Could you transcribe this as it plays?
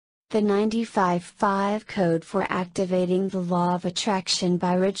The 95-5 Code for Activating the Law of Attraction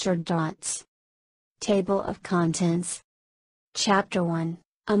by Richard Dotz. Table of Contents. Chapter 1,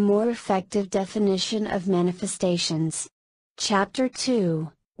 A More Effective Definition of Manifestations. Chapter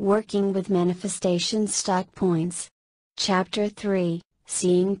 2, Working with Manifestation Stuck Points. Chapter 3,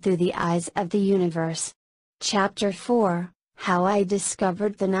 Seeing Through the Eyes of the Universe. Chapter 4, How I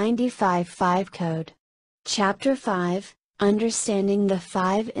Discovered the 95-5 Code. Chapter 5, Understanding the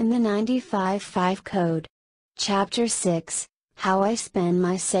 5 in the 95-5 Code. Chapter 6, How I Spend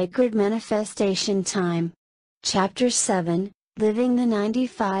My Sacred Manifestation Time. Chapter 7, Living the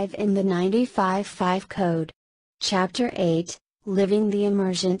 95 in the 95-5 Code. Chapter 8, Living the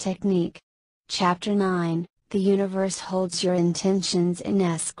Immersion Technique. Chapter 9, The Universe Holds Your Intentions in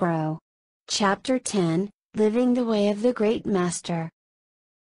Escrow. Chapter 10, Living the Way of the Great Master.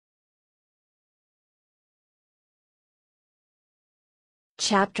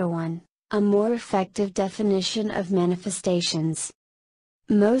 Chapter 1, A More Effective Definition of Manifestations.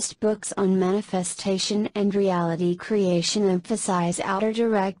 Most books on manifestation and reality creation emphasize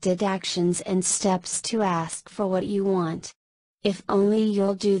outer-directed actions and steps to ask for what you want. If only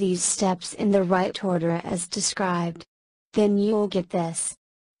you'll do these steps in the right order as described, then you'll get this.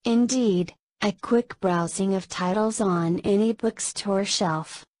 Indeed, a quick browsing of titles on any bookstore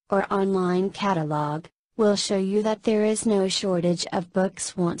shelf, or online catalog, will show you that there is no shortage of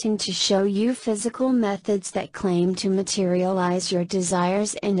books wanting to show you physical methods that claim to materialize your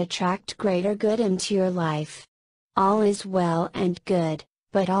desires and attract greater good into your life. All is well and good,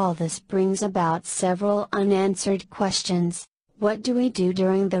 but all this brings about several unanswered questions. What do we do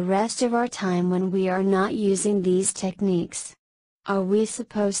during the rest of our time when we are not using these techniques? Are we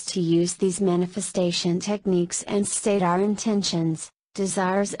supposed to use these manifestation techniques and state our intentions,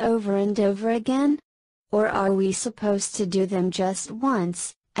 desires over and over again? Or are we supposed to do them just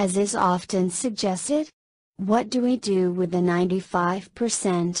once, as is often suggested? What do we do with the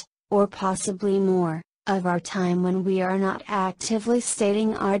 95%, or possibly more, of our time when we are not actively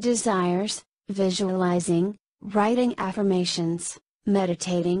stating our desires, visualizing, writing affirmations,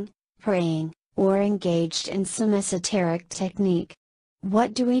 meditating, praying, or engaged in some esoteric technique?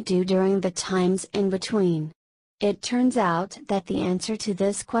 What do we do during the times in between? It turns out that the answer to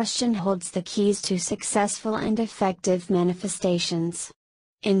this question holds the keys to successful and effective manifestations.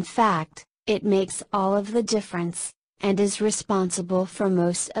 In fact, it makes all of the difference, and is responsible for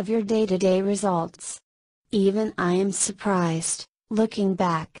most of your day-to-day results. Even I am surprised, looking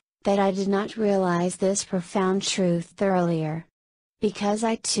back, that I did not realize this profound truth earlier. Because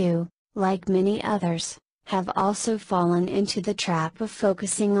I too, like many others, have also fallen into the trap of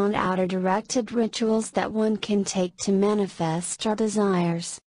focusing on outer-directed rituals that one can take to manifest our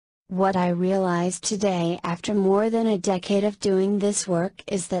desires. What I realize today after more than a decade of doing this work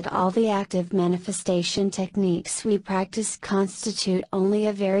is that all the active manifestation techniques we practice constitute only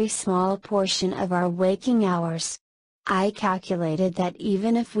a very small portion of our waking hours. I calculated that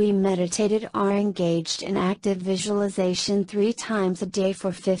even if we meditated or engaged in active visualization 3 times a day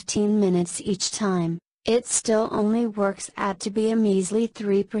for 15 minutes each time, it still only works out to be a measly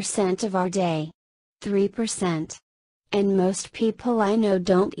 3% of our day. 3%. And most people I know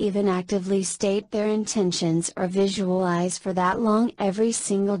don't even actively state their intentions or visualize for that long every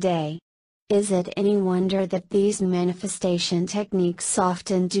single day. Is it any wonder that these manifestation techniques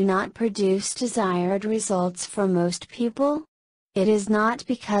often do not produce desired results for most people? It is not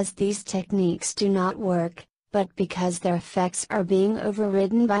because these techniques do not work, but because their effects are being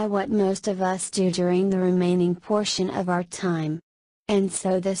overridden by what most of us do during the remaining portion of our time. And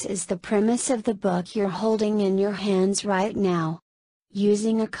so this is the premise of the book you're holding in your hands right now.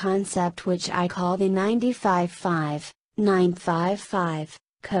 Using a concept which I call the 95-5, 955,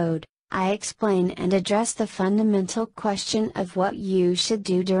 Code, I explain and address the fundamental question of what you should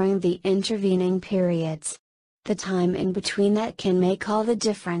do during the intervening periods. The time in between that can make all the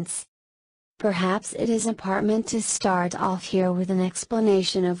difference. Perhaps it is important to start off here with an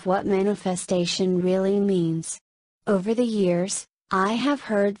explanation of what manifestation really means. Over the years, I have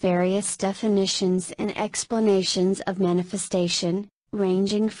heard various definitions and explanations of manifestation,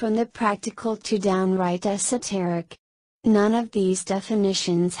 ranging from the practical to downright esoteric. None of these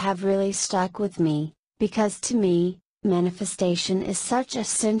definitions have really stuck with me, because to me, manifestation is such a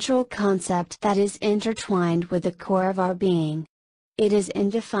central concept that is intertwined with the core of our being. It is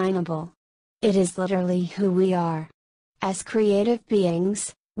indefinable. It is literally who we are. As creative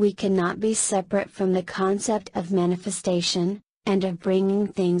beings, we cannot be separate from the concept of manifestation, and of bringing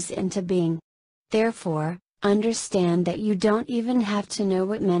things into being. Therefore, Understand that you don't even have to know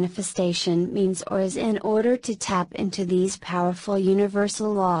what manifestation means or is in order to tap into these powerful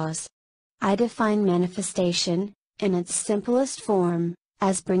universal laws. I define manifestation, in its simplest form,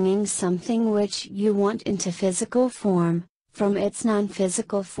 as bringing something which you want into physical form, from its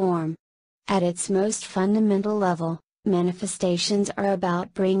non-physical form. At its most fundamental level, manifestations are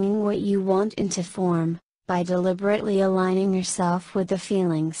about bringing what you want into form, by deliberately aligning yourself with the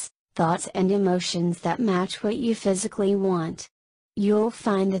feelings, thoughts and emotions that match what you physically want. You'll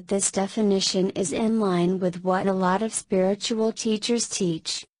find that this definition is in line with what a lot of spiritual teachers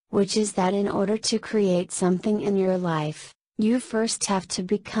teach, which is that in order to create something in your life, you first have to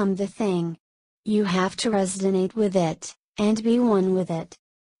become the thing. You have to resonate with it, and be one with it.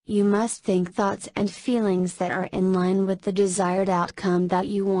 You must think thoughts and feelings that are in line with the desired outcome that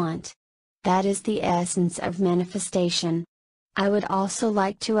you want. That is the essence of manifestation. I would also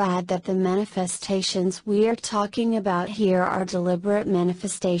like to add that the manifestations we are talking about here are deliberate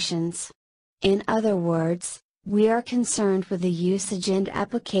manifestations. In other words, we are concerned with the usage and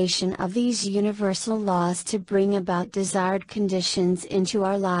application of these universal laws to bring about desired conditions into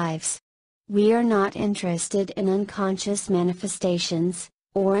our lives. We are not interested in unconscious manifestations,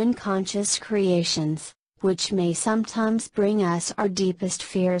 or unconscious creations, which may sometimes bring us our deepest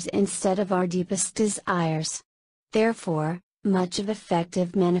fears instead of our deepest desires. Therefore, much of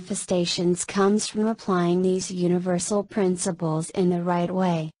effective manifestations comes from applying these universal principles in the right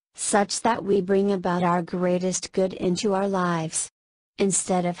way, such that we bring about our greatest good into our lives.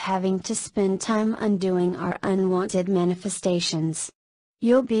 Instead of having to spend time undoing our unwanted manifestations.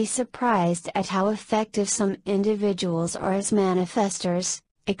 You'll be surprised at how effective some individuals are as manifestors,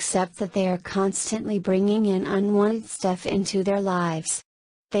 except that they are constantly bringing in unwanted stuff into their lives.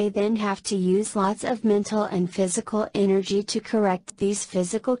 They then have to use lots of mental and physical energy to correct these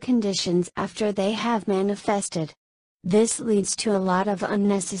physical conditions after they have manifested. This leads to a lot of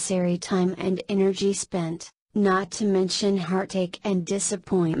unnecessary time and energy spent, not to mention heartache and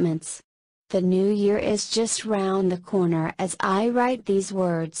disappointments. The new year is just round the corner as I write these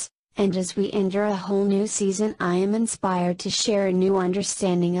words, and as we enter a whole new season, I am inspired to share a new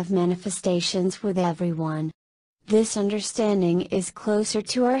understanding of manifestations with everyone. This understanding is closer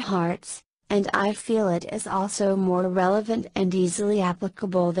to our hearts, and I feel it is also more relevant and easily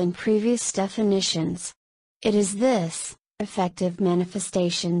applicable than previous definitions. It is this: effective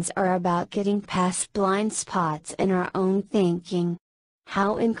manifestations are about getting past blind spots in our own thinking.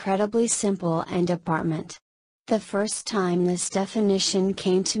 How incredibly simple and apparent. The first time this definition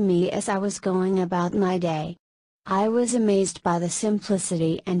came to me as I was going about my day, I was amazed by the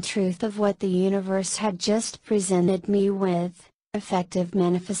simplicity and truth of what the universe had just presented me with. Effective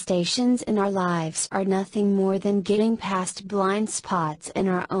manifestations in our lives are nothing more than getting past blind spots in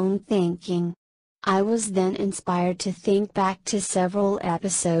our own thinking. I was then inspired to think back to several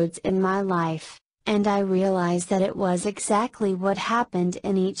episodes in my life, and I realized that it was exactly what happened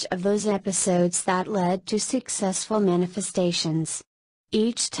in each of those episodes that led to successful manifestations.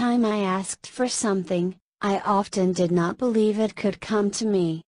 Each time I asked for something, I often did not believe it could come to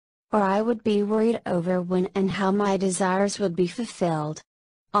me. Or I would be worried over when and how my desires would be fulfilled.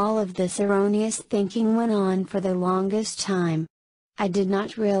 All of this erroneous thinking went on for the longest time. I did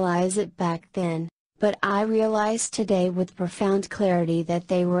not realize it back then, but I realize today with profound clarity that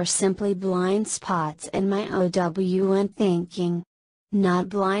they were simply blind spots in my own thinking. Not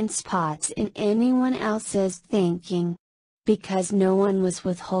blind spots in anyone else's thinking. Because no one was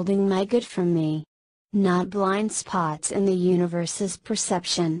withholding my good from me. Not blind spots in the universe's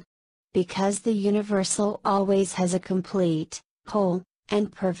perception. Because the universal always has a complete, whole,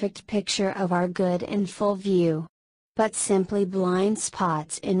 and perfect picture of our good in full view. But simply blind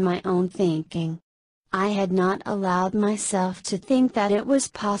spots in my own thinking. I had not allowed myself to think that it was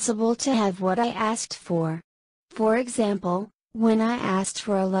possible to have what I asked for. For example, when I asked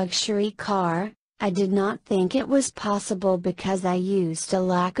for a luxury car, I did not think it was possible because I used a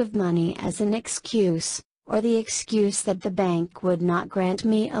lack of money as an excuse, or the excuse that the bank would not grant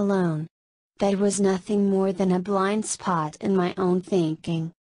me a loan. That was nothing more than a blind spot in my own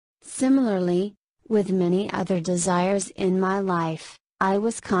thinking. Similarly, with many other desires in my life, I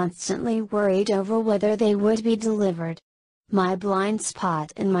was constantly worried over whether they would be delivered. My blind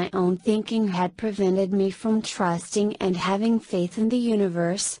spot in my own thinking had prevented me from trusting and having faith in the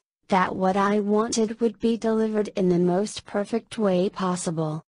universe, that what I wanted would be delivered in the most perfect way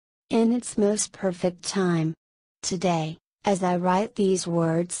possible. In its most perfect time. Today, as I write these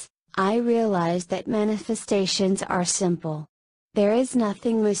words, I realize that manifestations are simple. There is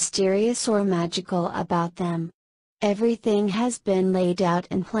nothing mysterious or magical about them. Everything has been laid out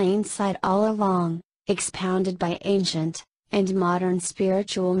in plain sight all along, expounded by ancient and modern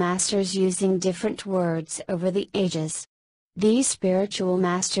spiritual masters using different words over the ages. These spiritual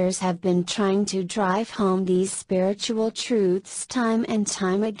masters have been trying to drive home these spiritual truths time and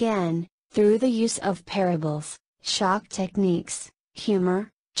time again, through the use of parables, shock techniques, humor,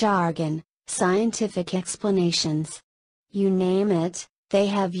 jargon, scientific explanations. You name it, they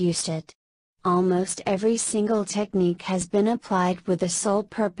have used it. Almost every single technique has been applied with the sole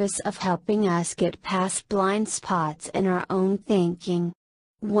purpose of helping us get past blind spots in our own thinking.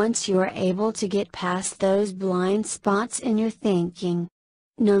 Once you are able to get past those blind spots in your thinking,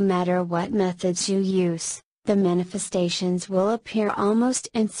 no matter what methods you use, the manifestations will appear almost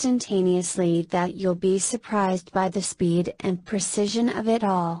instantaneously that you'll be surprised by the speed and precision of it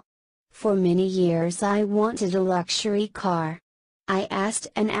all. For many years I wanted a luxury car. I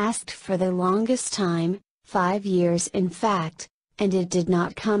asked for the longest time, 5 years in fact, and it did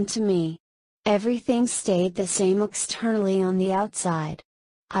not come to me. Everything stayed the same externally on the outside.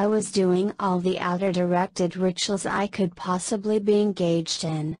 I was doing all the outer directed rituals I could possibly be engaged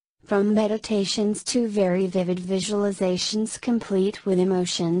in, from meditations to very vivid visualizations complete with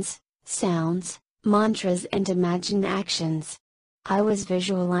emotions, sounds, mantras and imagined actions. I was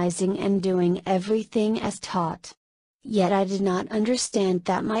visualizing and doing everything as taught. Yet I did not understand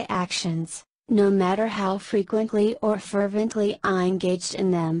that my actions, no matter how frequently or fervently I engaged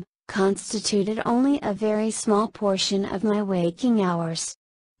in them, constituted only a very small portion of my waking hours.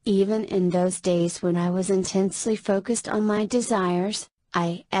 Even in those days when I was intensely focused on my desires,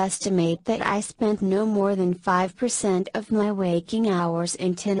 I estimate that I spent no more than 5% of my waking hours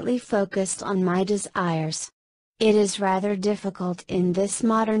intently focused on my desires. It is rather difficult in this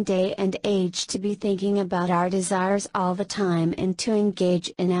modern day and age to be thinking about our desires all the time and to engage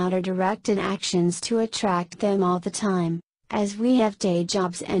in outer directed actions to attract them all the time, as we have day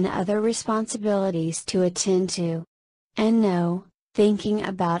jobs and other responsibilities to attend to. And no, thinking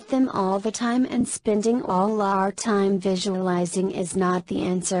about them all the time and spending all our time visualizing is not the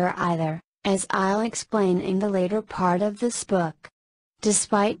answer either, as I'll explain in the later part of this book.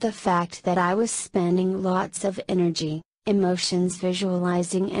 Despite the fact that I was spending lots of energy, emotions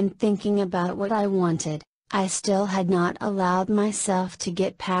visualizing and thinking about what I wanted, I still had not allowed myself to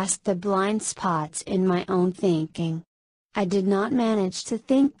get past the blind spots in my own thinking. I did not manage to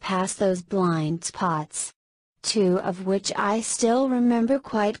think past those blind spots. 2 of which I still remember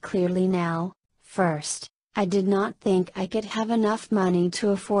quite clearly now. First, I did not think I could have enough money to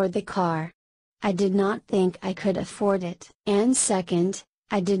afford the car. I did not think I could afford it. And second,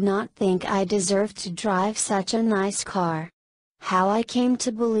 I did not think I deserved to drive such a nice car. How I came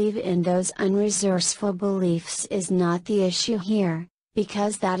to believe in those unresourceful beliefs is not the issue here,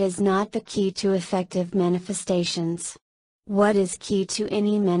 because that is not the key to effective manifestations. What is key to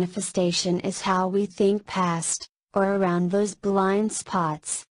any manifestation is how we think past, or around those blind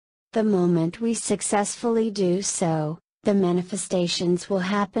spots. The moment we successfully do so, the manifestations will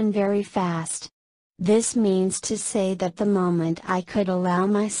happen very fast. This means to say that the moment I could allow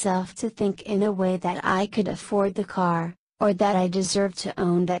myself to think in a way that I could afford the car, or that I deserved to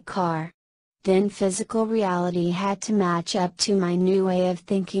own that car, then physical reality had to match up to my new way of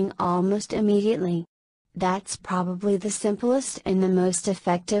thinking almost immediately. That's probably the simplest and the most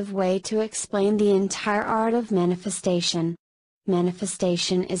effective way to explain the entire art of manifestation.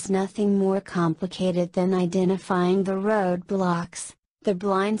 Manifestation is nothing more complicated than identifying the roadblocks, the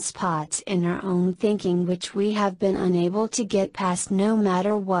blind spots in our own thinking which we have been unable to get past no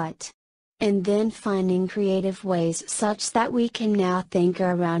matter what. And then finding creative ways such that we can now think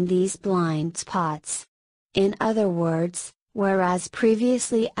around these blind spots. In other words, whereas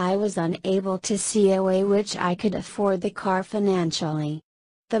previously I was unable to see a way which I could afford the car financially,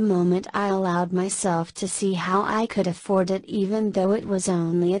 the moment I allowed myself to see how I could afford it even though it was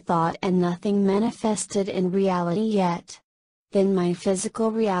only a thought and nothing manifested in reality yet, then my physical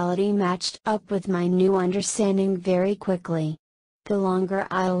reality matched up with my new understanding very quickly. The longer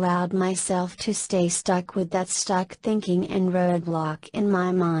I allowed myself to stay stuck with that stuck thinking and roadblock in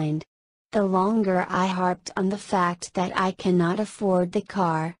my mind, the longer I harped on the fact that I cannot afford the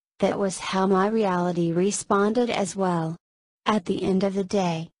car, that was how my reality responded as well. At the end of the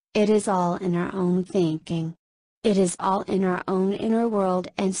day, it is all in our own thinking. It is all in our own inner world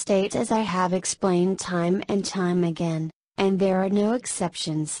and state, as I have explained time and time again, and there are no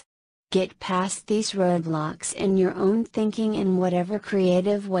exceptions. Get past these roadblocks in your own thinking in whatever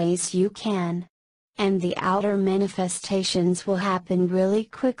creative ways you can, and the outer manifestations will happen really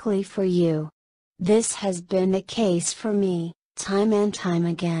quickly for you. This has been the case for me, time and time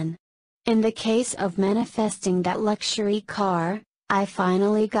again. In the case of manifesting that luxury car, I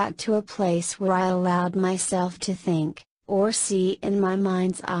finally got to a place where I allowed myself to think, or see in my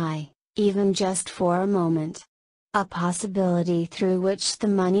mind's eye, even just for a moment, a possibility through which the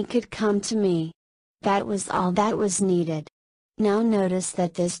money could come to me. That was all that was needed. Now notice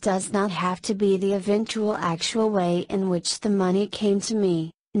that this does not have to be the eventual actual way in which the money came to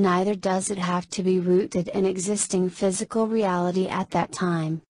me, neither does it have to be rooted in existing physical reality at that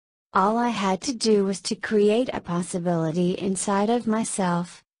time. All I had to do was to create a possibility inside of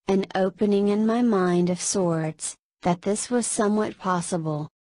myself, an opening in my mind of sorts, that this was somewhat possible.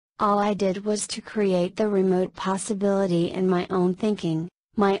 All I did was to create the remote possibility in my own thinking,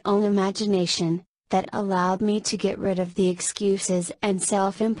 my own imagination, that allowed me to get rid of the excuses and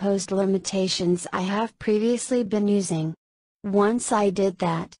self-imposed limitations I have previously been using. Once I did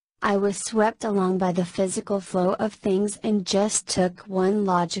that, I was swept along by the physical flow of things and just took one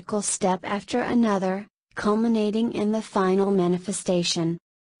logical step after another, culminating in the final manifestation.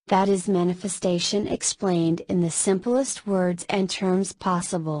 That is manifestation explained in the simplest words and terms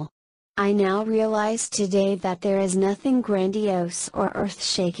possible. I now realize today that there is nothing grandiose or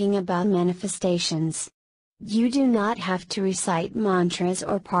earth-shaking about manifestations. You do not have to recite mantras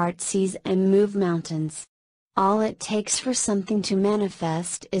or part seas and move mountains. All it takes for something to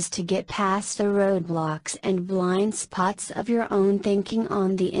manifest is to get past the roadblocks and blind spots of your own thinking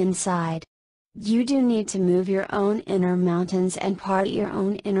on the inside. You do need to move your own inner mountains and part your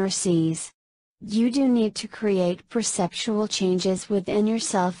own inner seas. You do need to create perceptual changes within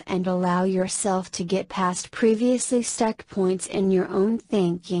yourself and allow yourself to get past previously stuck points in your own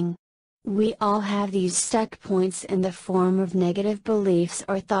thinking. We all have these stuck points in the form of negative beliefs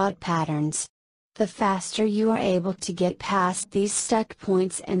or thought patterns. The faster you are able to get past these stuck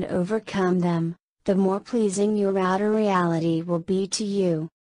points and overcome them, the more pleasing your outer reality will be to you.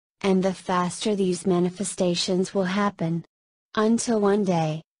 And the faster these manifestations will happen. Until one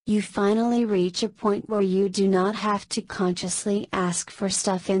day, you finally reach a point where you do not have to consciously ask for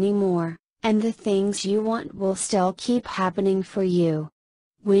stuff anymore, and the things you want will still keep happening for you.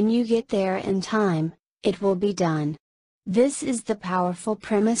 When you get there in time, it will be done. This is the powerful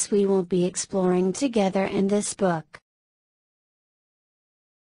premise we will be exploring together in this book.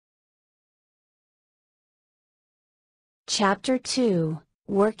 Chapter 2,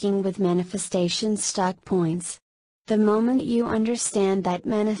 Working with Manifestation Stuck Points. The moment you understand that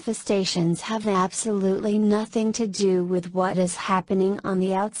manifestations have absolutely nothing to do with what is happening on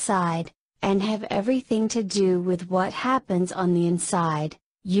the outside, and have everything to do with what happens on the inside,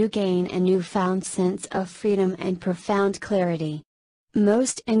 you gain a newfound sense of freedom and profound clarity.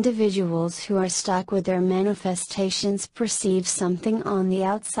 Most individuals who are stuck with their manifestations perceive something on the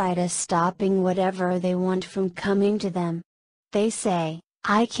outside as stopping whatever they want from coming to them. They say,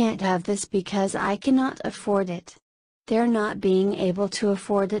 "I can't have this because I cannot afford it." Their not being able to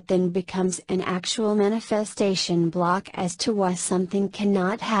afford it then becomes an actual manifestation block as to why something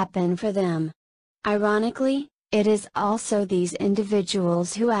cannot happen for them. Ironically, it is also these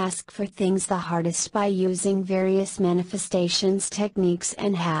individuals who ask for things the hardest by using various manifestations techniques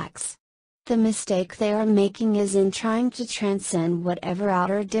and hacks. The mistake they are making is in trying to transcend whatever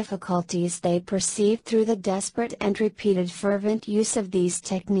outer difficulties they perceive through the desperate and repeated fervent use of these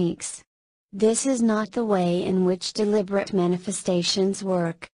techniques. This is not the way in which deliberate manifestations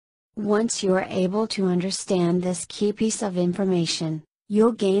work. Once you are able to understand this key piece of information,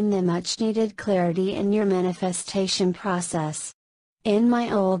 you'll gain the much needed clarity in your manifestation process. In my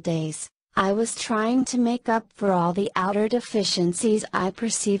old days, I was trying to make up for all the outer deficiencies I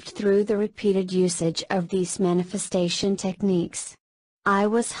perceived through the repeated usage of these manifestation techniques. I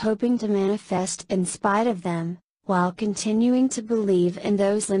was hoping to manifest in spite of them, while continuing to believe in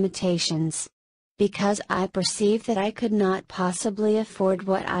those limitations. Because I perceived that I could not possibly afford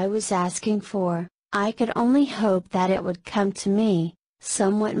what I was asking for, I could only hope that it would come to me,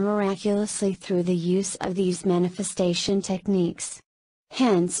 somewhat miraculously through the use of these manifestation techniques.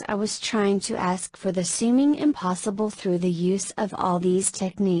 Hence I was trying to ask for the seeming impossible through the use of all these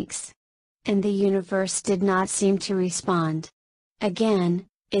techniques. And the universe did not seem to respond. Again,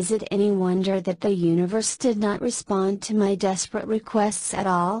 is it any wonder that the universe did not respond to my desperate requests at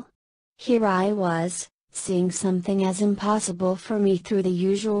all? Here I was, seeing something as impossible for me through the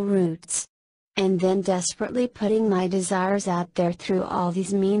usual routes. And then desperately putting my desires out there through all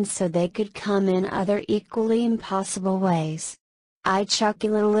these means so they could come in other equally impossible ways. I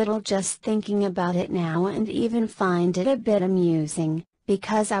chuckle a little just thinking about it now and even find it a bit amusing,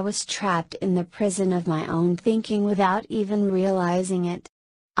 because I was trapped in the prison of my own thinking without even realizing it.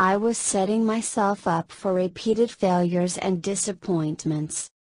 I was setting myself up for repeated failures and disappointments.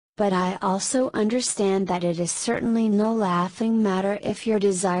 But I also understand that it is certainly no laughing matter if your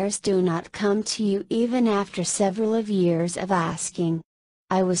desires do not come to you even after several of years of asking.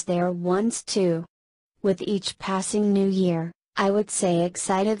 I was there once too. With each passing new year, I would say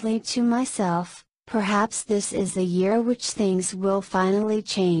excitedly to myself, perhaps this is the year which things will finally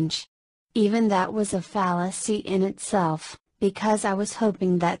change. Even that was a fallacy in itself, because I was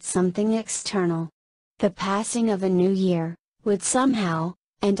hoping that something external, the passing of a new year, would somehow,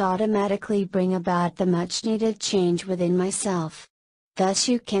 and automatically bring about the much needed change within myself. Thus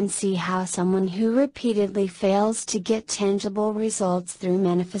you can see how someone who repeatedly fails to get tangible results through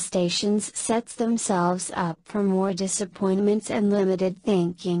manifestations sets themselves up for more disappointments and limited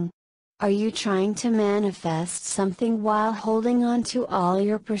thinking. Are you trying to manifest something while holding on to all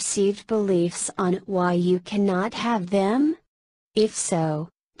your perceived beliefs on why you cannot have them? If so,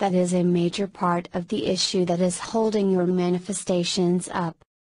 that is a major part of the issue that is holding your manifestations up.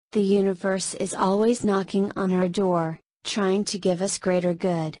 The universe is always knocking on our door, trying to give us greater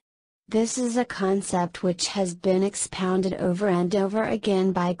good. This is a concept which has been expounded over and over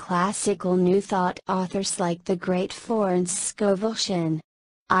again by classical New Thought authors like the great Florence Scovel Shinn.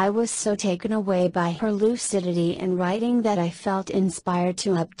 I was so taken away by her lucidity in writing that I felt inspired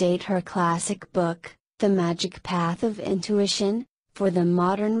to update her classic book, The Magic Path of Intuition, for the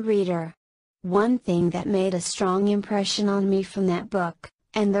modern reader. One thing that made a strong impression on me from that book,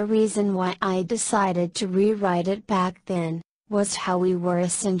 and the reason why I decided to rewrite it back then, was how we were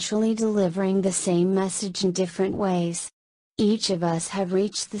essentially delivering the same message in different ways. Each of us have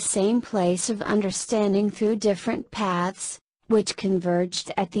reached the same place of understanding through different paths, which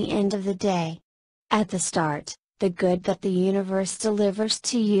converged at the end of the day. At the start, the good that the universe delivers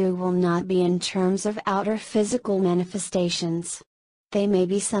to you will not be in terms of outer physical manifestations. They may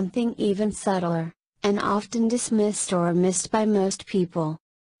be something even subtler, and often dismissed or missed by most people.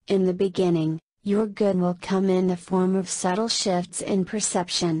 In the beginning, your good will come in the form of subtle shifts in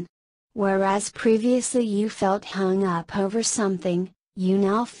perception. Whereas previously you felt hung up over something, you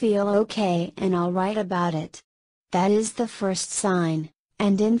now feel okay and alright about it. That is the first sign,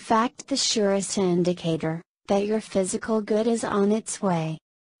 and in fact the surest indicator, that your physical good is on its way.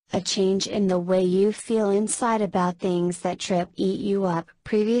 A change in the way you feel inside about things that eat you up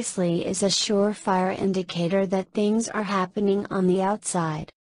previously is a surefire indicator that things are happening on the outside.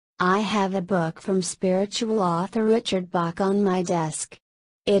 I have a book from spiritual author Richard Bach on my desk.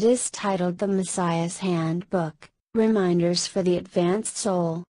 It is titled The Messiah's Handbook, Reminders for the Advanced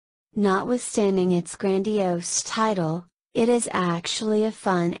Soul. Notwithstanding its grandiose title, it is actually a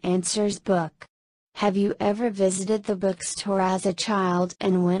fun answers book. Have you ever visited the bookstore as a child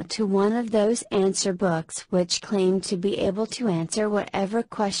and went to one of those answer books which claimed to be able to answer whatever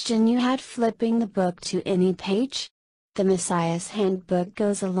question you had, flipping the book to any page? The Messiah's Handbook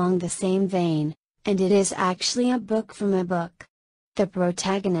goes along the same vein, and it is actually a book from a book. The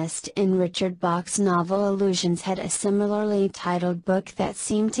protagonist in Richard Bach's novel Illusions had a similarly titled book that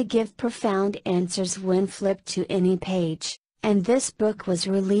seemed to give profound answers when flipped to any page, and this book was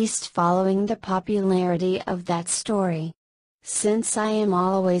released following the popularity of that story. Since I am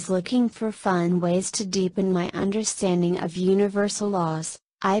always looking for fun ways to deepen my understanding of universal laws,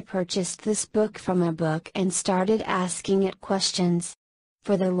 I purchased this book from a book and started asking it questions.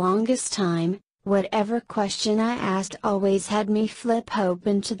 For the longest time, whatever question I asked always had me flip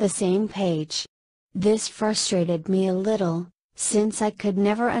open to the same page. This frustrated me a little, since I could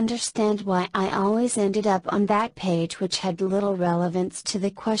never understand why I always ended up on that page which had little relevance to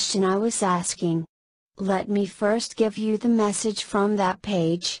the question I was asking. Let me first give you the message from that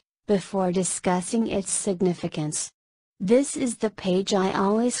page, before discussing its significance. This is the page I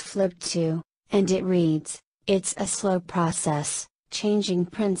always flip to, and it reads, "It's a slow process, changing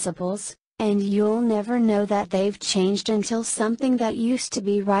principles, and you'll never know that they've changed until something that used to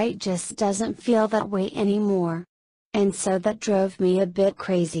be right just doesn't feel that way anymore." And so that drove me a bit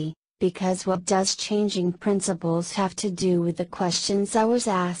crazy, because what does changing principles have to do with the questions I was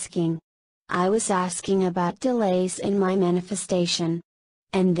asking? I was asking about delays in my manifestation.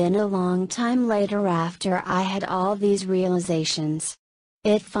 And then a long time later, after I had all these realizations,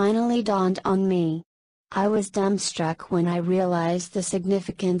 it finally dawned on me. I was dumbstruck when I realized the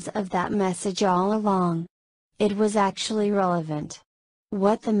significance of that message all along. It was actually relevant.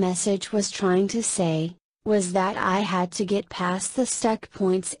 What the message was trying to say, was that I had to get past the stuck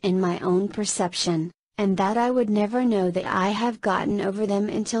points in my own perception, and that I would never know that I have gotten over them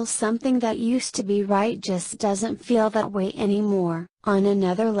until something that used to be right just doesn't feel that way anymore. On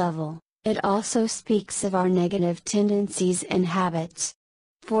another level, it also speaks of our negative tendencies and habits.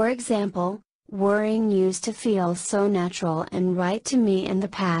 For example, Worrying used to feel so natural and right to me in the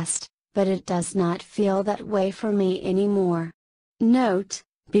past, but it does not feel that way for me anymore. Note: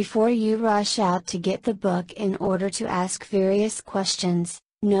 before you rush out to get the book in order to ask various questions,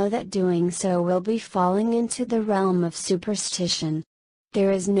 know that doing so will be falling into the realm of superstition.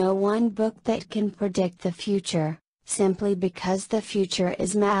 There is no one book that can predict the future, simply because the future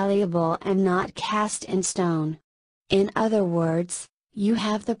is malleable and not cast in stone. In other words, you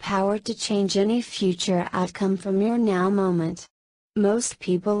have the power to change any future outcome from your now moment. Most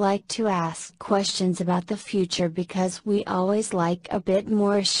people like to ask questions about the future because we always like a bit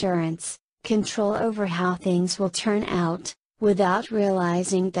more assurance, control over how things will turn out, without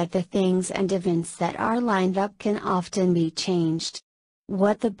realizing that the things and events that are lined up can often be changed.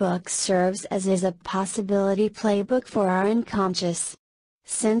 What the book serves as is a possibility playbook for our unconscious.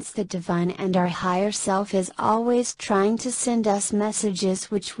 Since the divine and our higher self is always trying to send us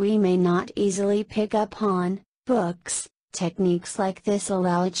messages which we may not easily pick up on, techniques like this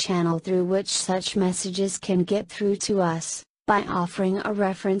allow a channel through which such messages can get through to us, by offering a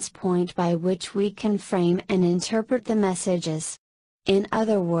reference point by which we can frame and interpret the messages. In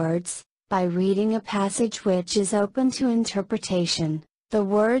other words, by reading a passage which is open to interpretation, the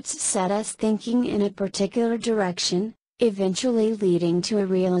words set us thinking in a particular direction, eventually leading to a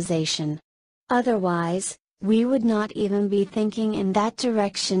realization. Otherwise, we would not even be thinking in that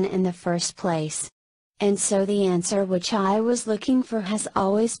direction in the first place. And so the answer which I was looking for has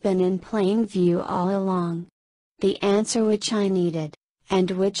always been in plain view all along. The answer which I needed, and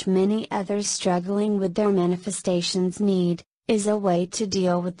which many others struggling with their manifestations need, is a way to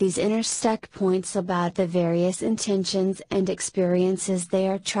deal with these inner stuck points about the various intentions and experiences they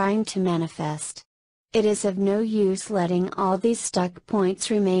are trying to manifest. It is of no use letting all these stuck points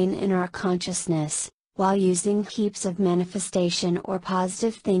remain in our consciousness, while using heaps of manifestation or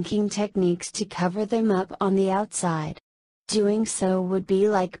positive thinking techniques to cover them up on the outside. Doing so would be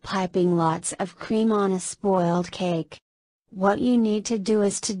like piping lots of cream on a spoiled cake. What you need to do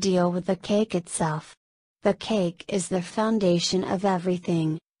is to deal with the cake itself. The cake is the foundation of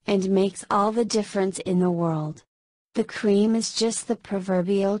everything, and makes all the difference in the world. The cream is just the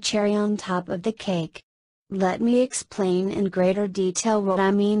proverbial cherry on top of the cake. Let me explain in greater detail what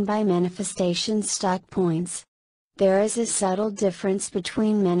I mean by manifestation stuck points. There is a subtle difference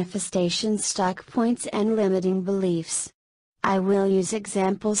between manifestation stuck points and limiting beliefs. I will use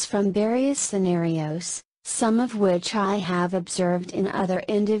examples from various scenarios, some of which I have observed in other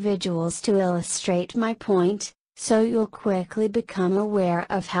individuals to illustrate my point, so you'll quickly become aware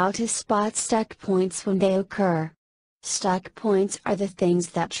of how to spot stuck points when they occur. Stuck points are the things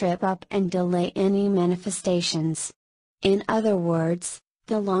that trip up and delay any manifestations. In other words,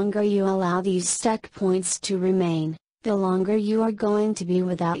 the longer you allow these stuck points to remain, the longer you are going to be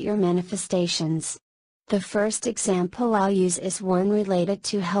without your manifestations. The first example I'll use is one related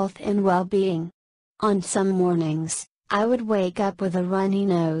to health and well-being. On some mornings, I would wake up with a runny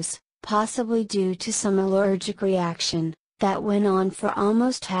nose, possibly due to some allergic reaction, that went on for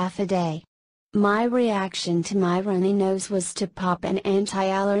almost half a day. My reaction to my runny nose was to pop an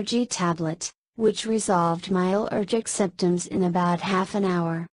anti-allergy tablet, which resolved my allergic symptoms in about half an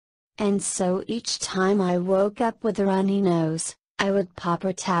hour. And so each time I woke up with a runny nose, I would pop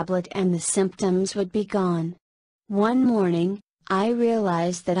a tablet and the symptoms would be gone. One morning, I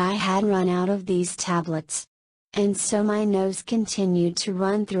realized that I had run out of these tablets. And so my nose continued to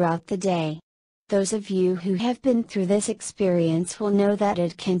run throughout the day. Those of you who have been through this experience will know that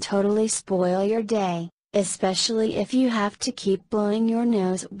it can totally spoil your day, especially if you have to keep blowing your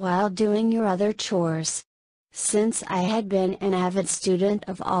nose while doing your other chores. Since I had been an avid student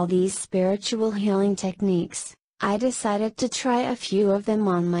of all these spiritual healing techniques, I decided to try a few of them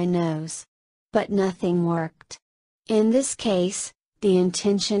on my nose. But nothing worked. In this case, the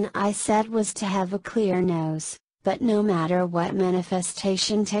intention I set was to have a clear nose, but no matter what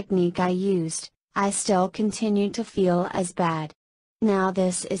manifestation technique I used, I still continued to feel as bad. Now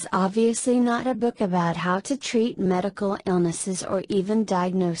this is obviously not a book about how to treat medical illnesses or even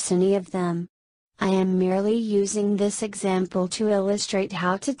diagnose any of them. I am merely using this example to illustrate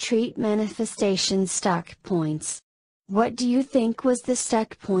how to treat manifestation stuck points. What do you think was the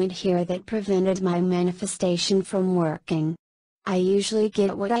stuck point here that prevented my manifestation from working? I usually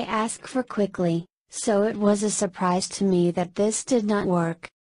get what I ask for quickly, so it was a surprise to me that this did not work.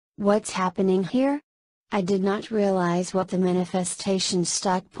 What's happening here? I did not realize what the manifestation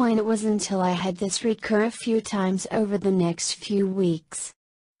stuck point was until I had this recur a few times over the next few weeks.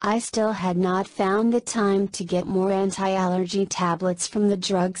 I still had not found the time to get more anti-allergy tablets from the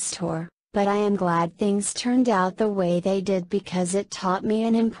drugstore, But I am glad things turned out the way they did because it taught me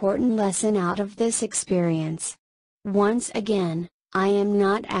an important lesson out of this experience. Once again, I am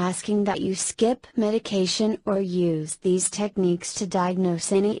not asking that you skip medication or use these techniques to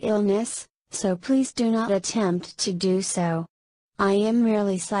diagnose any illness, so please do not attempt to do so. I am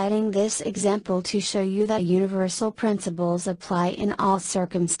merely citing this example to show you that universal principles apply in all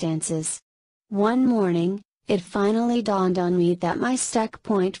circumstances. One morning, it finally dawned on me that my stuck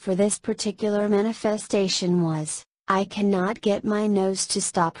point for this particular manifestation was, I cannot get my nose to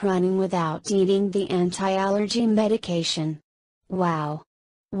stop running without eating the anti-allergy medication. Wow!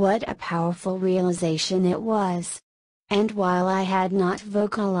 What a powerful realization it was! And while I had not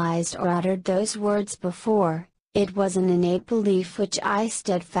vocalized or uttered those words before, it was an innate belief which I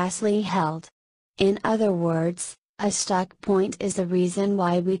steadfastly held. In other words, a stuck point is the reason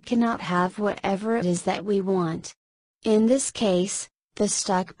why we cannot have whatever it is that we want. In this case, the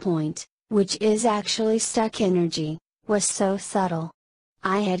stuck point, which is actually stuck energy, was so subtle.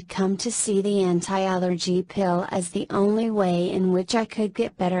 I had come to see the anti-allergy pill as the only way in which I could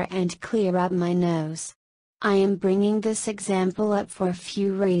get better and clear up my nose. I am bringing this example up for a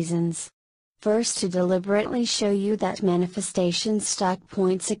few reasons. First, to deliberately show you that manifestation stuck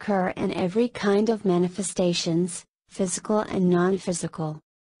points occur in every kind of manifestations, physical and non-physical.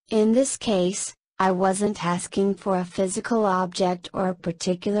 In this case, I wasn't asking for a physical object or a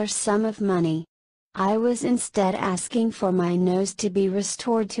particular sum of money. I was instead asking for my nose to be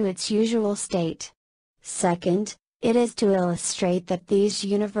restored to its usual state. Second, it is to illustrate that these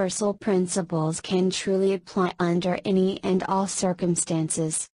universal principles can truly apply under any and all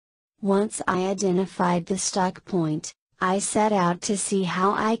circumstances. Once I identified the stuck point, I set out to see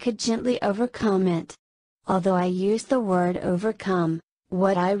how I could gently overcome it. Although I use the word overcome,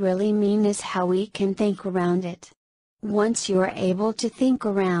 what I really mean is how we can think around it. Once you are able to think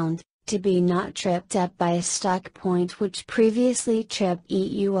around, to be not tripped up by a stuck point which previously tripped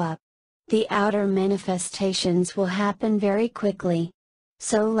you up, the outer manifestations will happen very quickly.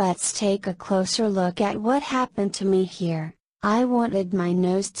 So let's take a closer look at what happened to me here. I wanted my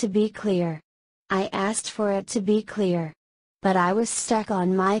nose to be clear. I asked for it to be clear. But I was stuck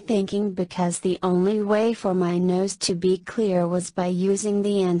on my thinking because the only way for my nose to be clear was by using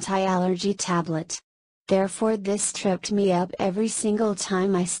the anti-allergy tablet. Therefore this tripped me up every single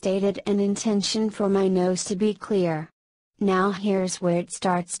time I stated an intention for my nose to be clear. Now here's where it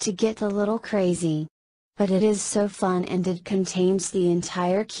starts to get a little crazy. But it is so fun and it contains the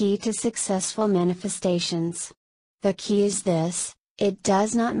entire key to successful manifestations. The key is this: it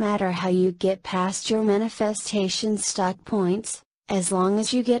does not matter how you get past your manifestation stuck points, as long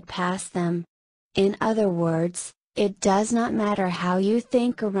as you get past them. In other words, it does not matter how you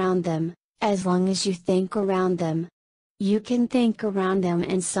think around them, as long as you think around them. You can think around them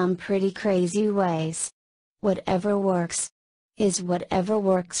in some pretty crazy ways. Whatever works is whatever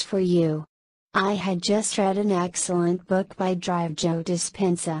works for you. I had just read an excellent book by Joe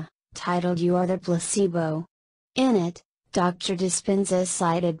Dispenza, titled You Are the Placebo. In it, Dr. Dispenza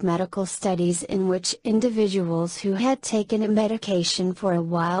cited medical studies in which individuals who had taken a medication for a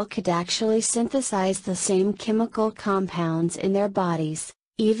while could actually synthesize the same chemical compounds in their bodies,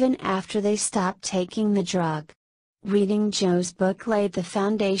 even after they stopped taking the drug. Reading Joe's book laid the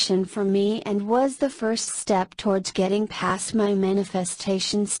foundation for me and was the first step towards getting past my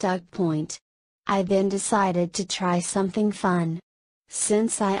manifestation stuck point. I then decided to try something fun.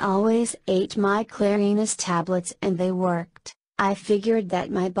 Since I always ate my Clarinas tablets and they worked, I figured that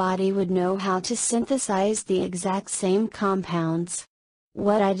my body would know how to synthesize the exact same compounds.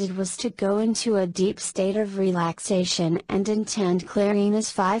 What I did was to go into a deep state of relaxation and intend Clarinas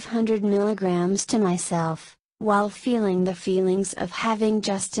 500 mg to myself, while feeling the feelings of having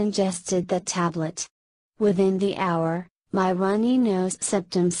just ingested the tablet. Within the hour, my runny nose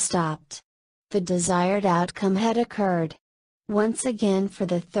symptoms stopped. The desired outcome had occurred. Once again, for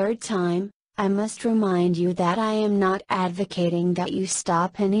the third time, I must remind you that I am not advocating that you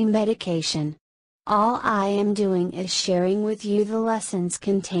stop any medication. All I am doing is sharing with you the lessons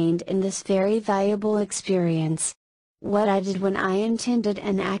contained in this very valuable experience. What I did when I intended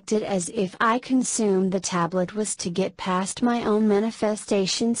and acted as if I consumed the tablet was to get past my own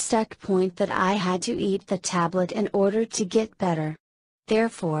manifestation stuck point that I had to eat the tablet in order to get better.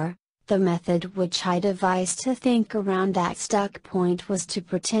 Therefore, the method which I devised to think around that stuck point was to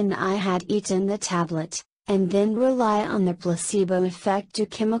pretend I had eaten the tablet, and then rely on the placebo effect to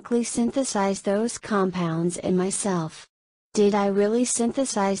chemically synthesize those compounds in myself. Did I really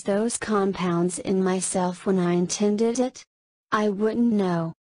synthesize those compounds in myself when I intended it? I wouldn't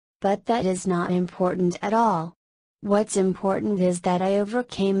know. But that is not important at all. What's important is that I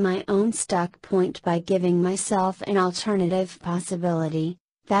overcame my own stuck point by giving myself an alternative possibility,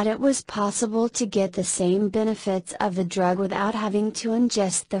 that it was possible to get the same benefits of the drug without having to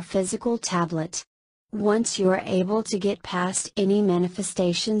ingest the physical tablet. Once you are able to get past any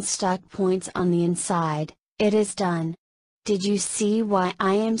manifestation stuck points on the inside, it is done. Did you see why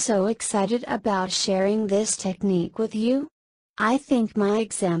I am so excited about sharing this technique with you? I think my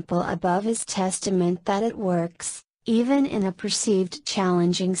example above is testament that it works, even in a perceived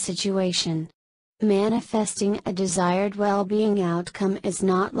challenging situation. Manifesting a desired well-being outcome is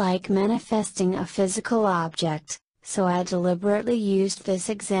not like manifesting a physical object, so I deliberately used this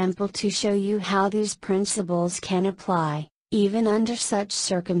example to show you how these principles can apply, even under such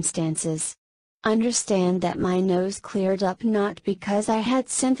circumstances. Understand that my nose cleared up not because I had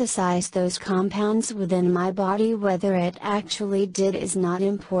synthesized those compounds within my body. Whether it actually did is not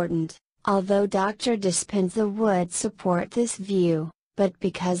important, although Dr. Dispenza would support this view, but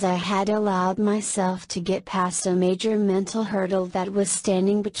because I had allowed myself to get past a major mental hurdle that was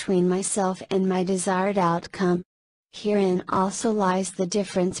standing between myself and my desired outcome. Herein also lies the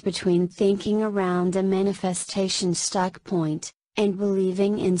difference between thinking around a manifestation stuck point, and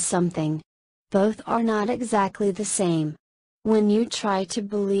believing in something. Both are not exactly the same. When you try to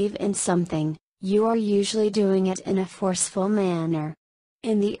believe in something, you are usually doing it in a forceful manner.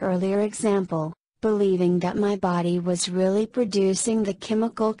 In the earlier example, believing that my body was really producing the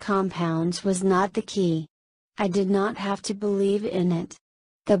chemical compounds was not the key. I did not have to believe in it.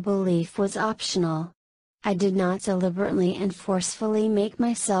 The belief was optional. I did not deliberately and forcefully make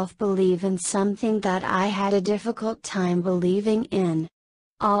myself believe in something that I had a difficult time believing in.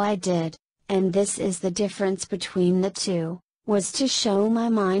 All I did, and this is the difference between the two, was to show my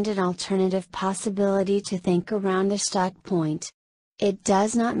mind an alternative possibility to think around a stuck point. It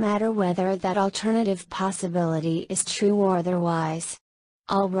does not matter whether that alternative possibility is true or otherwise.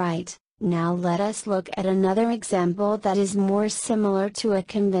 Alright, now let us look at another example that is more similar to a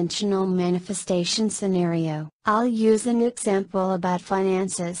conventional manifestation scenario. I'll use an example about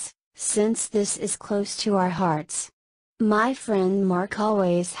finances, since this is close to our hearts. My friend Mark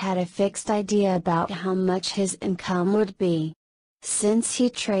always had a fixed idea about how much his income would be. Since he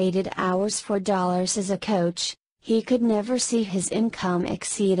traded hours for dollars as a coach, he could never see his income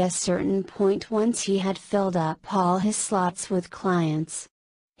exceed a certain point once he had filled up all his slots with clients.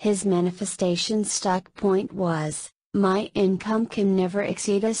 His manifestation stuck point was, my income can never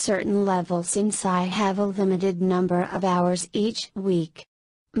exceed a certain level since I have a limited number of hours each week.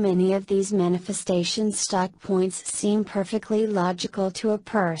 Many of these manifestation stuck points seem perfectly logical to a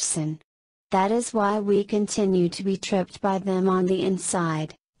person. That is why we continue to be tripped by them on the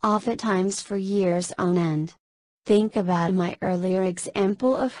inside, oftentimes for years on end. Think about my earlier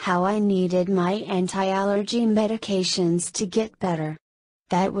example of how I needed my anti-allergy medications to get better.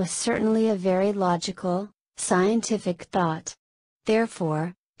 That was certainly a very logical, scientific thought.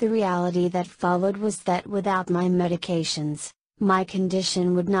 Therefore, the reality that followed was that without my medications, my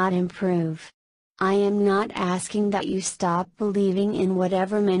condition would not improve. I am not asking that you stop believing in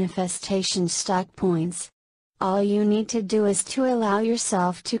whatever manifestation stuck points. All you need to do is to allow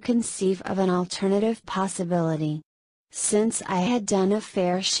yourself to conceive of an alternative possibility. Since I had done a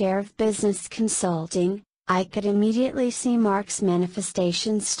fair share of business consulting, I could immediately see Mark's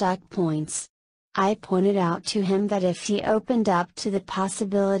manifestation stuck points. I pointed out to him that if he opened up to the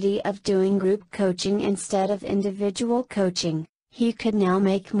possibility of doing group coaching instead of individual coaching, he could now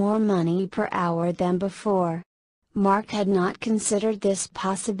make more money per hour than before. Mark had not considered this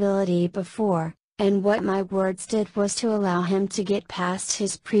possibility before, and what my words did was to allow him to get past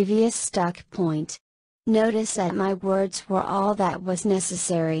his previous stuck point. Notice that my words were all that was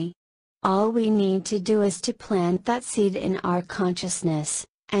necessary. All we need to do is to plant that seed in our consciousness,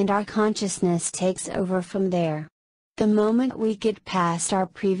 and our consciousness takes over from there. The moment we get past our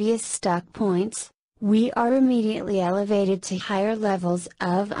previous stuck points, we are immediately elevated to higher levels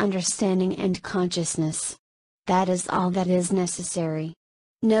of understanding and consciousness. That is all that is necessary.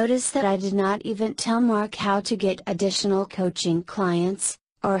 Notice that I did not even tell Mark how to get additional coaching clients,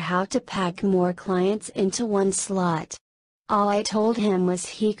 or how to pack more clients into one slot. All I told him was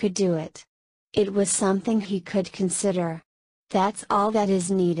he could do it. It was something he could consider. That's all that is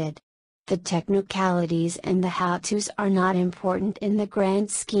needed. The technicalities and the how-tos are not important in the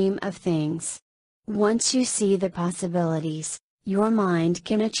grand scheme of things. Once you see the possibilities, your mind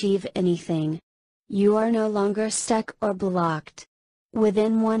can achieve anything. You are no longer stuck or blocked.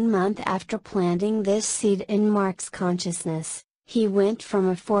 Within 1 month after planting this seed in Mark's consciousness, he went from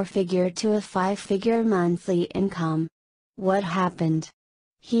a 4-figure to a 5-figure monthly income. What happened?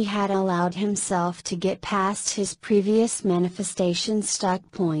 He had allowed himself to get past his previous manifestation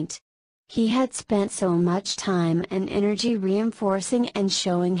stuck point. He had spent so much time and energy reinforcing and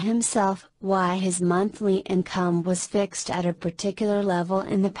showing himself why his monthly income was fixed at a particular level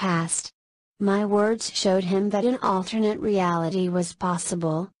in the past. My words showed him that an alternate reality was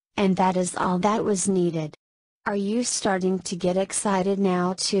possible, and that is all that was needed. Are you starting to get excited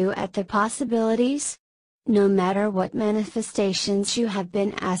now too at the possibilities? No matter what manifestations you have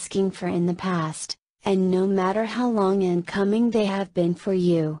been asking for in the past, and no matter how long in coming they have been for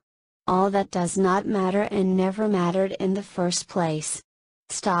you, all that does not matter and never mattered in the first place.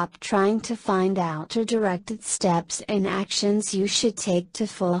 Stop trying to find out or directed steps and actions you should take to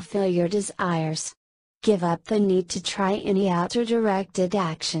fulfill your desires. Give up the need to try any outer directed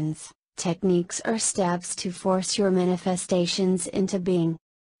actions, techniques or steps to force your manifestations into being.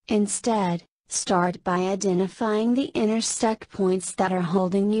 Instead, start by identifying the inner stuck points that are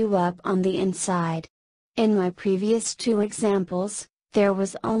holding you up on the inside. In my previous two examples, there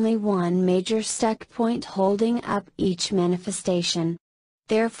was only one major stuck point holding up each manifestation.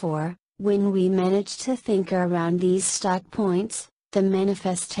 Therefore, when we managed to think around these stuck points, the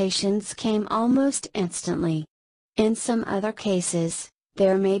manifestations came almost instantly. In some other cases,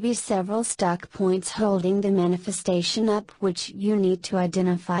 there may be several stuck points holding the manifestation up which you need to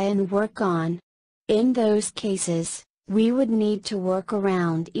identify and work on. In those cases, we would need to work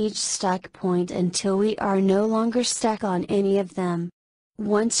around each stuck point until we are no longer stuck on any of them.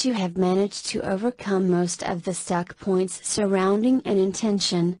 Once you have managed to overcome most of the stuck points surrounding an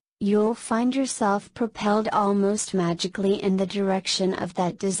intention, you'll find yourself propelled almost magically in the direction of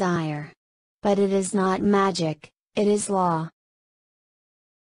that desire. But it is not magic, it is law.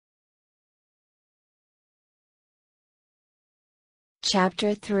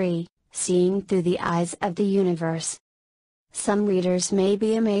 Chapter 3, Seeing Through the Eyes of the Universe. Some readers may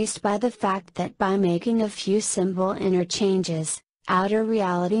be amazed by the fact that by making a few simple inner changes, outer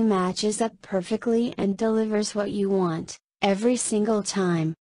reality matches up perfectly and delivers what you want, every single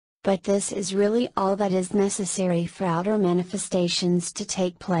time. But this is really all that is necessary for outer manifestations to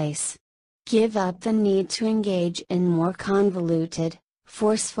take place. Give up the need to engage in more convoluted,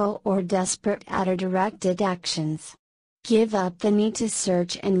 forceful or desperate outer directed actions. Give up the need to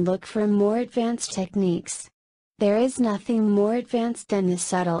search and look for more advanced techniques. There is nothing more advanced than the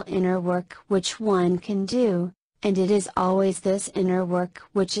subtle inner work which one can do, and it is always this inner work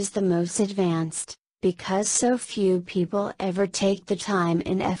which is the most advanced, because so few people ever take the time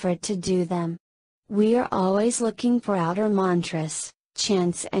and effort to do them. We are always looking for outer mantras,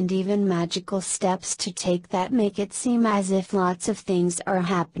 chants and even magical steps to take that make it seem as if lots of things are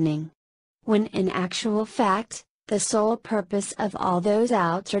happening. When in actual fact, the sole purpose of all those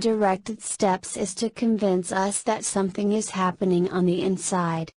outer directed steps is to convince us that something is happening on the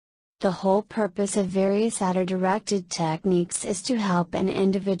inside. The whole purpose of various outer directed techniques is to help an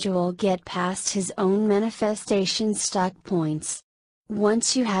individual get past his own manifestation stuck points.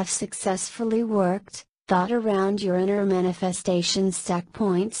 Once you have successfully worked, thought around your inner manifestation stuck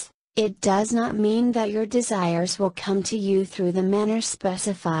points, it does not mean that your desires will come to you through the manner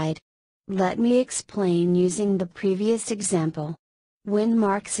specified. Let me explain using the previous example. When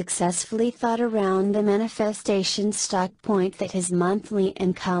Mark successfully thought around the manifestation stuck point that his monthly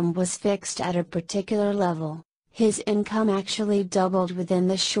income was fixed at a particular level, his income actually doubled within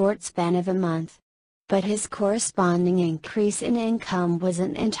the short span of a month. But his corresponding increase in income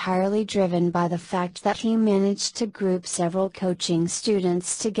wasn't entirely driven by the fact that he managed to group several coaching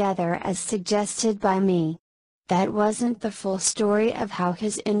students together as suggested by me. That wasn't the full story of how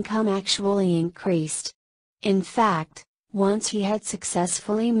his income actually increased. In fact, once he had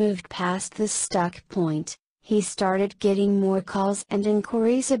successfully moved past this stuck point, he started getting more calls and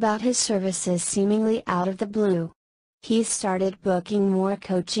inquiries about his services seemingly out of the blue. He started booking more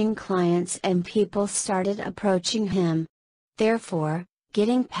coaching clients and people started approaching him. Therefore,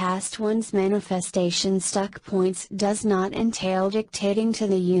 getting past one's manifestation stuck points does not entail dictating to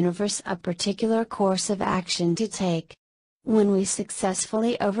the universe a particular course of action to take. When we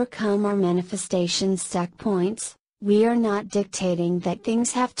successfully overcome our manifestation stuck points, we are not dictating that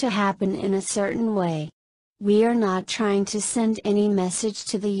things have to happen in a certain way. We are not trying to send any message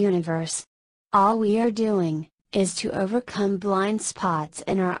to the universe. All we are doing is to overcome blind spots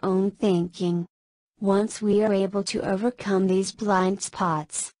in our own thinking. Once we are able to overcome these blind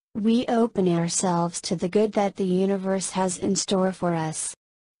spots, we open ourselves to the good that the universe has in store for us.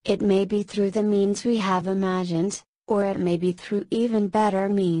 It may be through the means we have imagined, or it may be through even better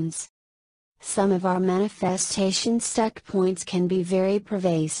means. Some of our manifestation stuck points can be very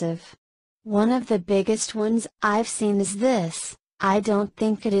pervasive. One of the biggest ones I've seen is this: I don't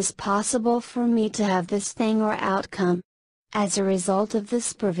think it is possible for me to have this thing or outcome. As a result of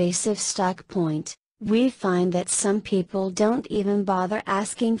this pervasive stuck point, we find that some people don't even bother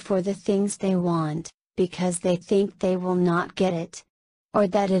asking for the things they want, because they think they will not get it, or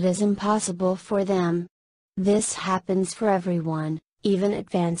that it is impossible for them. This happens for everyone, even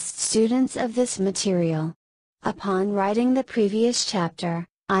advanced students of this material. Upon writing the previous chapter,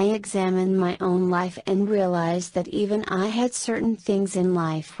 I examined my own life and realized that even I had certain things in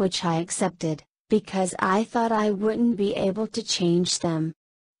life which I accepted, because I thought I wouldn't be able to change them.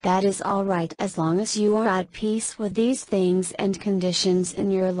 That is alright as long as you are at peace with these things and conditions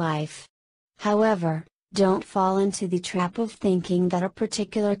in your life. However, don't fall into the trap of thinking that a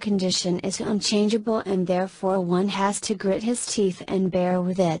particular condition is unchangeable and therefore one has to grit his teeth and bear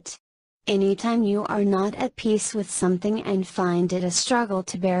with it. Anytime you are not at peace with something and find it a struggle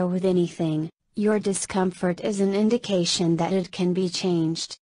to bear with anything, your discomfort is an indication that it can be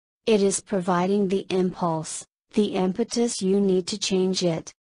changed. It is providing the impulse, the impetus you need to change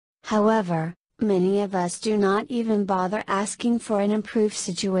it. However, many of us do not even bother asking for an improved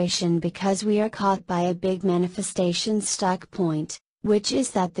situation because we are caught by a big manifestation stuck point, which is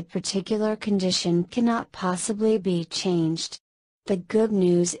that the particular condition cannot possibly be changed. The good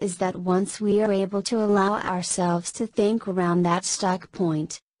news is that once we are able to allow ourselves to think around that stuck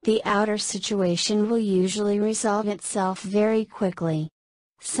point, the outer situation will usually resolve itself very quickly.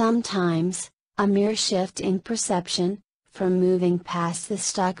 Sometimes, a mere shift in perception, from moving past the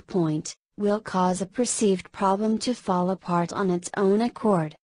stuck point, will cause a perceived problem to fall apart on its own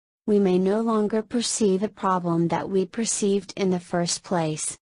accord. We may no longer perceive a problem that we perceived in the first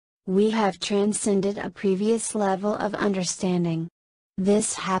place. We have transcended a previous level of understanding.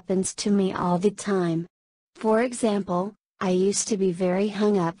 This happens to me all the time. For example, I used to be very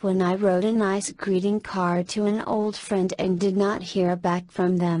hung up when I wrote a nice greeting card to an old friend and did not hear back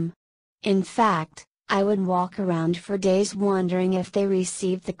from them. In fact, I would walk around for days wondering if they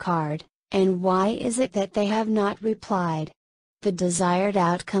received the card, and why is it that they have not replied. The desired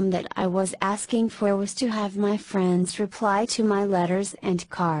outcome that I was asking for was to have my friends reply to my letters and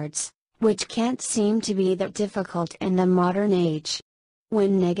cards, which can't seem to be that difficult in the modern age.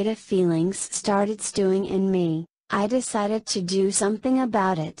 When negative feelings started stewing in me, I decided to do something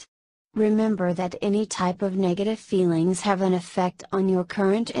about it. Remember that any type of negative feelings have an effect on your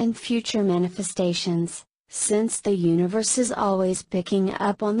current and future manifestations, since the universe is always picking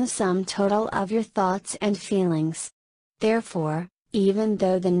up on the sum total of your thoughts and feelings. Therefore, even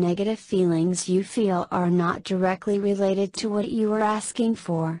though the negative feelings you feel are not directly related to what you are asking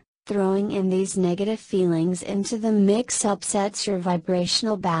for, throwing in these negative feelings into the mix upsets your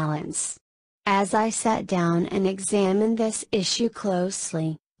vibrational balance. As I sat down and examined this issue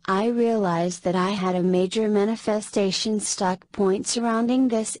closely, I realized that I had a major manifestation stuck point surrounding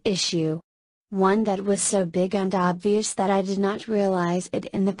this issue. One that was so big and obvious that I did not realize it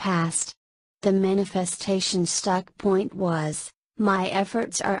in the past. The manifestation stuck point was, my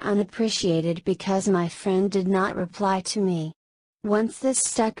efforts are unappreciated because my friend did not reply to me. Once this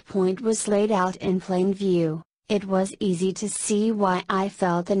stuck point was laid out in plain view, it was easy to see why I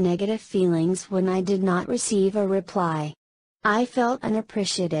felt the negative feelings when I did not receive a reply. I felt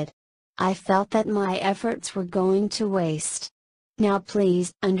unappreciated. I felt that my efforts were going to waste. Now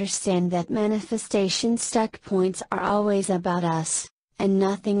please understand that manifestation stuck points are always about us, and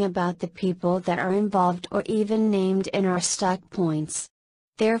nothing about the people that are involved or even named in our stuck points.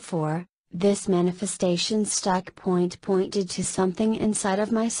 Therefore, this manifestation stuck point pointed to something inside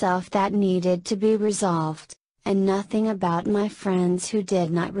of myself that needed to be resolved, and nothing about my friends who did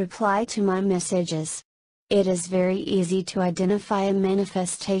not reply to my messages. It is very easy to identify a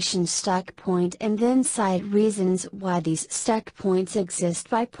manifestation stuck point and then cite reasons why these stuck points exist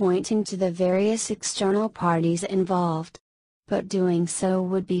by pointing to the various external parties involved. But doing so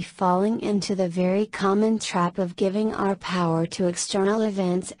would be falling into the very common trap of giving our power to external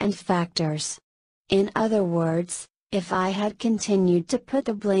events and factors. In other words, if I had continued to put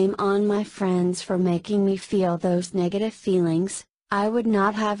the blame on my friends for making me feel those negative feelings, I would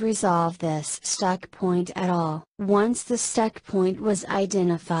not have resolved this stuck point at all. Once the stuck point was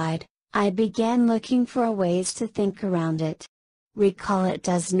identified, I began looking for ways to think around it. Recall, it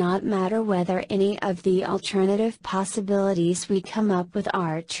does not matter whether any of the alternative possibilities we come up with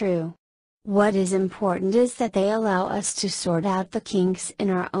are true. What is important is that they allow us to sort out the kinks in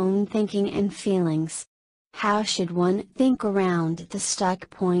our own thinking and feelings. How should one think around the stuck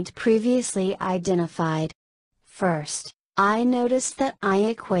point previously identified? First, I noticed that I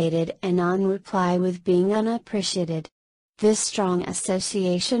equated a non-reply with being unappreciated. This strong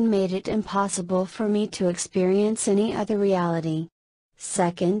association made it impossible for me to experience any other reality.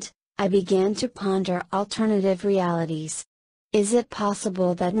 Second, I began to ponder alternative realities. Is it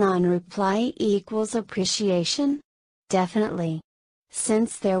possible that non-reply equals appreciation? Definitely.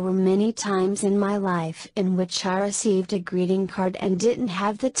 Since there were many times in my life in which I received a greeting card and didn't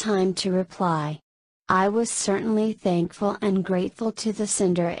have the time to reply. I was certainly thankful and grateful to the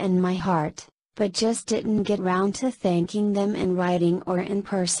sender in my heart, but just didn't get round to thanking them in writing or in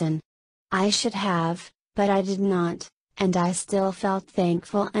person. I should have, but I did not, and I still felt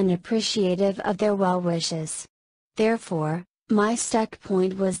thankful and appreciative of their well wishes. Therefore, my stuck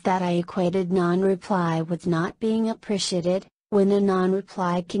point was that I equated non-reply with not being appreciated, when a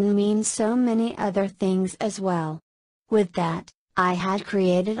non-reply can mean so many other things as well. With that, I had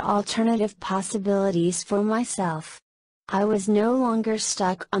created alternative possibilities for myself. I was no longer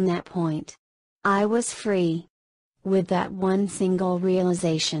stuck on that point. I was free. With that one single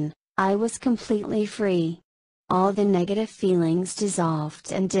realization, I was completely free. All the negative feelings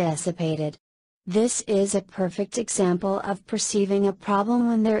dissolved and dissipated. This is a perfect example of perceiving a problem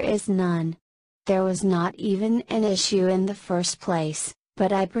when there is none. There was not even an issue in the first place,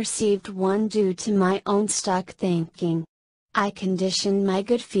 but I perceived one due to my own stuck thinking. I conditioned my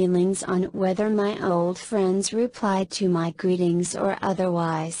good feelings on whether my old friends replied to my greetings or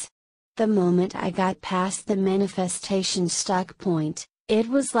otherwise. The moment I got past the manifestation stuck point, it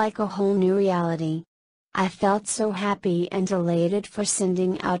was like a whole new reality. I felt so happy and elated for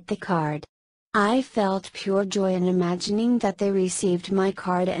sending out the card. I felt pure joy in imagining that they received my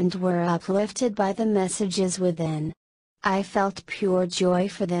card and were uplifted by the messages within. I felt pure joy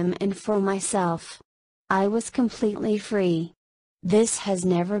for them and for myself. I was completely free. This has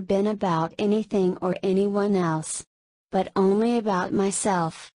never been about anything or anyone else, but only about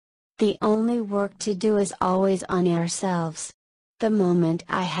myself. The only work to do is always on ourselves. The moment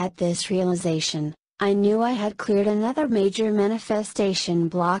I had this realization, I knew I had cleared another major manifestation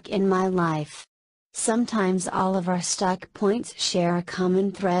block in my life. Sometimes all of our stuck points share a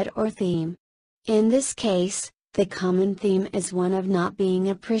common thread or theme. In this case, the common theme is one of not being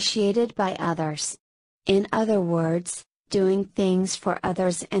appreciated by others. In other words, doing things for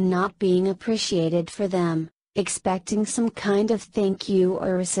others and not being appreciated for them, expecting some kind of thank you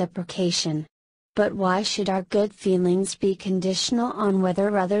or reciprocation. But why should our good feelings be conditional on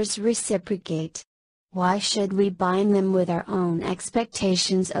whether others reciprocate? Why should we bind them with our own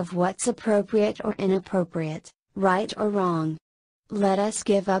expectations of what's appropriate or inappropriate, right or wrong? Let us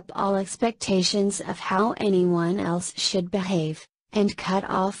give up all expectations of how anyone else should behave, and cut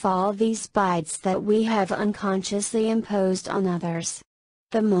off all these bites that we have unconsciously imposed on others.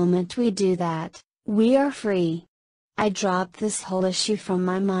 The moment we do that, we are free. I dropped this whole issue from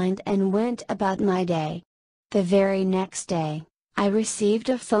my mind and went about my day. The very next day, I received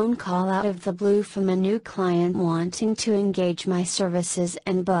a phone call out of the blue from a new client wanting to engage my services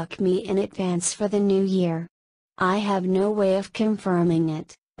and book me in advance for the new year. I have no way of confirming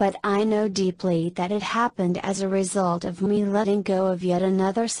it, but I know deeply that it happened as a result of me letting go of yet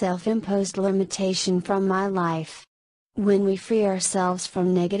another self-imposed limitation from my life. When we free ourselves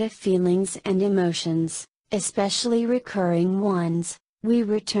from negative feelings and emotions, especially recurring ones, we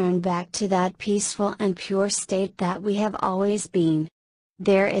return back to that peaceful and pure state that we have always been.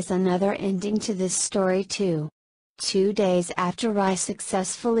 There is another ending to this story too. 2 days after I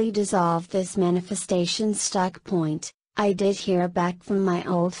successfully dissolved this manifestation stuck point, I did hear back from my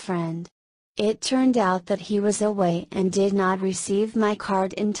old friend. It turned out that he was away and did not receive my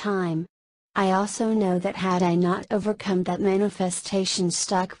card in time. I also know that had I not overcome that manifestation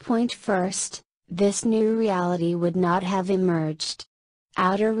stuck point first, this new reality would not have emerged.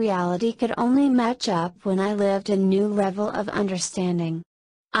 Outer reality could only match up when I lived a new level of understanding.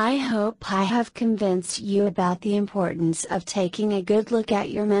 I hope I have convinced you about the importance of taking a good look at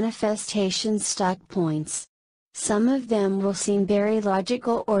your manifestation stuck points. Some of them will seem very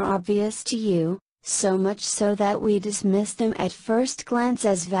logical or obvious to you, so much so that we dismiss them at first glance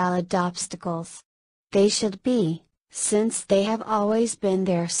as valid obstacles. They should be, since they have always been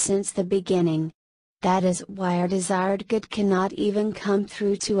there since the beginning. That is why our desired good cannot even come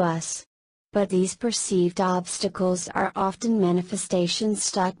through to us. But these perceived obstacles are often manifestation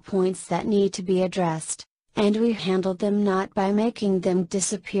stuck points that need to be addressed, and we handle them not by making them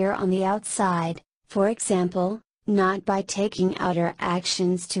disappear on the outside, for example, not by taking outer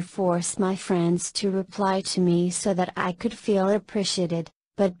actions to force my friends to reply to me so that I could feel appreciated,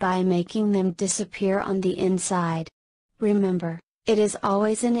 but by making them disappear on the inside. Remember, it is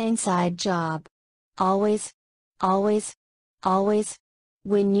always an inside job. Always, always, always.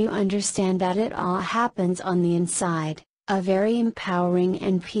 When you understand that it all happens on the inside, A very empowering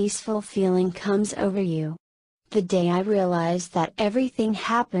and peaceful feeling comes over you. The day I realized that everything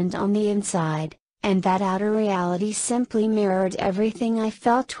happened on the inside, and that outer reality simply mirrored everything I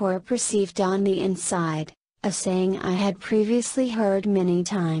felt or perceived on the inside, a saying I had previously heard many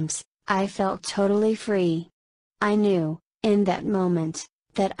times, I felt totally free. I knew, in that moment,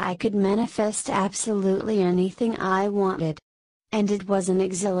 that I could manifest absolutely anything I wanted. And it was an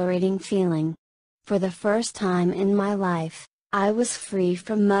exhilarating feeling. For the first time in my life, I was free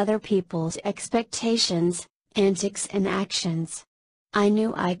from other people's expectations, antics and actions. I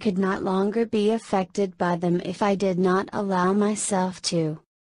knew I could not longer be affected by them if I did not allow myself to.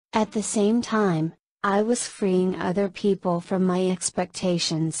 At the same time, I was freeing other people from my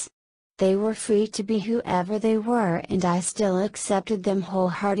expectations. They were free to be whoever they were, and I still accepted them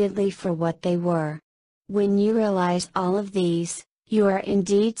wholeheartedly for what they were. When you realize all of these, you are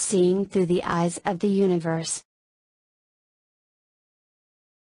indeed seeing through the eyes of the universe.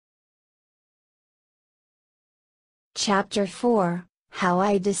 Chapter 4, How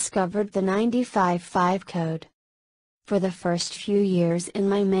I Discovered the 95-5 Code. For the first few years in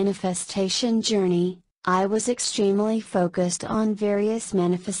my manifestation journey, I was extremely focused on various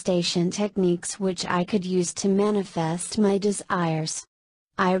manifestation techniques which I could use to manifest my desires.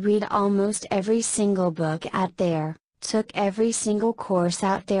 I read almost every single book out there, took every single course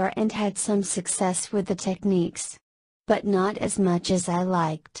out there, and had some success with the techniques. But not as much as I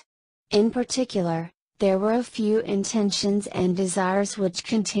liked. In particular, there were a few intentions and desires which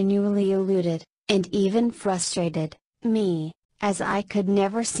continually eluded, and even frustrated, me, as I could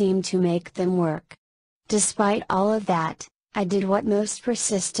never seem to make them work. Despite all of that, I did what most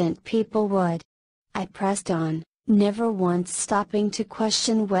persistent people would. I pressed on, never once stopping to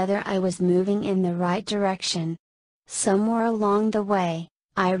question whether I was moving in the right direction. Somewhere along the way,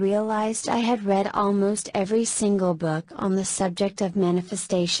 I realized I had read almost every single book on the subject of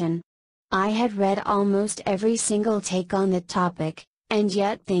manifestation. I had read almost every single take on the topic, and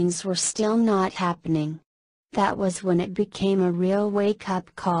yet things were still not happening. That was when it became a real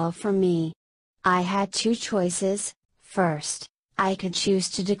wake-up call for me. I had two choices. First, I could choose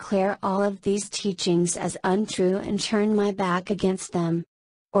to declare all of these teachings as untrue and turn my back against them.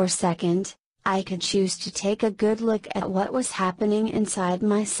 Or second, I could choose to take a good look at what was happening inside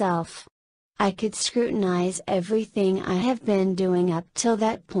myself. I could scrutinize everything I have been doing up till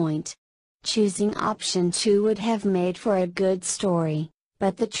that point. Choosing option 2 would have made for a good story,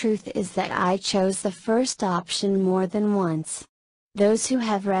 but the truth is that I chose the first option more than once. Those who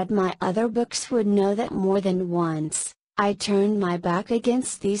have read my other books would know that more than once, I turned my back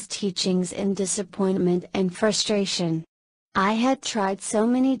against these teachings in disappointment and frustration. I had tried so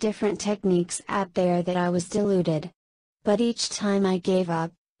many different techniques out there that I was deluded. But each time I gave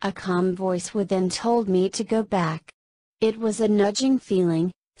up, a calm voice within told me to go back. It was a nudging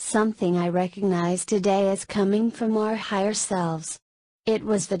feeling, something I recognize today as coming from our higher selves. It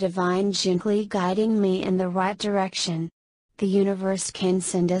was the divine gently guiding me in the right direction. The universe can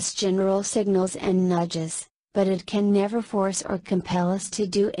send us general signals and nudges, but it can never force or compel us to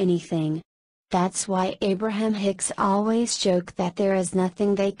do anything. That's why Abraham Hicks always joked that there is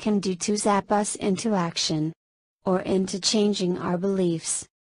nothing they can do to zap us into action, or into changing our beliefs.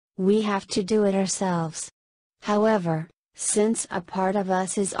 We have to do it ourselves. However, since a part of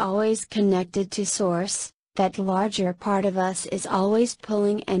us is always connected to Source, that larger part of us is always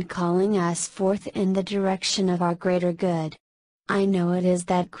pulling and calling us forth in the direction of our greater good. I know it is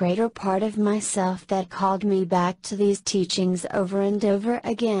that greater part of myself that called me back to these teachings over and over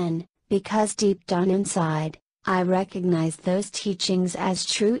again, because deep down inside, I recognized those teachings as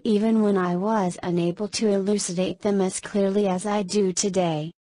true even when I was unable to elucidate them as clearly as I do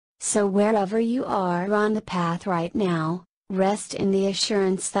today. So wherever you are on the path right now, rest in the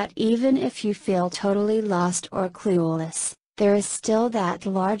assurance that even if you feel totally lost or clueless, there is still that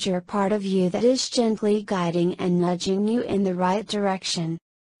larger part of you that is gently guiding and nudging you in the right direction.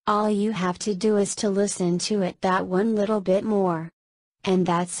 All you have to do is to listen to it that one little bit more. And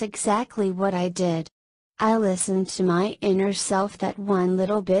that's exactly what I did. I listened to my inner self that one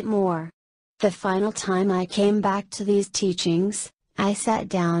little bit more. The final time I came back to these teachings, I sat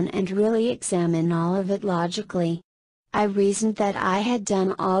down and really examined all of it logically. I reasoned that I had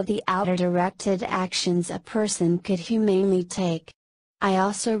done all the outer directed actions a person could humanely take. I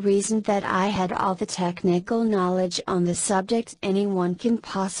also reasoned that I had all the technical knowledge on the subject anyone can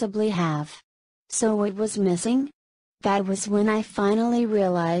possibly have. So what was missing? That was when I finally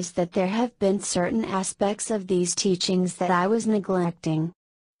realized that there have been certain aspects of these teachings that I was neglecting.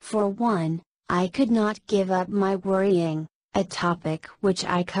 For one, I could not give up my worrying, a topic which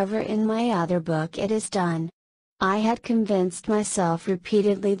I cover in my other book It Is Done. I had convinced myself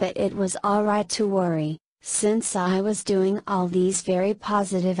repeatedly that it was alright to worry, since I was doing all these very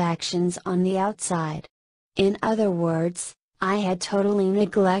positive actions on the outside. In other words, I had totally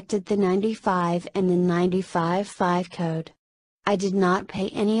neglected the 95 and the 95-5 code. I did not pay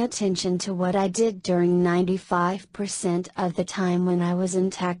any attention to what I did during 95% of the time when I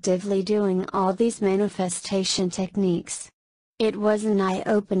wasn't actively doing all these manifestation techniques. It was an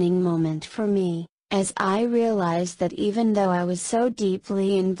eye-opening moment for me, as I realized that even though I was so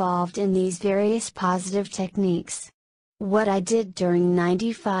deeply involved in these various positive techniques, what I did during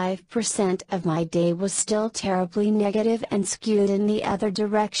 95% of my day was still terribly negative and skewed in the other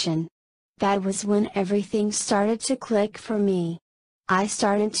direction. That was when everything started to click for me. I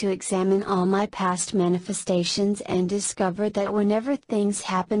started to examine all my past manifestations and discovered that whenever things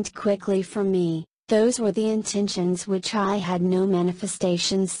happened quickly for me, those were the intentions which I had no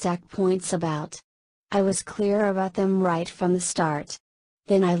manifestation stuck points about. I was clear about them right from the start.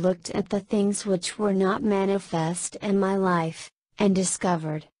 Then I looked at the things which were not manifest in my life, and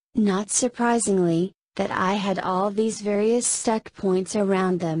discovered, not surprisingly, that I had all these various stuck points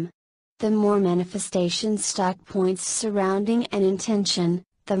around them. The more manifestation stuck points surrounding an intention,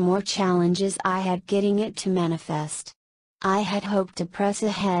 the more challenges I had getting it to manifest. I had hoped to press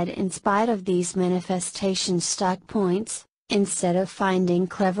ahead in spite of these manifestation stuck points, instead of finding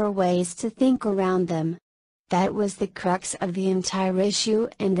clever ways to think around them. That was the crux of the entire issue,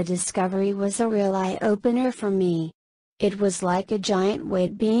 and the discovery was a real eye-opener for me. It was like a giant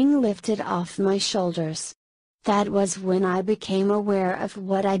weight being lifted off my shoulders. That was when I became aware of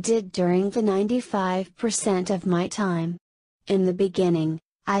what I did during the 95% of my time. In the beginning,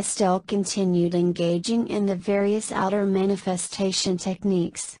 I still continued engaging in the various outer manifestation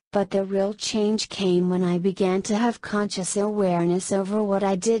techniques, but the real change came when I began to have conscious awareness over what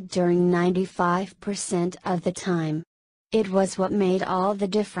I did during 95% of the time. It was what made all the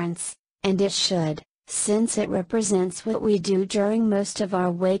difference, and it should, since it represents what we do during most of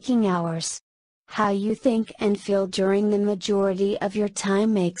our waking hours. How you think and feel during the majority of your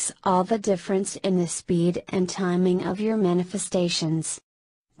time makes all the difference in the speed and timing of your manifestations.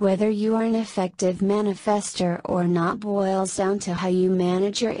 Whether you are an effective manifester or not boils down to how you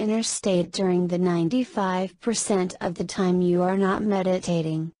manage your inner state during the 95% of the time you are not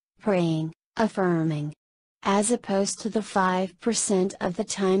meditating, praying, affirming, as opposed to the 5% of the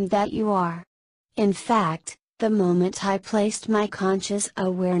time that you are. In fact, the moment I placed my conscious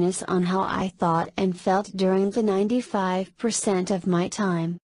awareness on how I thought and felt during the 95% of my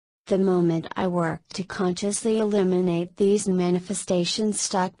time, the moment I worked to consciously eliminate these manifestation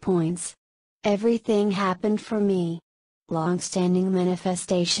stuck points, everything happened for me. Long-standing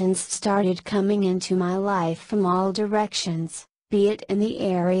manifestations started coming into my life from all directions, be it in the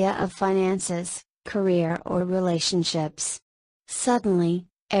area of finances, career or relationships. Suddenly,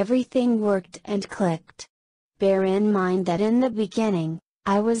 everything worked and clicked. Bear in mind that in the beginning,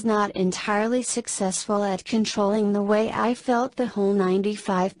 I was not entirely successful at controlling the way I felt the whole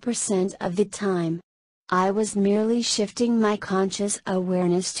 95% of the time. I was merely shifting my conscious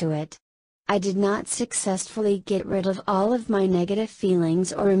awareness to it. I did not successfully get rid of all of my negative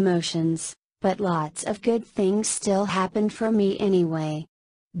feelings or emotions, but lots of good things still happened for me anyway.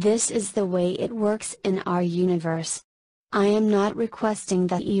 This is the way it works in our universe. I am not requesting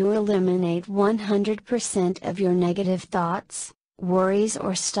that you eliminate 100% of your negative thoughts, worries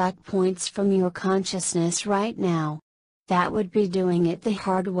or stuck points from your consciousness right now. That would be doing it the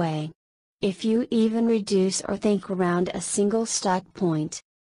hard way. If you even reduce or think around a single stuck point,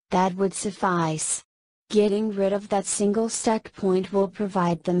 that would suffice. Getting rid of that single stuck point will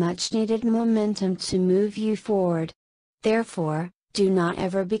provide the much needed momentum to move you forward. Therefore, do not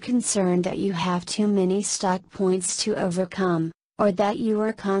ever be concerned that you have too many stuck points to overcome, or that you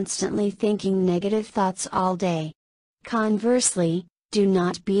are constantly thinking negative thoughts all day. Conversely, do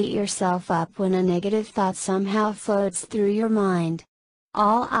not beat yourself up when a negative thought somehow floats through your mind.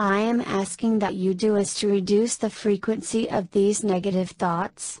 All I am asking that you do is to reduce the frequency of these negative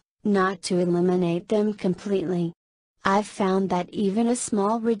thoughts, not to eliminate them completely. I've found that even a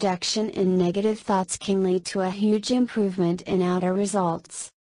small reduction in negative thoughts can lead to a huge improvement in outer results.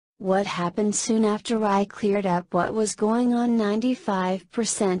 What happened soon after I cleared up what was going on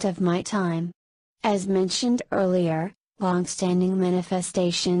 95% of my time? As mentioned earlier, long-standing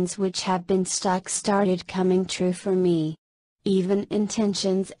manifestations which have been stuck started coming true for me. Even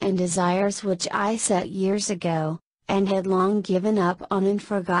intentions and desires which I set years ago, and had long given up on and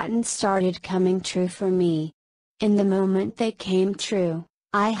forgotten started coming true for me. In the moment they came true,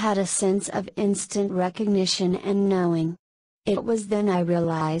 I had a sense of instant recognition and knowing. It was then I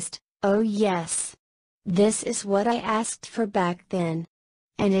realized, oh yes! This is what I asked for back then.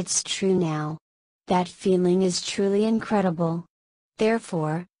 And it's true now. That feeling is truly incredible.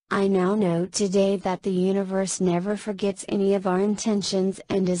 Therefore, I now know today that the universe never forgets any of our intentions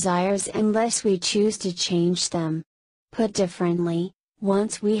and desires unless we choose to change them. Put differently,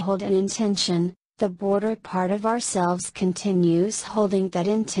 once we hold an intention, the border part of ourselves continues holding that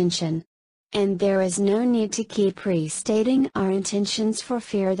intention. And there is no need to keep restating our intentions for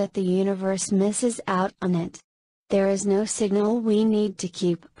fear that the universe misses out on it. There is no signal we need to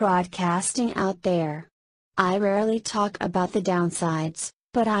keep broadcasting out there. I rarely talk about the downsides,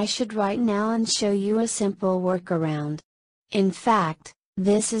 but I should right now and show you a simple workaround. In fact,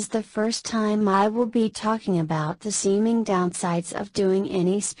 this is the first time I will be talking about the seeming downsides of doing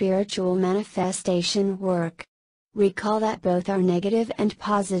any spiritual manifestation work. Recall that both our negative and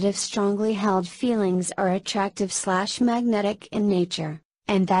positive strongly held feelings are attractive/magnetic in nature,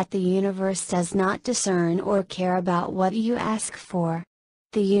 and that the universe does not discern or care about what you ask for.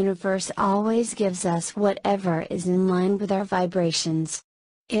 The universe always gives us whatever is in line with our vibrations.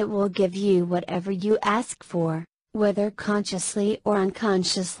 It will give you whatever you ask for, whether consciously or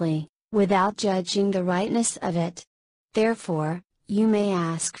unconsciously, without judging the rightness of it. Therefore, you may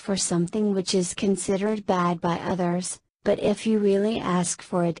ask for something which is considered bad by others, but if you really ask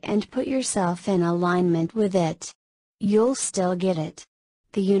for it and put yourself in alignment with it, you'll still get it.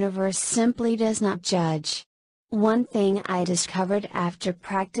 The universe simply does not judge. One thing I discovered after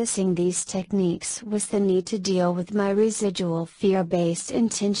practicing these techniques was the need to deal with my residual fear-based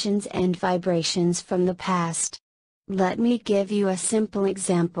intentions and vibrations from the past. Let me give you a simple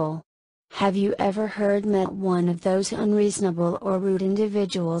example. Have you ever met one of those unreasonable or rude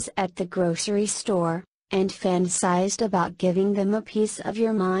individuals at the grocery store, and fantasized about giving them a piece of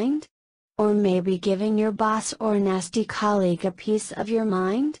your mind? Or maybe giving your boss or nasty colleague a piece of your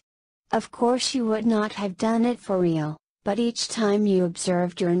mind? Of course you would not have done it for real, but each time you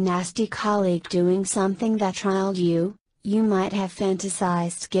observed your nasty colleague doing something that riled you, you might have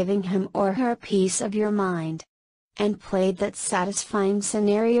fantasized giving him or her a piece of your mind. And played that satisfying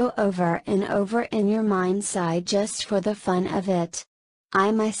scenario over and over in your mind's eye just for the fun of it.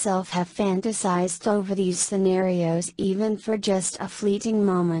 I myself have fantasized over these scenarios even for just a fleeting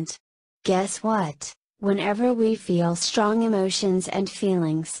moment. Guess what? Whenever we feel strong emotions and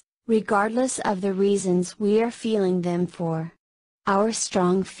feelings, regardless of the reasons we are feeling them for, our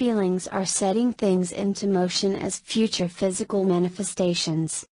strong feelings are setting things into motion as future physical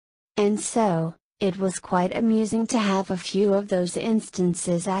manifestations. And so, it was quite amusing to have a few of those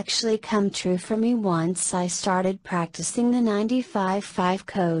instances actually come true for me once I started practicing the 95-5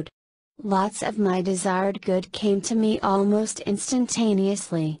 code. Lots of my desired good came to me almost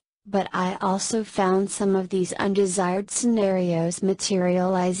instantaneously, but I also found some of these undesired scenarios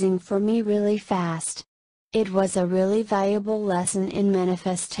materializing for me really fast. It was a really valuable lesson in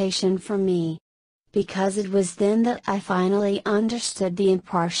manifestation for me. Because it was then that I finally understood the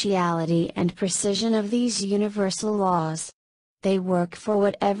impartiality and precision of these universal laws. They work for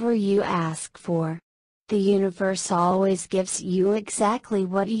whatever you ask for. The universe always gives you exactly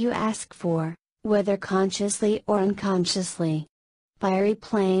what you ask for, whether consciously or unconsciously. By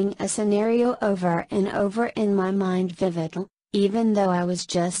replaying a scenario over and over in my mind vividly, even though I was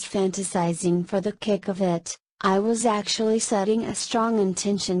just fantasizing for the kick of it, I was actually setting a strong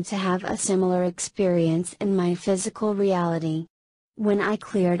intention to have a similar experience in my physical reality. When I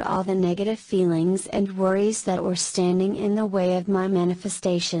cleared all the negative feelings and worries that were standing in the way of my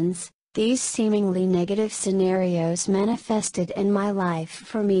manifestations, these seemingly negative scenarios manifested in my life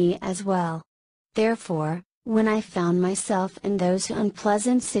for me as well. Therefore, when I found myself in those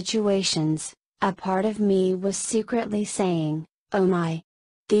unpleasant situations, a part of me was secretly saying, "Oh my!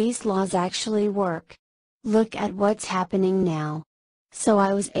 These laws actually work. Look at what's happening now." So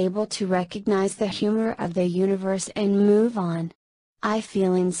I was able to recognize the humor of the universe and move on. I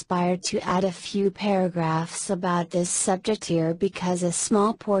feel inspired to add a few paragraphs about this subject here because a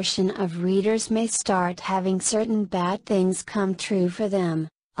small portion of readers may start having certain bad things come true for them,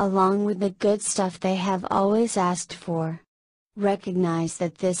 along with the good stuff they have always asked for. Recognize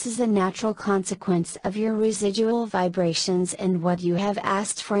that this is a natural consequence of your residual vibrations and what you have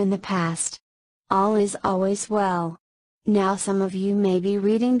asked for in the past. All is always well. Now some of you may be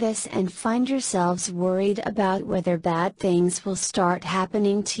reading this and find yourselves worried about whether bad things will start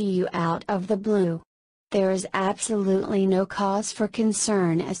happening to you out of the blue. There is absolutely no cause for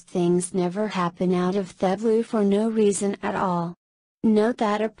concern as things never happen out of the blue for no reason at all. Note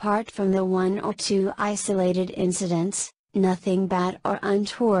that apart from the one or two isolated incidents, nothing bad or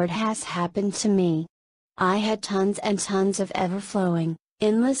untoward has happened to me. I had tons and tons of ever-flowing,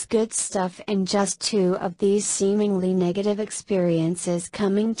 Endless good stuff, and just two of these seemingly negative experiences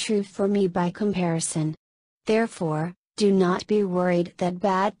coming true for me by comparison. Therefore, do not be worried that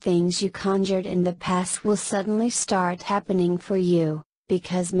bad things you conjured in the past will suddenly start happening for you,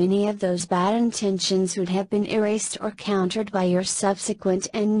 because many of those bad intentions would have been erased or countered by your subsequent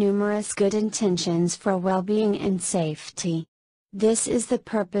and numerous good intentions for well-being and safety. This is the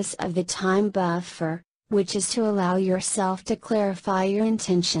purpose of the time buffer, which is to allow yourself to clarify your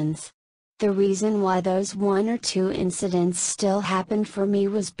intentions. The reason why those one or two incidents still happened for me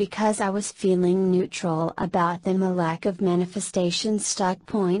was because I was feeling neutral about them, a lack of manifestation stuck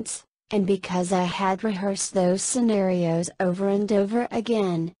points, and because I had rehearsed those scenarios over and over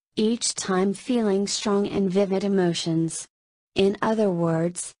again, each time feeling strong and vivid emotions. In other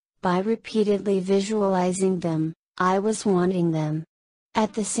words, by repeatedly visualizing them, I was wanting them.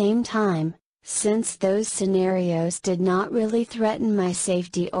 At the same time, since those scenarios did not really threaten my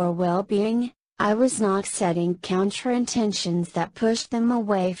safety or well-being, I was not setting counter-intentions that pushed them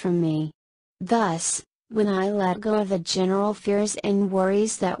away from me. Thus, when I let go of the general fears and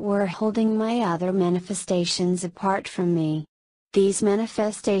worries that were holding my other manifestations apart from me, these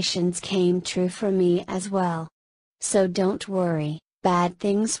manifestations came true for me as well. So don't worry, bad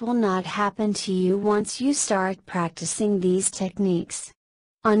things will not happen to you once you start practicing these techniques.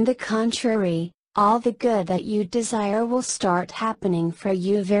 On the contrary, all the good that you desire will start happening for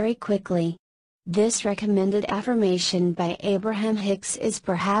you very quickly. This recommended affirmation by Abraham Hicks is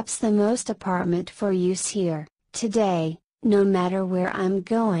perhaps the most appropriate for use here. Today, no matter where I'm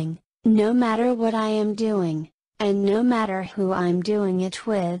going, no matter what I am doing, and no matter who I'm doing it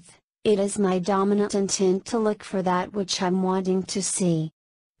with, it is my dominant intent to look for that which I'm wanting to see.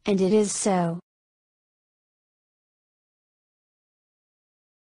 And it is so.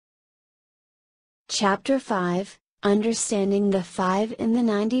 Chapter 5, Understanding the 5 in the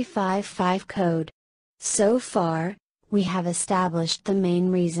 95-5 Code. So far, we have established the main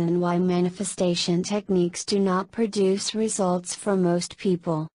reason why manifestation techniques do not produce results for most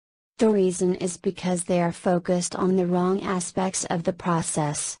people. The reason is because they are focused on the wrong aspects of the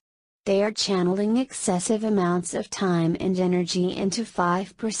process. They are channeling excessive amounts of time and energy into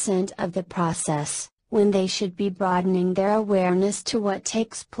 5% of the process, when they should be broadening their awareness to what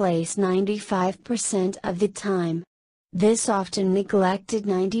takes place 95% of the time. This often neglected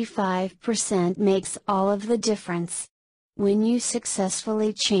 95% makes all of the difference. When you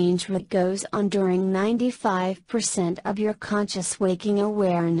successfully change what goes on during 95% of your conscious waking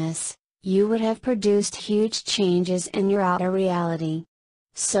awareness, you would have produced huge changes in your outer reality.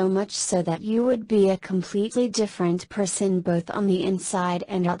 So much so that you would be a completely different person both on the inside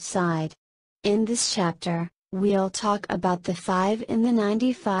and outside. In this chapter, we'll talk about the 5 in the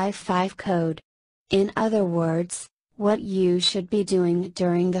 95-5 Code. In other words, what you should be doing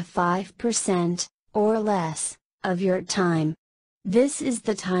during the 5%, or less, of your time. This is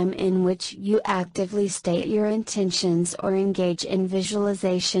the time in which you actively state your intentions or engage in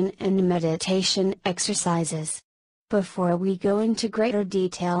visualization and meditation exercises. Before we go into greater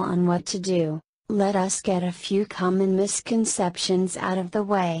detail on what to do, let us get a few common misconceptions out of the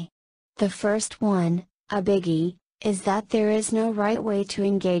way. The first one, a biggie, is that there is no right way to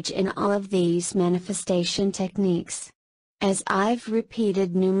engage in all of these manifestation techniques. As I've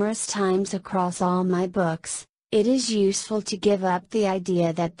repeated numerous times across all my books, it is useful to give up the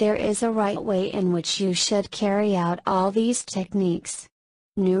idea that there is a right way in which you should carry out all these techniques.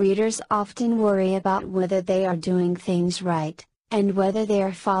 New readers often worry about whether they are doing things right, and whether they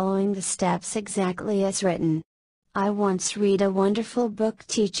are following the steps exactly as written. I once read a wonderful book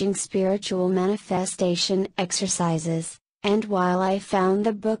teaching spiritual manifestation exercises, and while I found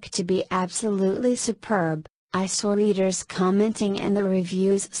the book to be absolutely superb, I saw readers commenting in the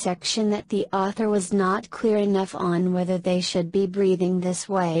reviews section that the author was not clear enough on whether they should be breathing this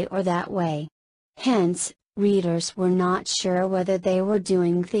way or that way. Hence, readers were not sure whether they were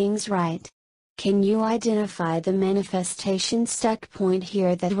doing things right. Can you identify the manifestation stuck point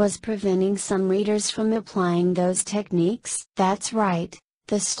here that was preventing some readers from applying those techniques? That's right,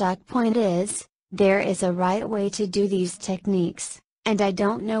 the stuck point is, there is a right way to do these techniques, and I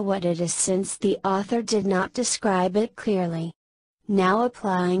don't know what it is since the author did not describe it clearly. Now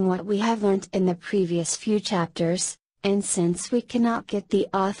applying what we have learned in the previous few chapters, and since we cannot get the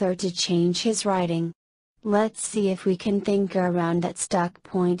author to change his writing, let's see if we can think around that stuck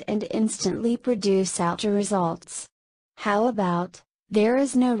point and instantly produce outer results. How about, there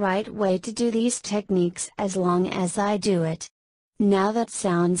is no right way to do these techniques as long as I do it? Now that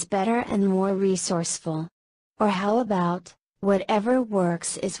sounds better and more resourceful. Or how about, whatever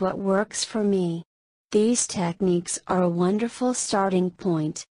works is what works for me? These techniques are a wonderful starting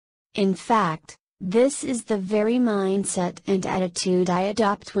point. In fact, this is the very mindset and attitude I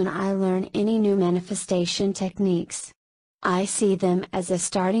adopt when I learn any new manifestation techniques. I see them as a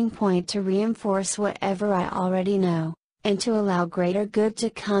starting point to reinforce whatever I already know, and to allow greater good to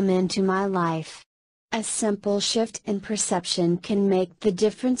come into my life. A simple shift in perception can make the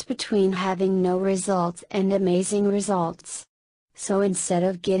difference between having no results and amazing results. So instead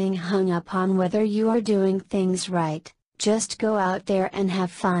of getting hung up on whether you are doing things right, just go out there and have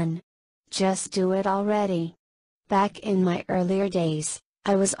fun. Just do it already. Back in my earlier days,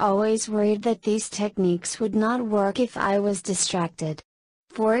 I was always worried that these techniques would not work if I was distracted.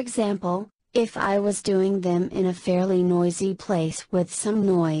 For example, if I was doing them in a fairly noisy place with some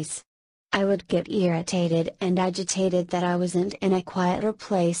noise, I would get irritated and agitated that I wasn't in a quieter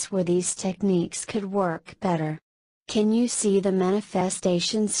place where these techniques could work better. Can you see the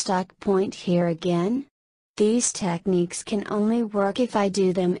manifestation stuck point here again? These techniques can only work if I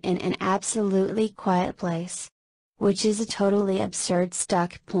do them in an absolutely quiet place. Which is a totally absurd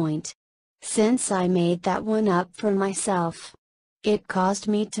stuck point. Since I made that one up for myself, it caused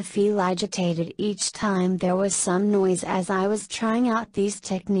me to feel agitated each time there was some noise as I was trying out these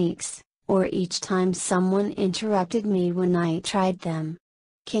techniques, or each time someone interrupted me when I tried them.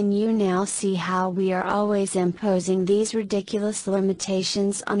 Can you now see how we are always imposing these ridiculous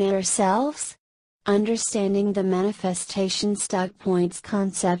limitations on ourselves? Understanding the manifestation stuck points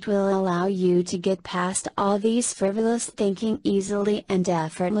concept will allow you to get past all these frivolous thinking easily and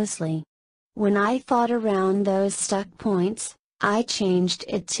effortlessly. When I thought around those stuck points, I changed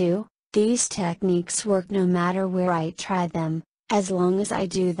it to, these techniques work no matter where I try them, as long as I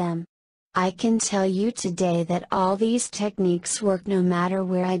do them. I can tell you today that all these techniques work no matter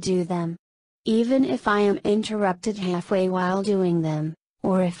where I do them. Even if I am interrupted halfway while doing them,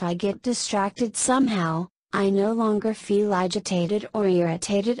 or if I get distracted somehow, I no longer feel agitated or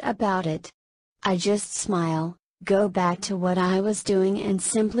irritated about it. I just smile, go back to what I was doing and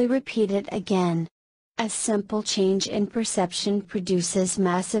simply repeat it again. A simple change in perception produces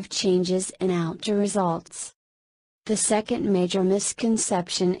massive changes in outer results. The second major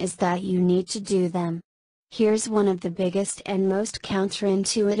misconception is that you need to do them. Here's one of the biggest and most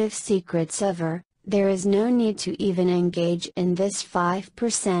counterintuitive secrets ever: there is no need to even engage in this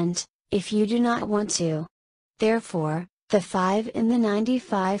 5%, if you do not want to. Therefore, the 5 in the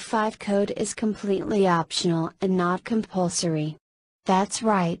 95-5 code is completely optional and not compulsory. That's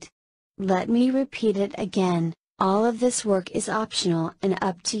right. Let me repeat it again, all of this work is optional and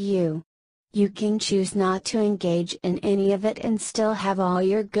up to you. You can choose not to engage in any of it and still have all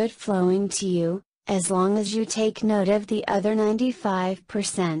your good flowing to you, as long as you take note of the other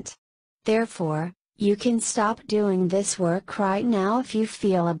 95%. Therefore, you can stop doing this work right now if you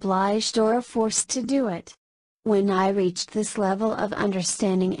feel obliged or forced to do it. When I reached this level of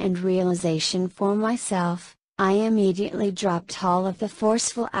understanding and realization for myself, I immediately dropped all of the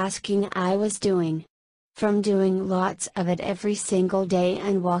forceful asking I was doing. From doing lots of it every single day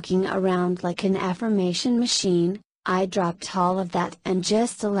and walking around like an affirmation machine, I dropped all of that and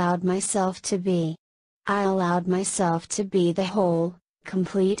just allowed myself to be. I allowed myself to be the whole,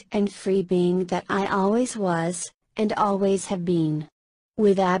 complete and free being that I always was, and always have been.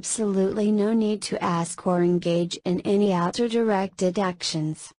 With absolutely no need to ask or engage in any outer directed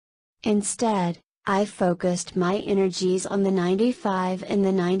actions. Instead, I focused my energies on the 95 in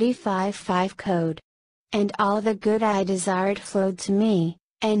the 95-5 code. And all the good I desired flowed to me,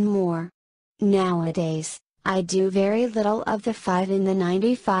 and more. Nowadays, I do very little of the 5 in the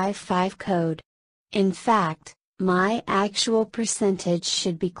 95-5 code. In fact, my actual percentage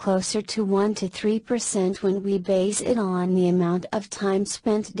should be closer to 1 to 3% when we base it on the amount of time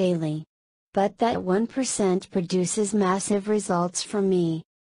spent daily. But that 1% produces massive results for me.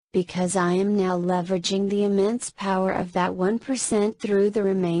 Because I am now leveraging the immense power of that 1% through the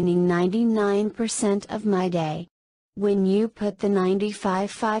remaining 99% of my day. When you put the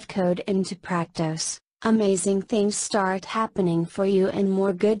 95-5 code into practice, amazing things start happening for you and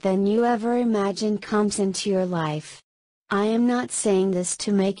more good than you ever imagined comes into your life. I am not saying this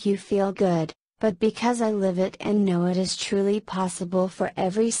to make you feel good, but because I live it and know it is truly possible for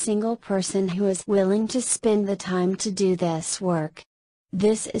every single person who is willing to spend the time to do this work.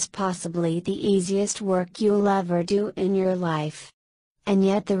 This is possibly the easiest work you'll ever do in your life. And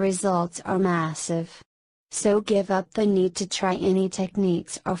yet the results are massive. So give up the need to try any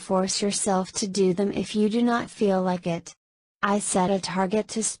techniques or force yourself to do them if you do not feel like it. I set a target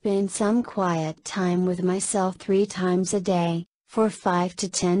to spend some quiet time with myself 3 times a day, for 5 to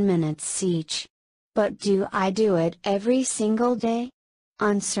 10 minutes each. But do I do it every single day?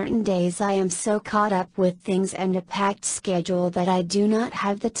 On certain days I am so caught up with things and a packed schedule that I do not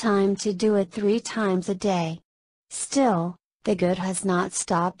have the time to do it 3 times a day. Still, the good has not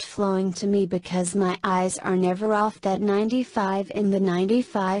stopped flowing to me because my eyes are never off that 95 in the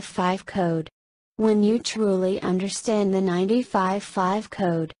 95.5 code. When you truly understand the 95.5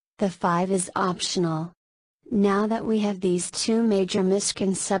 code, the 5 is optional. Now that we have these 2 major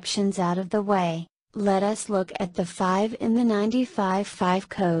misconceptions out of the way, let us look at the 5 in the 95.5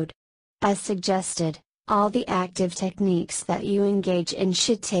 code. As suggested, all the active techniques that you engage in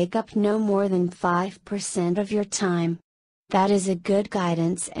should take up no more than 5% of your time. That is a good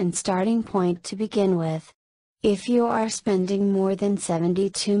guidance and starting point to begin with. If you are spending more than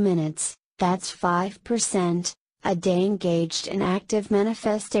 72 minutes, that's 5%, a day engaged in active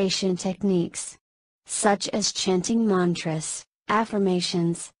manifestation techniques, such as chanting mantras,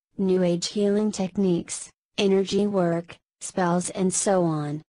 affirmations, New Age healing techniques, energy work, spells and so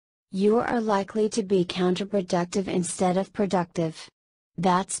on. You are likely to be counterproductive instead of productive.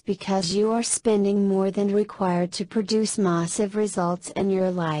 That's because you are spending more than required to produce massive results in your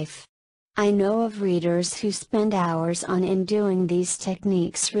life. I know of readers who spend hours on end doing these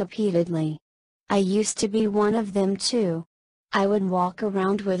techniques repeatedly. I used to be one of them too. I would walk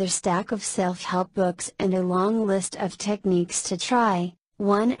around with a stack of self-help books and a long list of techniques to try,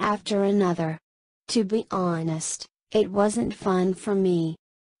 one after another. To be honest, it wasn't fun for me.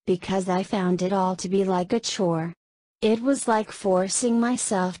 Because I found it all to be like a chore. It was like forcing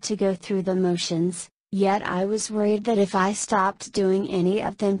myself to go through the motions, yet I was worried that if I stopped doing any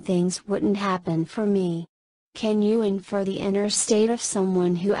of them things wouldn't happen for me. Can you infer the inner state of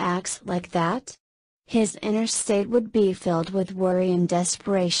someone who acts like that? His inner state would be filled with worry and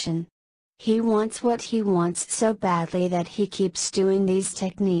desperation. He wants what he wants so badly that he keeps doing these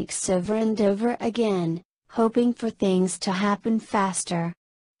techniques over and over again, hoping for things to happen faster.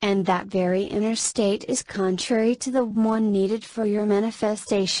 And that very inner state is contrary to the one needed for your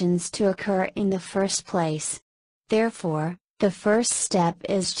manifestations to occur in the first place. Therefore, the first step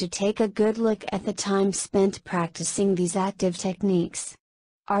is to take a good look at the time spent practicing these active techniques.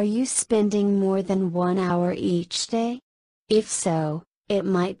 Are you spending more than 1 hour each day? If so, it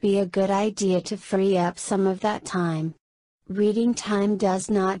might be a good idea to free up some of that time. Reading time does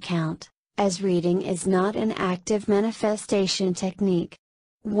not count, as reading is not an active manifestation technique.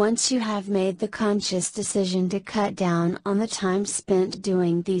 Once you have made the conscious decision to cut down on the time spent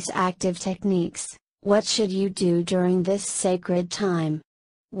doing these active techniques, what should you do during this sacred time?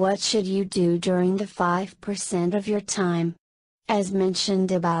 What should you do during the 5% of your time? As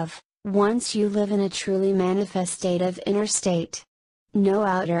mentioned above, once you live in a truly manifestative inner state, no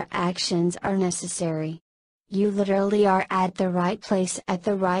outer actions are necessary. You literally are at the right place at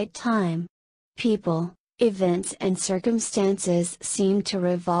the right time. People, events and circumstances seem to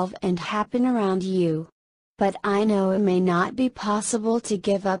revolve and happen around you. But I know it may not be possible to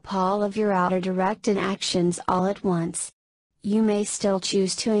give up all of your outer directed actions all at once. You may still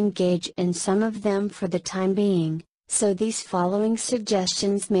choose to engage in some of them for the time being, so these following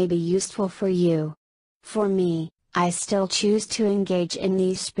suggestions may be useful for you. For me, I still choose to engage in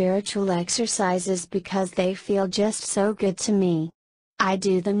these spiritual exercises because they feel just so good to me. I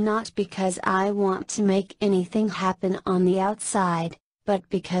do them not because I want to make anything happen on the outside, but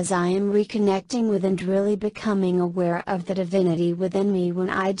because I am reconnecting with and really becoming aware of the divinity within me when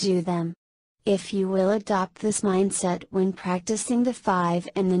I do them. If you will adopt this mindset when practicing the 5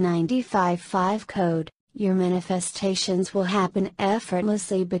 and the 95.5 code, your manifestations will happen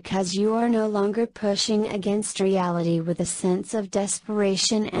effortlessly because you are no longer pushing against reality with a sense of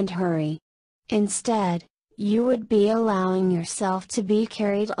desperation and hurry. Instead, you would be allowing yourself to be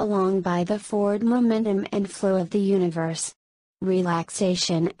carried along by the forward momentum and flow of the universe.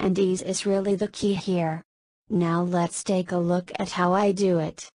 Relaxation and ease is really the key here. Now let's take a look at how I do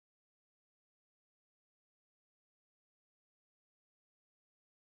it.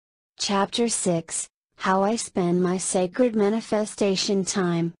 Chapter 6, How I Spend My Sacred Manifestation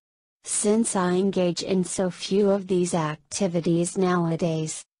Time. Since I engage in so few of these activities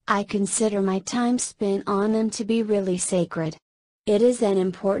nowadays, I consider my time spent on them to be really sacred. It is an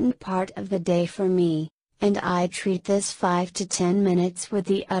important part of the day for me, and I treat this 5 to 10 minutes with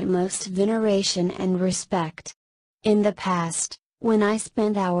the utmost veneration and respect. In the past, when I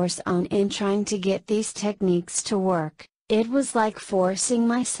spent hours on end trying to get these techniques to work, it was like forcing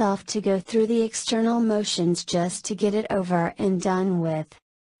myself to go through the external motions just to get it over and done with.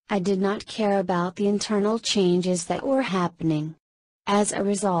 I did not care about the internal changes that were happening. As a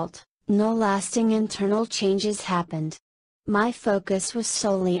result, no lasting internal changes happened. My focus was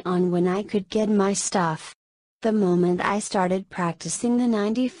solely on when I could get my stuff The moment I started practicing the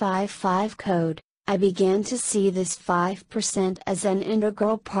 95-5 code, I began to see this 5% as an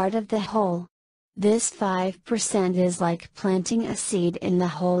integral part of the whole. This 5% is like planting a seed in the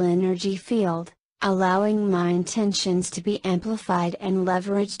whole energy field, allowing my intentions to be amplified and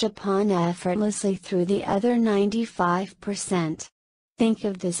leveraged upon effortlessly through the other 95%. Think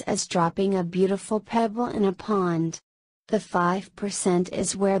of this as dropping a beautiful pebble in a pond. The 5%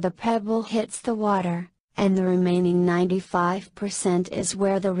 is where the pebble hits the water, and the remaining 95% is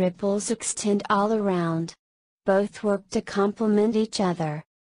where the ripples extend all around. Both work to complement each other.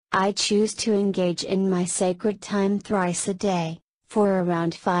 I choose to engage in my sacred time thrice a day, for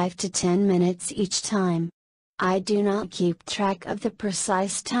around 5 to 10 minutes each time. I do not keep track of the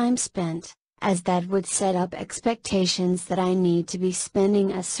precise time spent, as that would set up expectations that I need to be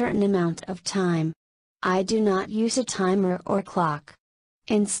spending a certain amount of time. I do not use a timer or clock.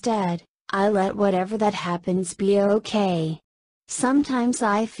 Instead, I let whatever that happens be okay. Sometimes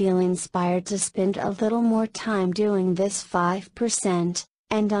I feel inspired to spend a little more time doing this 5%,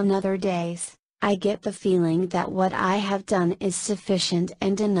 and on other days, I get the feeling that what I have done is sufficient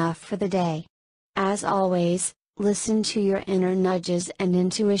and enough for the day. As always, listen to your inner nudges and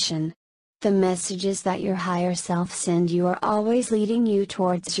intuition. The messages that your higher self sends you are always leading you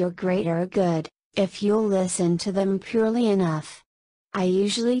towards your greater good, if you'll listen to them purely enough. I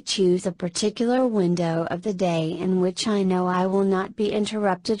usually choose a particular window of the day in which I know I will not be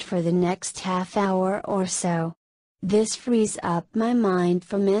interrupted for the next half hour or so. This frees up my mind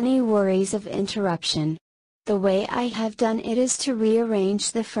from any worries of interruption. The way I have done it is to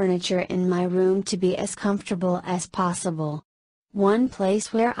rearrange the furniture in my room to be as comfortable as possible. One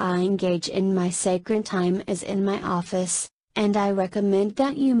place where I engage in my sacred time is in my office, and I recommend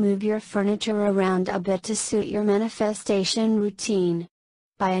that you move your furniture around a bit to suit your manifestation routine.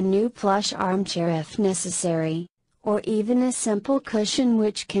 Buy a new plush armchair if necessary, or even a simple cushion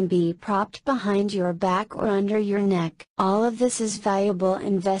which can be propped behind your back or under your neck. All of this is valuable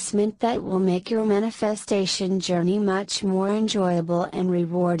investment that will make your manifestation journey much more enjoyable and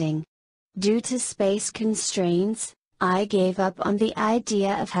rewarding. Due to space constraints, I gave up on the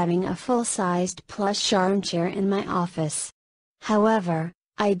idea of having a full-sized plush armchair in my office. However,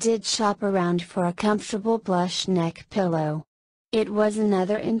 I did shop around for a comfortable plush neck pillow. It was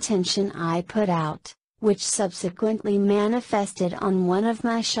another intention I put out, which subsequently manifested on one of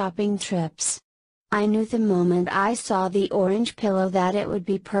my shopping trips. I knew the moment I saw the orange pillow that it would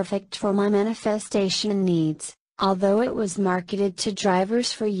be perfect for my manifestation needs, although it was marketed to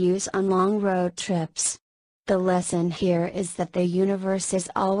drivers for use on long road trips. The lesson here is that the universe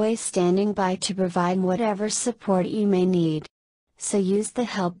is always standing by to provide whatever support you may need. So use the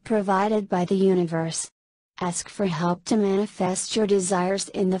help provided by the universe. Ask for help to manifest your desires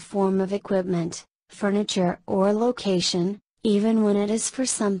in the form of equipment, furniture or location, even when it is for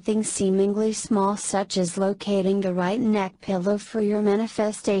something seemingly small such as locating the right neck pillow for your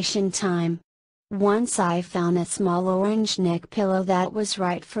manifestation time. Once I found a small orange neck pillow that was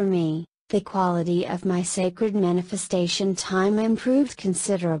right for me, the quality of my sacred manifestation time improved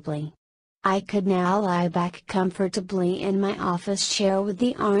considerably. I could now lie back comfortably in my office chair with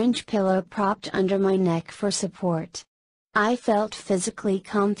the orange pillow propped under my neck for support. I felt physically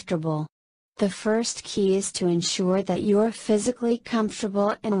comfortable. The first key is to ensure that you're physically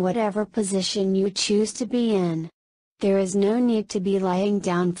comfortable in whatever position you choose to be in. There is no need to be lying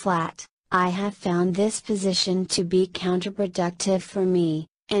down flat. I have found this position to be counterproductive for me,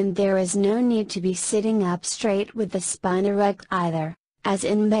 and there is no need to be sitting up straight with the spine erect either, as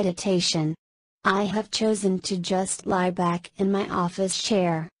in meditation. I have chosen to just lie back in my office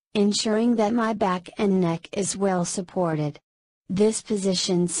chair, ensuring that my back and neck is well supported. This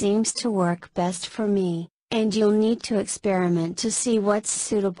position seems to work best for me, and you'll need to experiment to see what's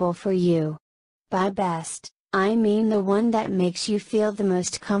suitable for you. By best, I mean the one that makes you feel the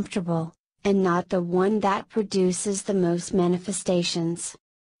most comfortable, and not the one that produces the most manifestations.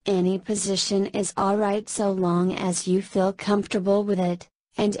 Any position is alright so long as you feel comfortable with it,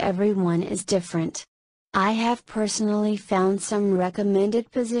 and everyone is different. I have personally found some recommended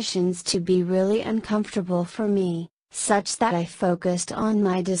positions to be really uncomfortable for me, such that I focused on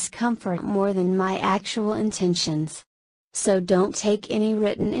my discomfort more than my actual intentions. So don't take any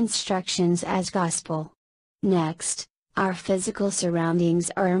written instructions as gospel. Next, our physical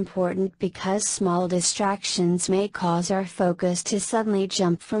surroundings are important because small distractions may cause our focus to suddenly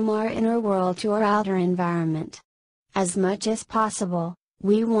jump from our inner world to our outer environment. As much as possible,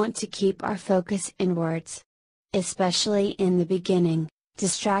 we want to keep our focus inwards. Especially in the beginning,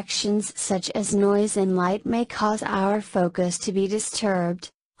 distractions such as noise and light may cause our focus to be disturbed,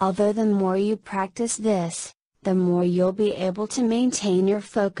 although the more you practice this, the more you'll be able to maintain your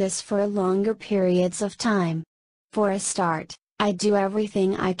focus for longer periods of time. For a start, I do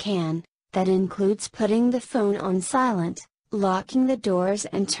everything I can, that includes putting the phone on silent, locking the doors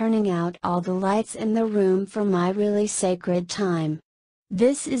and turning out all the lights in the room for my really sacred time.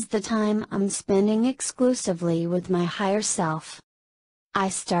 This is the time I'm spending exclusively with my higher self. I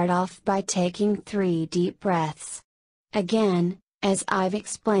start off by taking 3 deep breaths. Again, as I've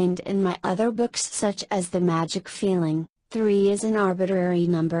explained in my other books such as The Magic Feeling, 3 is an arbitrary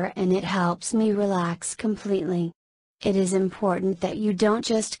number and it helps me relax completely. It is important that you don't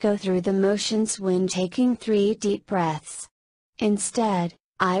just go through the motions when taking 3 deep breaths. Instead,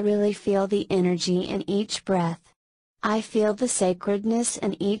 I really feel the energy in each breath. I feel the sacredness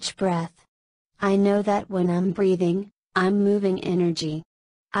in each breath. I know that when I'm breathing, I'm moving energy.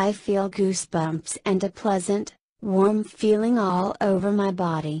 I feel goosebumps and a pleasant, warm feeling all over my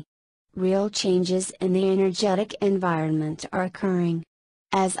body. Real changes in the energetic environment are occurring.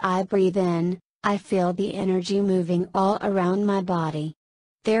 As I breathe in, I feel the energy moving all around my body.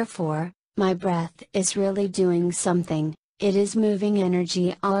 Therefore, my breath is really doing something, it is moving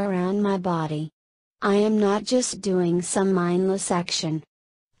energy all around my body. I am not just doing some mindless action.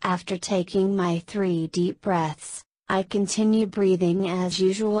 After taking my 3 deep breaths, I continue breathing as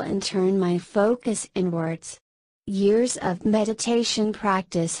usual and turn my focus inwards. Years of meditation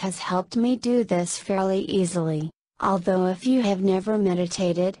practice has helped me do this fairly easily, although if you have never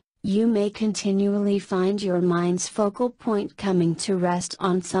meditated, you may continually find your mind's focal point coming to rest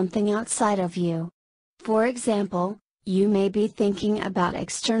on something outside of you. For example, you may be thinking about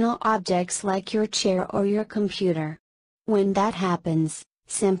external objects like your chair or your computer. When that happens,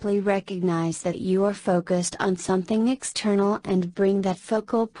 simply recognize that you are focused on something external and bring that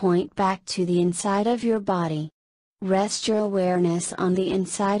focal point back to the inside of your body. Rest your awareness on the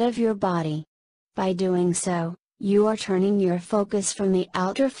inside of your body. By doing so, you are turning your focus from the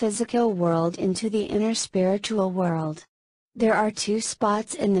outer physical world into the inner spiritual world. There are 2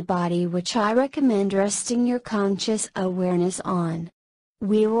 spots in the body which I recommend resting your conscious awareness on.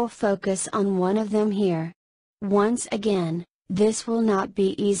 We will focus on one of them here. Once again, this will not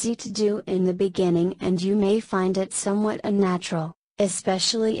be easy to do in the beginning and you may find it somewhat unnatural,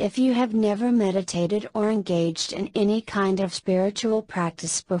 especially if you have never meditated or engaged in any kind of spiritual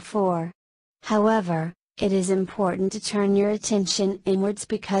practice before. However, it is important to turn your attention inwards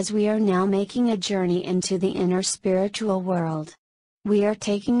because we are now making a journey into the inner spiritual world. We are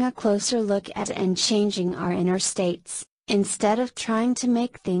taking a closer look at and changing our inner states, instead of trying to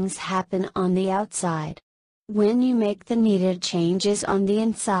make things happen on the outside. When you make the needed changes on the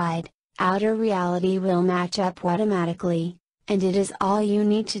inside, outer reality will match up automatically, and it is all you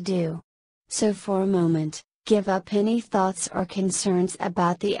need to do. So for a moment, give up any thoughts or concerns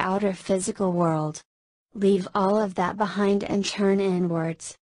about the outer physical world. Leave all of that behind and turn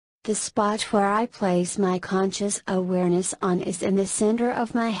inwards. The spot where I place my conscious awareness on is in the center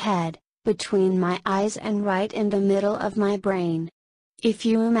of my head, between my eyes and right in the middle of my brain. If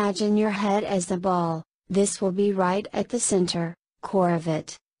you imagine your head as a ball, this will be right at the center, core of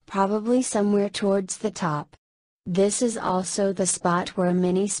it, probably somewhere towards the top. This is also the spot where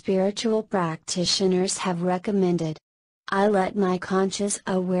many spiritual practitioners have recommended. I let my conscious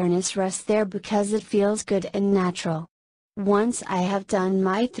awareness rest there because it feels good and natural. Once I have done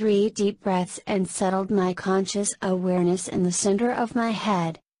my 3 deep breaths and settled my conscious awareness in the center of my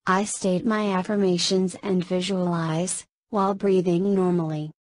head, I state my affirmations and visualize, while breathing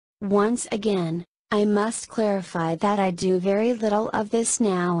normally. Once again, I must clarify that I do very little of this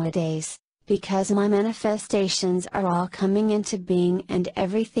nowadays, because my manifestations are all coming into being and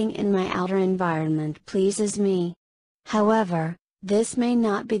everything in my outer environment pleases me. However, this may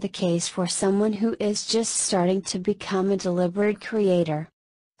not be the case for someone who is just starting to become a deliberate creator.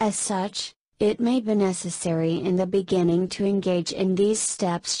 As such, it may be necessary in the beginning to engage in these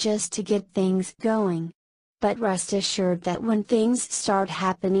steps just to get things going. But rest assured that when things start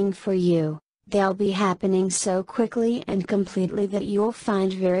happening for you, they'll be happening so quickly and completely that you'll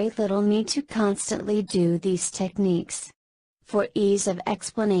find very little need to constantly do these techniques. For ease of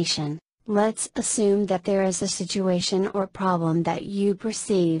explanation, let's assume that there is a situation or problem that you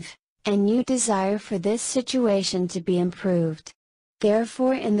perceive, and you desire for this situation to be improved.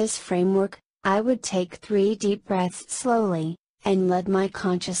 Therefore, in this framework, I would take 3 deep breaths slowly, and let my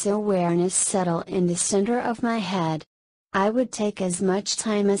conscious awareness settle in the center of my head. I would take as much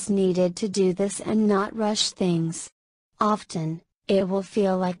time as needed to do this and not rush things. Often, it will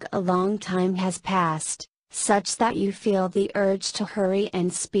feel like a long time has passed, such that you feel the urge to hurry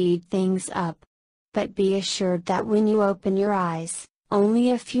and speed things up. But be assured that when you open your eyes,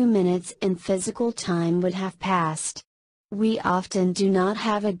 only a few minutes in physical time would have passed. We often do not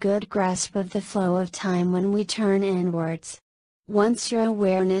have a good grasp of the flow of time when we turn inwards. Once your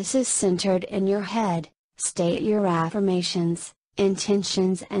awareness is centered in your head, state your affirmations,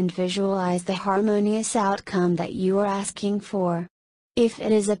 intentions, and visualize the harmonious outcome that you are asking for. If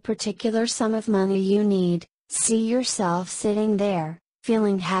it is a particular sum of money you need, see yourself sitting there,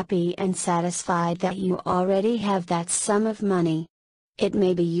 feeling happy and satisfied that you already have that sum of money. It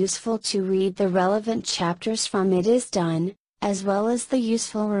may be useful to read the relevant chapters from It Is Done, as well as the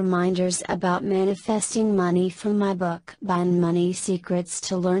useful reminders about manifesting money from my book Money Secrets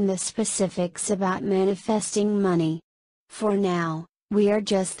to learn the specifics about manifesting money. For now, we are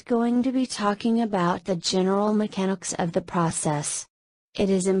just going to be talking about the general mechanics of the process. It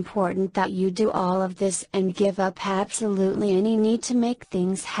is important that you do all of this and give up absolutely any need to make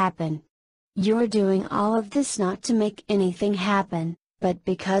things happen. You're doing all of this not to make anything happen, but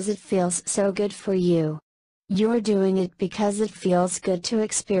because it feels so good for you. You're doing it because it feels good to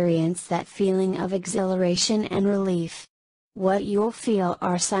experience that feeling of exhilaration and relief. What you'll feel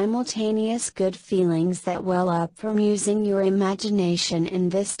are simultaneous good feelings that well up from using your imagination in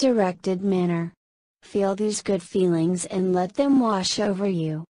this directed manner. Feel these good feelings and let them wash over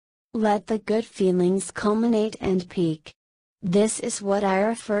you. Let the good feelings culminate and peak. This is what I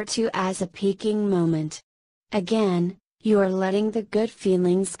refer to as a peaking moment. Again, you are letting the good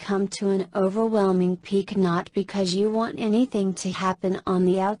feelings come to an overwhelming peak not because you want anything to happen on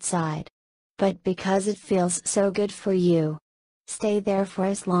the outside, but because it feels so good for you. Stay there for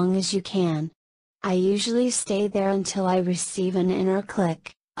as long as you can. I usually stay there until I receive an inner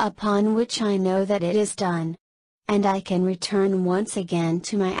click, upon which I know that it is done. And I can return once again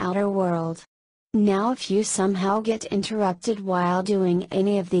to my outer world. Now if you somehow get interrupted while doing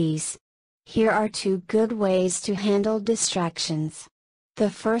any of these, here are two good ways to handle distractions. The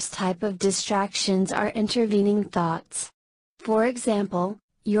first type of distractions are intervening thoughts. For example,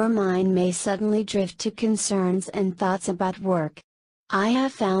 your mind may suddenly drift to concerns and thoughts about work. I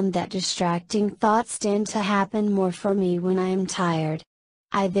have found that distracting thoughts tend to happen more for me when I am tired.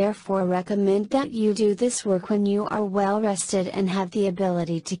 I therefore recommend that you do this work when you are well rested and have the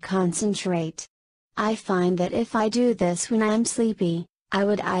ability to concentrate. I find that if I do this when I am sleepy, I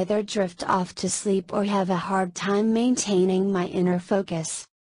would either drift off to sleep or have a hard time maintaining my inner focus.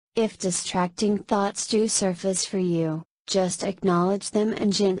 If distracting thoughts do surface for you, just acknowledge them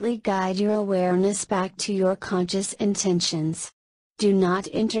and gently guide your awareness back to your conscious intentions. Do not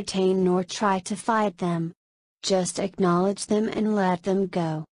entertain nor try to fight them. Just acknowledge them and let them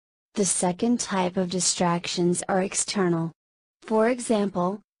go. The second type of distractions are external. For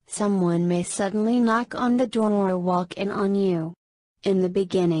example, someone may suddenly knock on the door or walk in on you. In the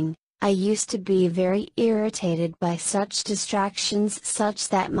beginning, I used to be very irritated by such distractions such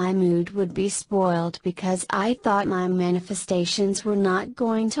that my mood would be spoiled because I thought my manifestations were not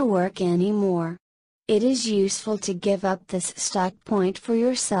going to work anymore. It is useful to give up this stuck point for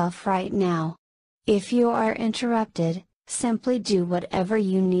yourself right now. If you are interrupted, simply do whatever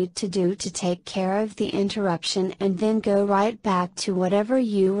you need to do to take care of the interruption and then go right back to whatever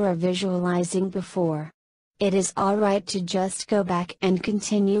you were visualizing before. It is alright to just go back and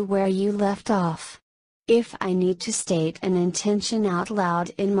continue where you left off. If I need to state an intention out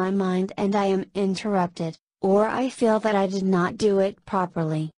loud in my mind and I am interrupted, or I feel that I did not do it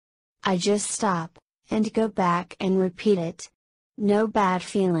properly, I just stop, and go back and repeat it. No bad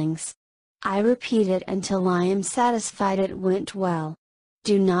feelings. I repeat it until I am satisfied it went well.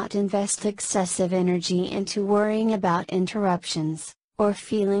 Do not invest excessive energy into worrying about interruptions, or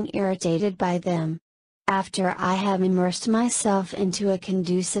feeling irritated by them. After I have immersed myself into a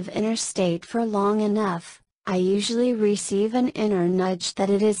conducive inner state for long enough, I usually receive an inner nudge that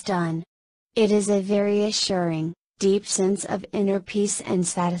it is done. It is a very assuring, deep sense of inner peace and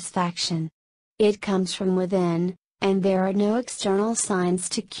satisfaction. It comes from within, and there are no external signs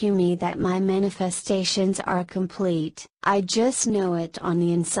to cue me that my manifestations are complete. I just know it on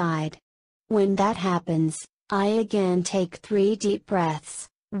the inside. When that happens, I again take 3 deep breaths.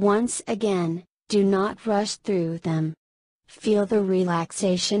 Once again, do not rush through them. Feel the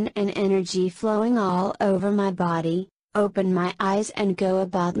relaxation and energy flowing all over my body, open my eyes and go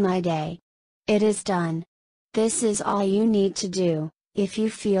about my day. It is done. This is all you need to do, if you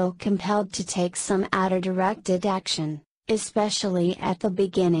feel compelled to take some outer directed action, especially at the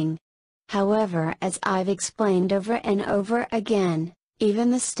beginning. However, as I've explained over and over again,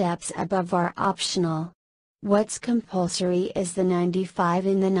 even the steps above are optional. What's compulsory is the 95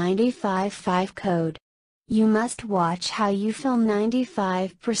 in the 95-5 code. You must watch how you feel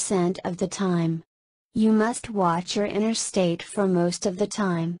 95% of the time. You must watch your inner state for most of the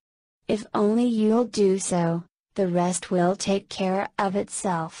time. If only you'll do so, the rest will take care of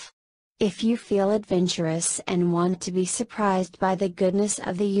itself. If you feel adventurous and want to be surprised by the goodness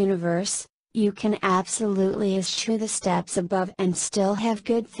of the universe, you can absolutely eschew the steps above and still have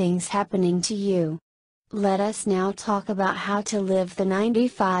good things happening to you. Let us now talk about how to live the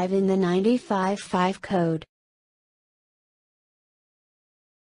 95 in the 95-5 code.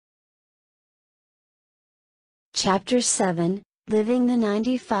 Chapter 7, Living the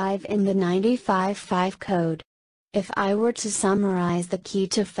 95 in the 95-5 code. If I were to summarize the key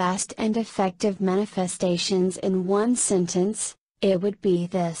to fast and effective manifestations in one sentence, it would be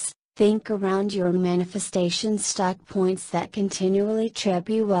this: think around your manifestation stuck points that continually trip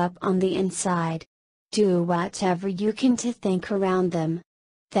you up on the inside. Do whatever you can to think around them.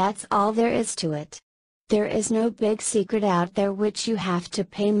 That's all there is to it. There is no big secret out there which you have to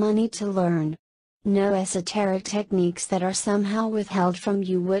pay money to learn. No esoteric techniques that are somehow withheld from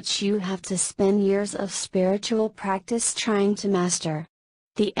you which you have to spend years of spiritual practice trying to master.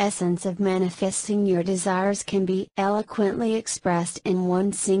 The essence of manifesting your desires can be eloquently expressed in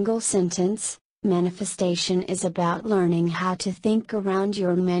one single sentence: manifestation is about learning how to think around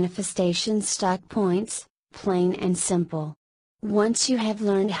your manifestation stuck points, plain and simple. Once you have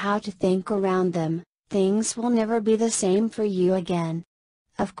learned how to think around them, things will never be the same for you again.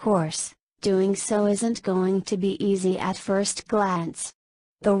 Of course, doing so isn't going to be easy at first glance.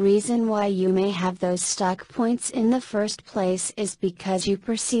 The reason why you may have those stuck points in the first place is because you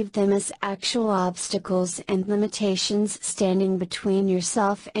perceive them as actual obstacles and limitations standing between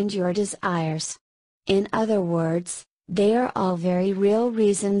yourself and your desires. In other words, they are all very real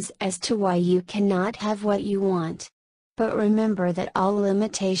reasons as to why you cannot have what you want. But remember that all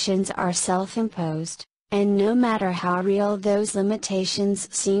limitations are self-imposed. And no matter how real those limitations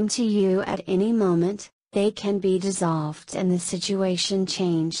seem to you at any moment, they can be dissolved and the situation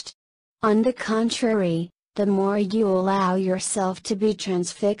changed. On the contrary, the more you allow yourself to be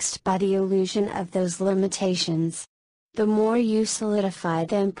transfixed by the illusion of those limitations, the more you solidify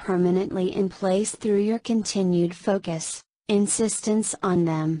them permanently in place through your continued focus, insistence on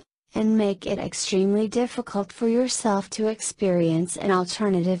them, and make it extremely difficult for yourself to experience an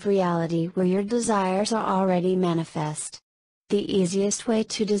alternative reality where your desires are already manifest. The easiest way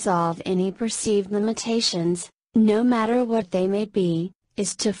to dissolve any perceived limitations, no matter what they may be,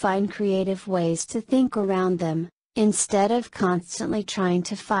 is to find creative ways to think around them, instead of constantly trying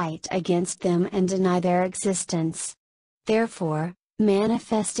to fight against them and deny their existence. Therefore,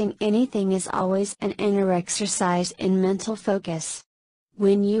 manifesting anything is always an inner exercise in mental focus.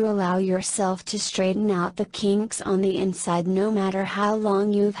 When you allow yourself to straighten out the kinks on the inside, no matter how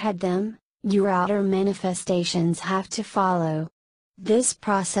long you've had them, your outer manifestations have to follow. This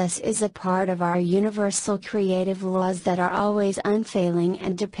process is a part of our universal creative laws that are always unfailing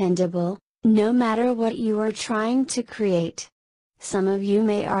and dependable, no matter what you are trying to create. Some of you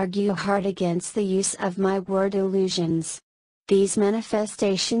may argue hard against the use of my word illusions. These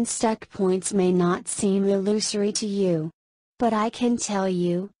manifestation stuck points may not seem illusory to you. But I can tell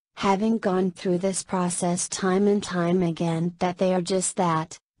you, having gone through this process time and time again, that they are just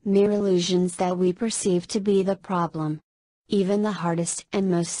that, mere illusions that we perceive to be the problem. Even the hardest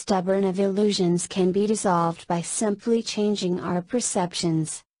and most stubborn of illusions can be dissolved by simply changing our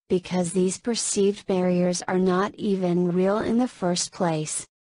perceptions, because these perceived barriers are not even real in the first place.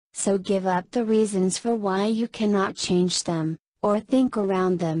 So give up the reasons for why you cannot change them, or think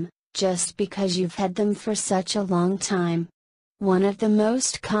around them, just because you've had them for such a long time. One of the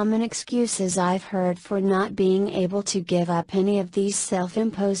most common excuses I've heard for not being able to give up any of these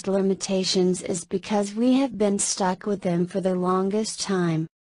self-imposed limitations is because we have been stuck with them for the longest time.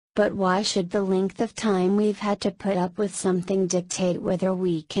 But why should the length of time we've had to put up with something dictate whether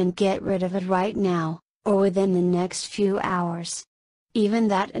we can get rid of it right now, or within the next few hours? Even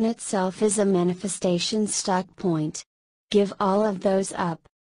that in itself is a manifestation stuck point. Give all of those up.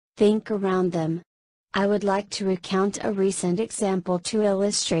 Think around them. I would like to recount a recent example to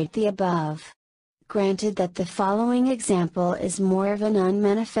illustrate the above. Granted that the following example is more of an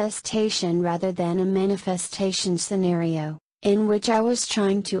unmanifestation rather than a manifestation scenario, in which I was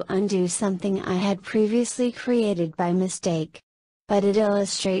trying to undo something I had previously created by mistake. But it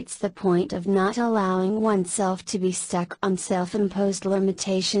illustrates the point of not allowing oneself to be stuck on self-imposed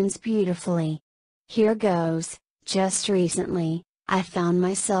limitations beautifully. Here goes. Just recently, I found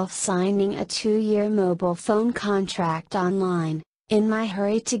myself signing a 2-year mobile phone contract online, in my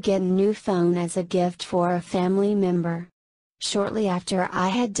hurry to get a new phone as a gift for a family member. Shortly after I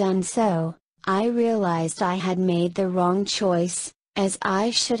had done so, I realized I had made the wrong choice, as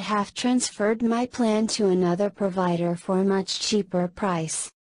I should have transferred my plan to another provider for a much cheaper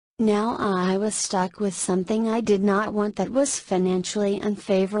price. Now I was stuck with something I did not want that was financially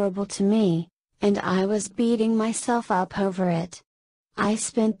unfavorable to me, and I was beating myself up over it. I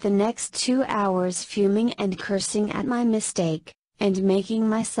spent the next 2 hours fuming and cursing at my mistake, and making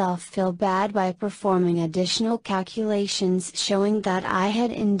myself feel bad by performing additional calculations showing that I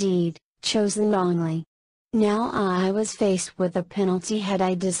had indeed chosen wrongly. Now I was faced with a penalty had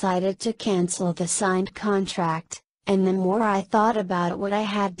I decided to cancel the signed contract, and the more I thought about what I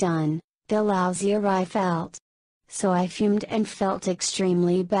had done, the lousier I felt. So I fumed and felt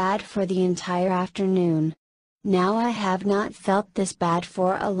extremely bad for the entire afternoon. Now I have not felt this bad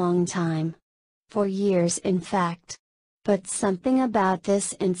for a long time. For years in fact. But something about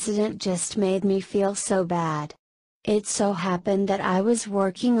this incident just made me feel so bad. It so happened that I was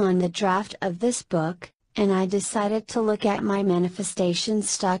working on the draft of this book, and I decided to look at my manifestation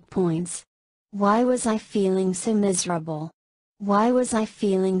stuck points. Why was I feeling so miserable? Why was I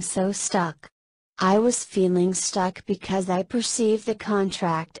feeling so stuck? I was feeling stuck because I perceived the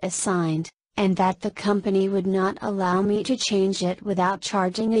contract as signed, and that the company would not allow me to change it without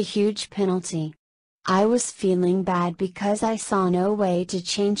charging a huge penalty. I was feeling bad because I saw no way to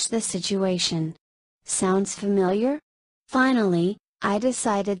change the situation. Sounds familiar? Finally, I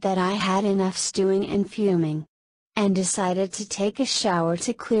decided that I had enough stewing and fuming. And decided to take a shower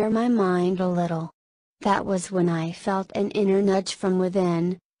to clear my mind a little. That was when I felt an inner nudge from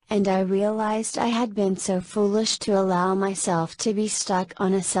within, and I realized I had been so foolish to allow myself to be stuck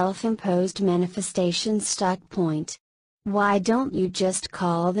on a self-imposed manifestation stuck point. Why don't you just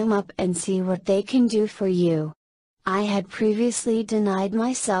call them up and see what they can do for you? I had previously denied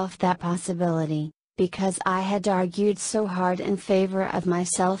myself that possibility, because I had argued so hard in favor of my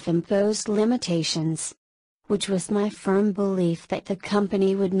self-imposed limitations. Which was my firm belief that the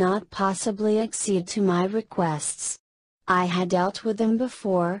company would not possibly accede to my requests. I had dealt with them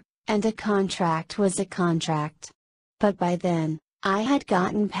before, and a contract was a contract. But by then, I had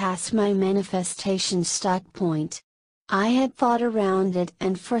gotten past my manifestation stuck point. I had thought around it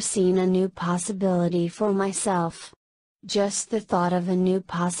and foreseen a new possibility for myself. Just the thought of a new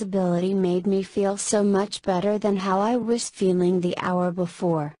possibility made me feel so much better than how I was feeling the hour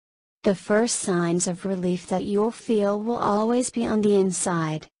before. The first signs of relief that you'll feel will always be on the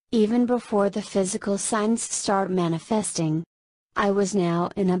inside, even before the physical signs start manifesting. I was now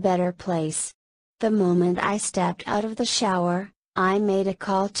in a better place. The moment I stepped out of the shower, I made a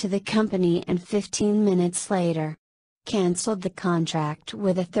call to the company and 15 minutes later, canceled the contract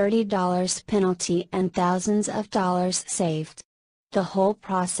with a $30 penalty and thousands of dollars saved. The whole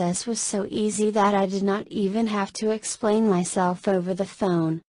process was so easy that I did not even have to explain myself over the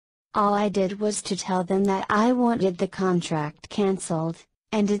phone. All I did was to tell them that I wanted the contract cancelled,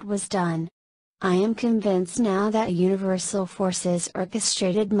 and it was done. I am convinced now that universal forces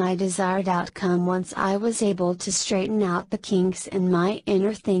orchestrated my desired outcome once I was able to straighten out the kinks in my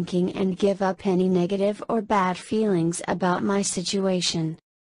inner thinking and give up any negative or bad feelings about my situation.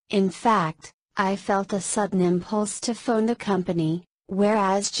 In fact, I felt a sudden impulse to phone the company,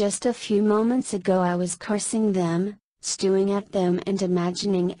 whereas just a few moments ago I was cursing them, stewing at them and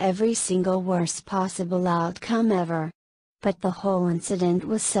imagining every single worst possible outcome ever. But the whole incident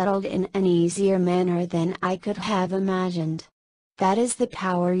was settled in an easier manner than I could have imagined. That is the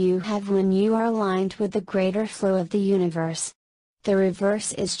power you have when you are aligned with the greater flow of the universe. The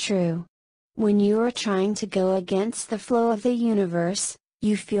reverse is true. When you are trying to go against the flow of the universe,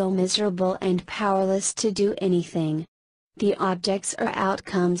 you feel miserable and powerless to do anything. The objects or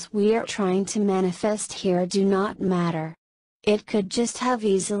outcomes we are trying to manifest here do not matter. It could just have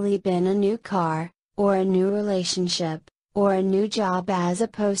easily been a new car, or a new relationship, or a new job as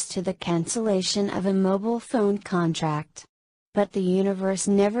opposed to the cancellation of a mobile phone contract. But the universe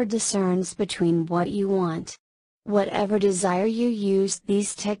never discerns between what you want. Whatever desire you use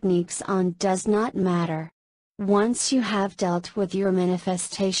these techniques on does not matter. Once you have dealt with your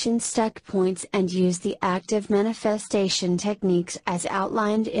manifestation stuck points and use the active manifestation techniques as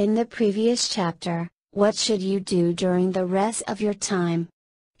outlined in the previous chapter, what should you do during the rest of your time?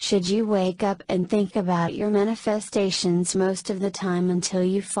 Should you wake up and think about your manifestations most of the time until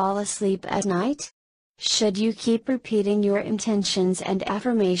you fall asleep at night? Should you keep repeating your intentions and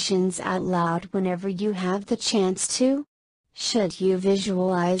affirmations out loud whenever you have the chance to? Should you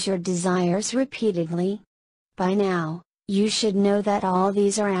visualize your desires repeatedly? By now, you should know that all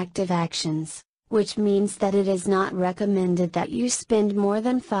these are active actions, which means that it is not recommended that you spend more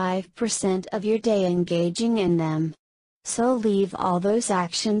than 5% of your day engaging in them. So leave all those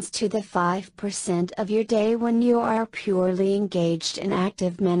actions to the 5% of your day when you are purely engaged in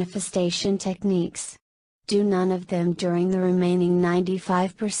active manifestation techniques. Do none of them during the remaining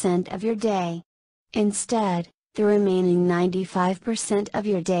 95% of your day. Instead, the remaining 95% of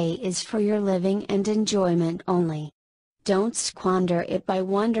your day is for your living and enjoyment only. Don't squander it by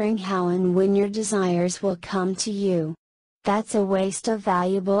wondering how and when your desires will come to you. That's a waste of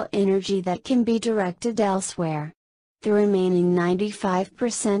valuable energy that can be directed elsewhere. The remaining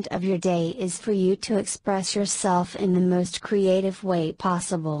 95% of your day is for you to express yourself in the most creative way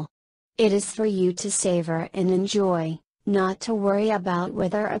possible. It is for you to savor and enjoy, not to worry about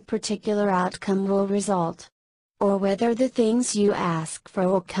whether a particular outcome will result, or whether the things you ask for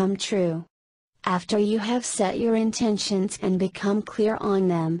will come true. After you have set your intentions and become clear on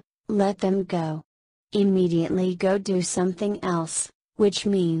them, let them go. Immediately go do something else, which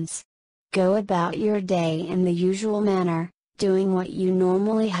means, go about your day in the usual manner, doing what you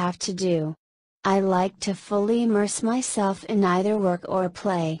normally have to do. I like to fully immerse myself in either work or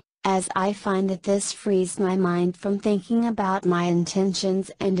play, as I find that this frees my mind from thinking about my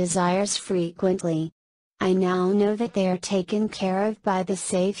intentions and desires frequently. I now know that they are taken care of by the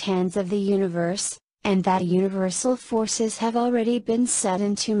safe hands of the universe, and that universal forces have already been set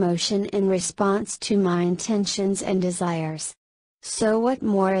into motion in response to my intentions and desires. So what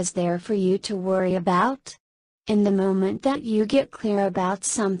more is there for you to worry about? In the moment that you get clear about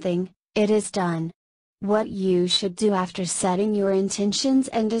something, it is done. What you should do after setting your intentions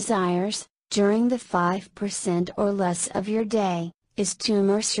and desires, during the 5% or less of your day, is to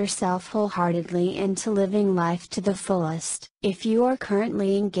immerse yourself wholeheartedly into living life to the fullest. If you are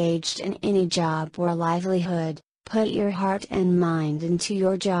currently engaged in any job or livelihood, put your heart and mind into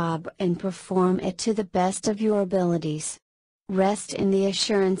your job and perform it to the best of your abilities. Rest in the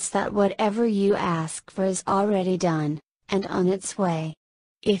assurance that whatever you ask for is already done, and on its way.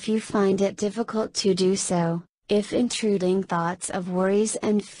 If you find it difficult to do so, if intruding thoughts of worries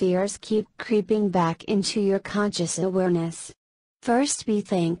and fears keep creeping back into your conscious awareness, first be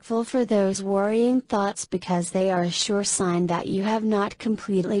thankful for those worrying thoughts because they are a sure sign that you have not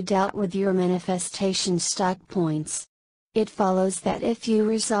completely dealt with your manifestation stuck points. It follows that if you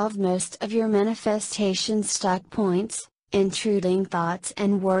resolve most of your manifestation stuck points, intruding thoughts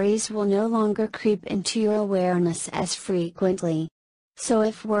and worries will no longer creep into your awareness as frequently. So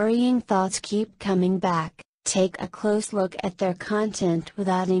if worrying thoughts keep coming back, take a close look at their content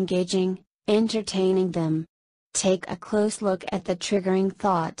without engaging, entertaining them. Take a close look at the triggering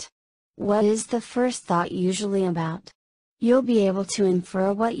thought. What is the first thought usually about? You'll be able to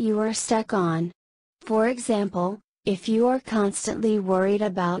infer what you are stuck on. For example, if you are constantly worried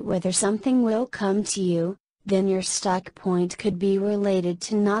about whether something will come to you, then your stuck point could be related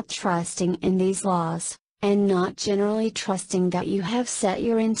to not trusting in these laws, and not generally trusting that you have set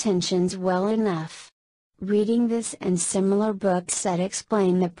your intentions well enough. Reading this and similar books that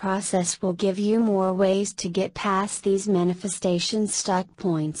explain the process will give you more ways to get past these manifestation stuck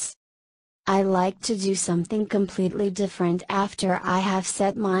points. I like to do something completely different after I have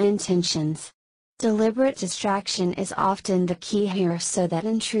set my intentions. Deliberate distraction is often the key here so that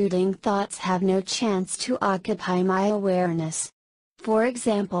intruding thoughts have no chance to occupy my awareness. For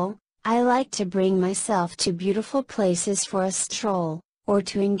example, I like to bring myself to beautiful places for a stroll, or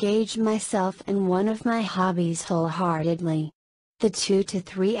to engage myself in one of my hobbies wholeheartedly. The 2 to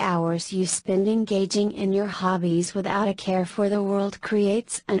 3 hours you spend engaging in your hobbies without a care for the world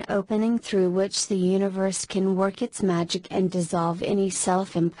creates an opening through which the universe can work its magic and dissolve any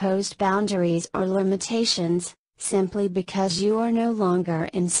self-imposed boundaries or limitations, simply because you are no longer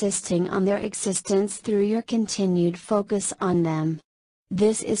insisting on their existence through your continued focus on them.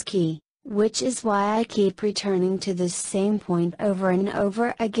 This is key, which is why I keep returning to this same point over and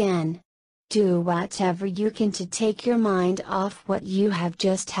over again. Do whatever you can to take your mind off what you have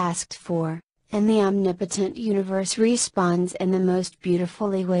just asked for, and the omnipotent universe responds in the most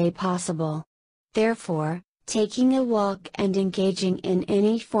beautifully way possible. Therefore, taking a walk and engaging in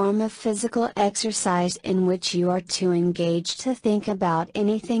any form of physical exercise in which you are too engaged to think about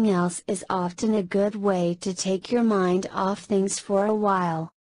anything else is often a good way to take your mind off things for a while.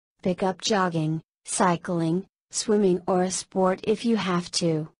 Pick up jogging, cycling, swimming or a sport if you have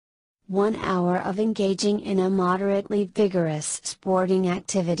to. 1 hour of engaging in a moderately vigorous sporting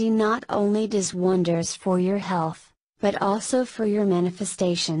activity not only does wonders for your health, but also for your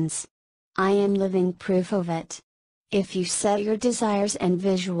manifestations. I am living proof of it. If you set your desires and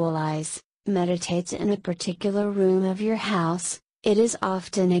visualize, meditate in a particular room of your house, It is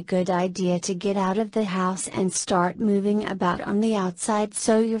often a good idea to get out of the house and start moving about on the outside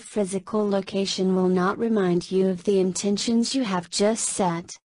so your physical location will not remind you of the intentions you have just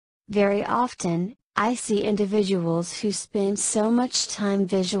set. Very often, I see individuals who spend so much time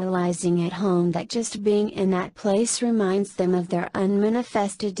visualizing at home that just being in that place reminds them of their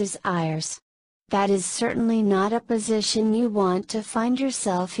unmanifested desires. That is certainly not a position you want to find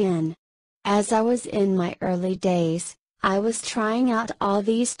yourself in. As I was in my early days, I was trying out all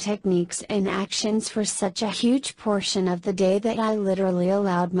these techniques and actions for such a huge portion of the day that I literally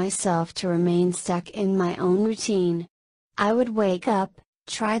allowed myself to remain stuck in my own routine. I would wake up,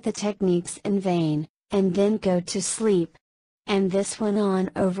 try the techniques in vain, and then go to sleep. And this went on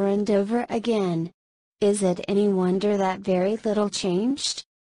over and over again. Is it any wonder that very little changed?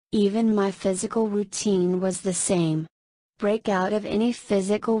 Even my physical routine was the same. Break out of any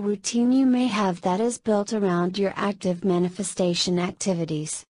physical routine you may have that is built around your active manifestation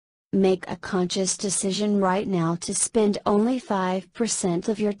activities. Make a conscious decision right now to spend only 5%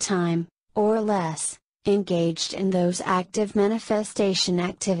 of your time, or less, engaged in those active manifestation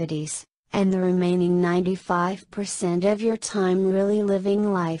activities, and the remaining 95% of your time really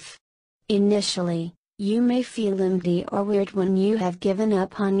living life. Initially, you may feel empty or weird when you have given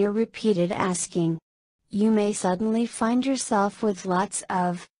up on your repeated asking. You may suddenly find yourself with lots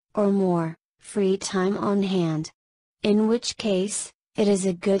of, or more, free time on hand. In which case, it is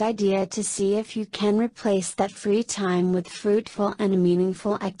a good idea to see if you can replace that free time with fruitful and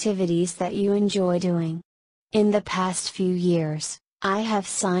meaningful activities that you enjoy doing. In the past few years, I have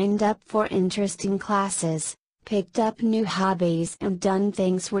signed up for interesting classes, picked up new hobbies and done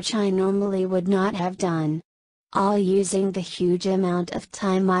things which I normally would not have done. All using the huge amount of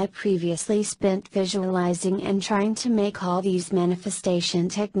time I previously spent visualizing and trying to make all these manifestation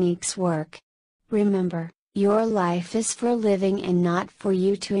techniques work. Remember, your life is for living and not for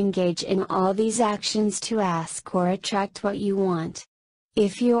you to engage in all these actions to ask or attract what you want.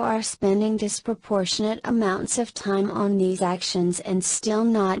 If you are spending disproportionate amounts of time on these actions and still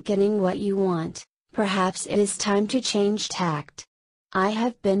not getting what you want, perhaps it is time to change tact. I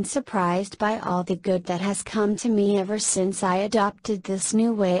have been surprised by all the good that has come to me ever since I adopted this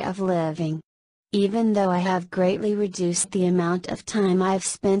new way of living. Even though I have greatly reduced the amount of time I've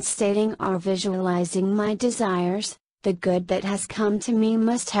spent stating or visualizing my desires, the good that has come to me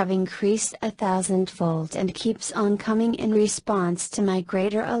must have increased 1,000-fold and keeps on coming in response to my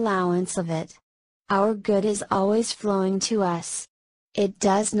greater allowance of it. Our good is always flowing to us. It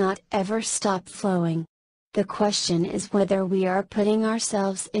does not ever stop flowing. The question is whether we are putting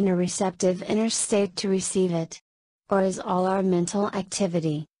ourselves in a receptive inner state to receive it. Or is all our mental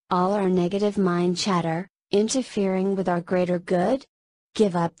activity, all our negative mind chatter, interfering with our greater good?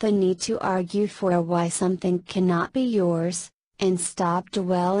 Give up the need to argue for why something cannot be yours, and stop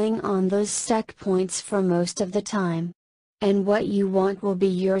dwelling on those stuck points for most of the time. And what you want will be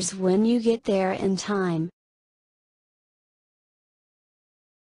yours when you get there in time.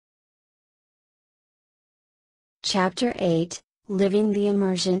 Chapter 8, Living the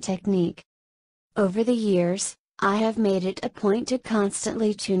Immersion Technique. Over the years, I have made it a point to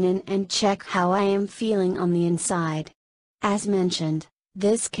constantly tune in and check how I am feeling on the inside. As mentioned,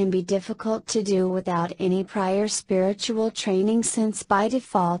 this can be difficult to do without any prior spiritual training since by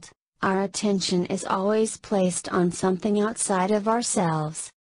default, our attention is always placed on something outside of ourselves.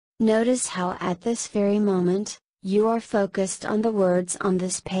 Notice how at this very moment, you are focused on the words on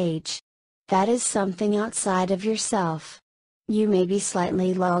this page. That is something outside of yourself. You may be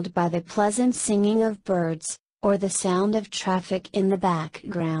slightly lulled by the pleasant singing of birds, or the sound of traffic in the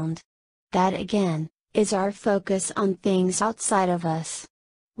background. That again, is our focus on things outside of us.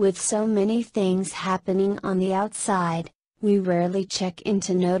 With so many things happening on the outside, we rarely check in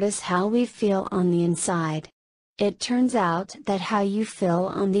to notice how we feel on the inside. It turns out that how you feel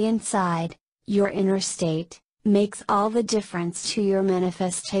on the inside, your inner state, makes all the difference to your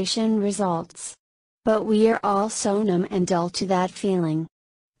manifestation results. But we are all so numb and dull to that feeling.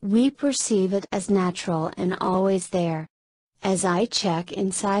 We perceive it as natural and always there. As I check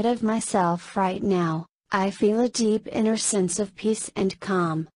inside of myself right now, I feel a deep inner sense of peace and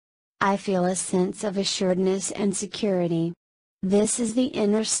calm. I feel a sense of assuredness and security. This is the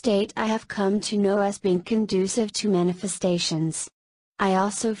inner state I have come to know as being conducive to manifestations. I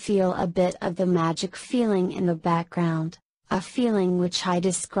also feel a bit of the magic feeling in the background, a feeling which I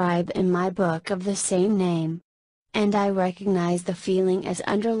describe in my book of the same name. And I recognize the feeling as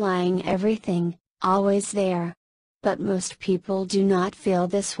underlying everything, always there. But most people do not feel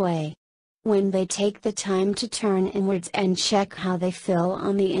this way. When they take the time to turn inwards and check how they feel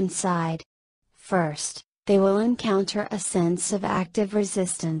on the inside. First, they will encounter a sense of active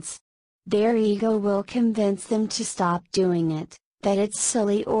resistance. Their ego will convince them to stop doing it, that it's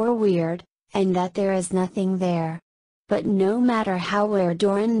silly or weird, and that there is nothing there. But no matter how weird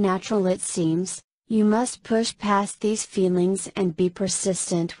or unnatural it seems, you must push past these feelings and be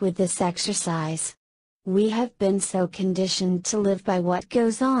persistent with this exercise. We have been so conditioned to live by what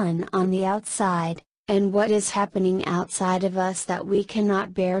goes on the outside, and what is happening outside of us, that we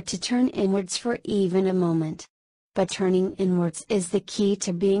cannot bear to turn inwards for even a moment. But turning inwards is the key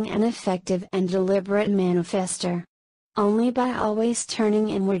to being an effective and deliberate manifester. Only by always turning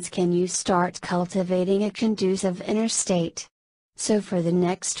inwards can you start cultivating a conducive inner state. So for the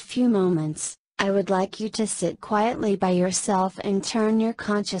next few moments, I would like you to sit quietly by yourself and turn your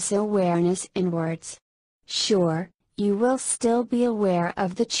conscious awareness inwards. Sure, you will still be aware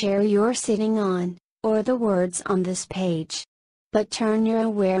of the chair you're sitting on, or the words on this page. But turn your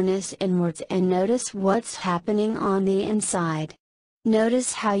awareness inwards and notice what's happening on the inside.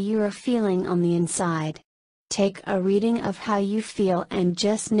 Notice how you are feeling on the inside. Take a reading of how you feel and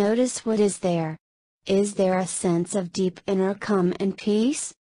just notice what is there. Is there a sense of deep inner calm and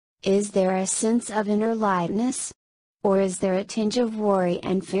peace? Is there a sense of inner lightness? Or is there a tinge of worry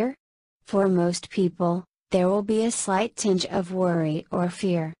and fear? For most people, there will be a slight tinge of worry or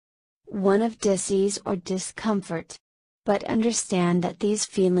fear. One of dis-ease or discomfort. But understand that these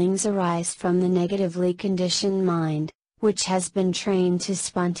feelings arise from the negatively conditioned mind, which has been trained to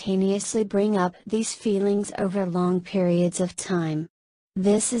spontaneously bring up these feelings over long periods of time.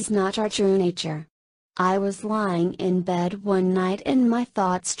 This is not our true nature. I was lying in bed one night and my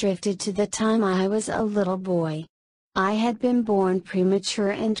thoughts drifted to the time I was a little boy. I had been born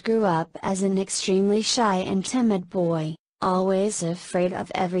premature and grew up as an extremely shy and timid boy, always afraid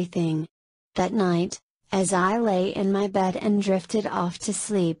of everything. That night, as I lay in my bed and drifted off to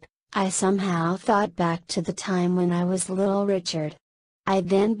sleep, I somehow thought back to the time when I was little Richard. I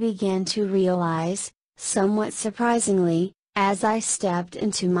then began to realize, somewhat surprisingly, as I stepped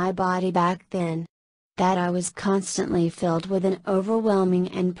into my body back then, that I was constantly filled with an overwhelming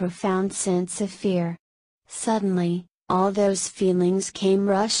and profound sense of fear. Suddenly, all those feelings came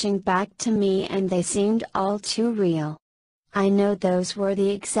rushing back to me and they seemed all too real. I know those were the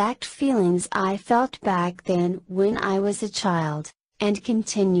exact feelings I felt back then when I was a child, and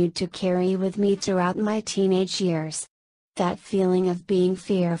continued to carry with me throughout my teenage years. That feeling of being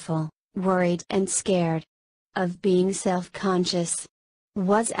fearful, worried and scared, of being self-conscious,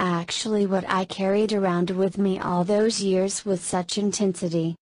 was actually what I carried around with me all those years with such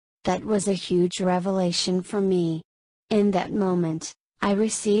intensity. That was a huge revelation for me. In that moment, I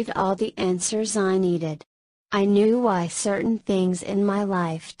received all the answers I needed. I knew why certain things in my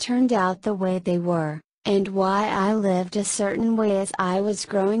life turned out the way they were, and why I lived a certain way as I was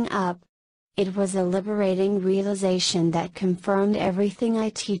growing up. It was a liberating realization that confirmed everything I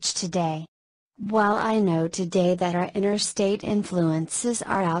teach today. While I know today that our inner state influences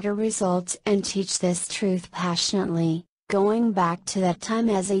our outer results and teach this truth passionately, going back to that time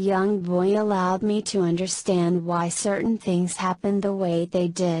as a young boy allowed me to understand why certain things happened the way they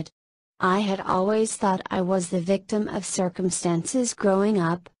did. I had always thought I was the victim of circumstances growing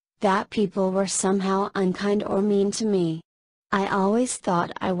up, that people were somehow unkind or mean to me. I always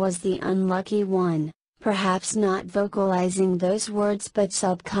thought I was the unlucky one, perhaps not vocalizing those words but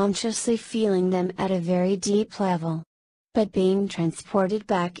subconsciously feeling them at a very deep level. But being transported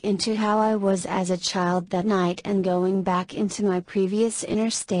back into how I was as a child that night and going back into my previous inner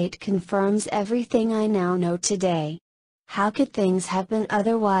state confirms everything I now know today. How could things have been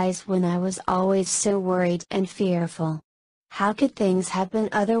otherwise when I was always so worried and fearful? How could things have been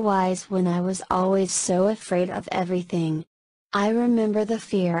otherwise when I was always so afraid of everything? I remember the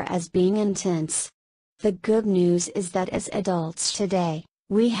fear as being intense. The good news is that as adults today,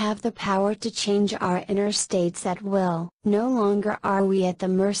 we have the power to change our inner states at will. No longer are we at the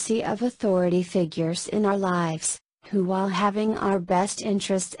mercy of authority figures in our lives, who while having our best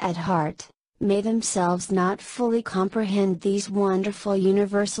interests at heart, may themselves not fully comprehend these wonderful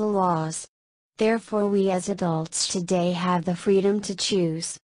universal laws. Therefore we as adults today have the freedom to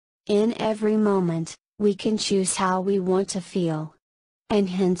choose. In every moment, we can choose how we want to feel. And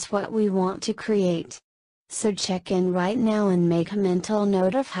hence what we want to create. So check in right now and make a mental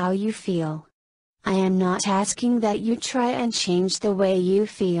note of how you feel. I am not asking that you try and change the way you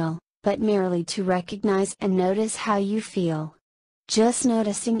feel, but merely to recognize and notice how you feel. Just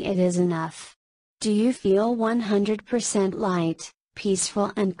noticing it is enough. Do you feel 100% light,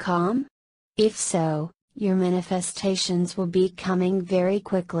 peaceful and calm? If so, your manifestations will be coming very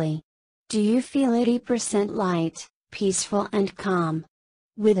quickly. Do you feel 80% light, peaceful and calm?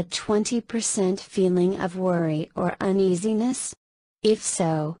 with a 20% feeling of worry or uneasiness? If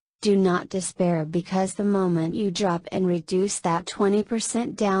so, do not despair, because the moment you drop and reduce that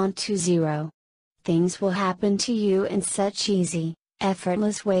 20% down to zero, things will happen to you in such easy,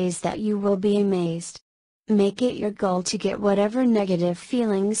 effortless ways that you will be amazed. Make it your goal to get whatever negative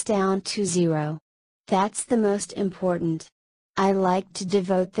feelings down to zero. That's the most important. I like to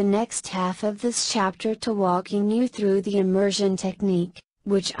devote the next half of this chapter to walking you through the immersion technique,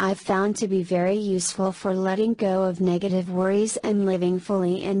 which I've found to be very useful for letting go of negative worries and living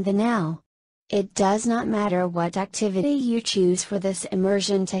fully in the now. It does not matter what activity you choose for this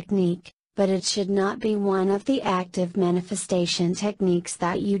immersion technique, but it should not be one of the active manifestation techniques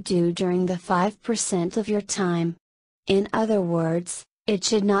that you do during the 5% of your time. In other words, it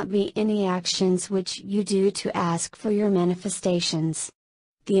should not be any actions which you do to ask for your manifestations.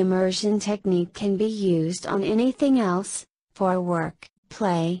 The immersion technique can be used on anything else, for work,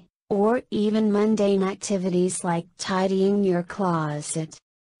 play, or even mundane activities like tidying your closet.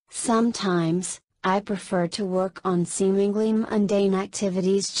 Sometimes, I prefer to work on seemingly mundane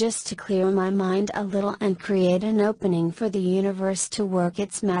activities just to clear my mind a little and create an opening for the universe to work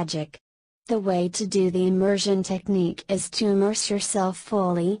its magic. The way to do the immersion technique is to immerse yourself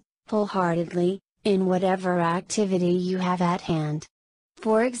fully, wholeheartedly, in whatever activity you have at hand.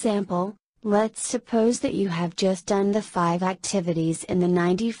 For example, let's suppose that you have just done the 5 activities in the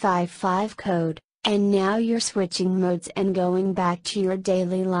 95-5 code, and now you're switching modes and going back to your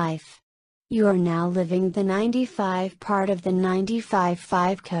daily life. You are now living the 95 part of the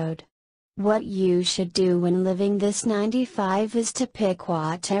 95-5 code. What you should do when living this 95 is to pick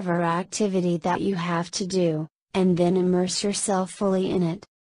whatever activity that you have to do, and then immerse yourself fully in it.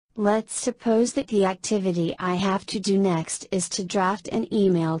 Let's suppose that the activity I have to do next is to draft an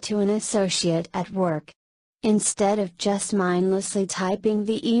email to an associate at work. Instead of just mindlessly typing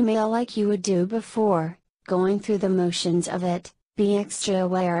the email like you would do before, going through the motions of it, be extra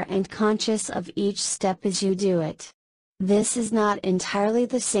aware and conscious of each step as you do it. This is not entirely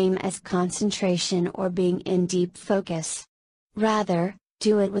the same as concentration or being in deep focus. Rather,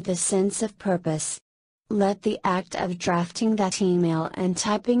 do it with a sense of purpose. Let the act of drafting that email and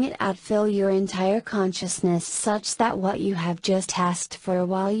typing it out fill your entire consciousness such that what you have just asked for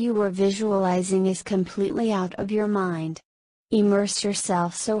while you were visualizing is completely out of your mind. Immerse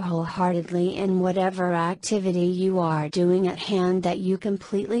yourself so wholeheartedly in whatever activity you are doing at hand that you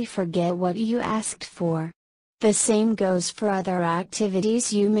completely forget what you asked for. The same goes for other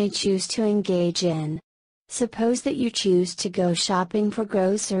activities you may choose to engage in. Suppose that you choose to go shopping for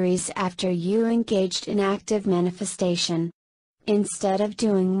groceries after you engaged in active manifestation. Instead of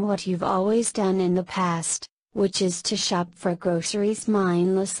doing what you've always done in the past, which is to shop for groceries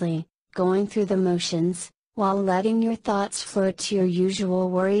mindlessly, going through the motions, while letting your thoughts float to your usual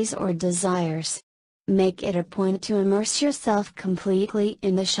worries or desires, make it a point to immerse yourself completely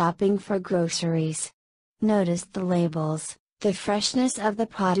in the shopping for groceries. Notice the labels, the freshness of the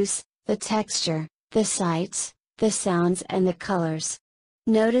produce, the texture, the sights, the sounds and the colors.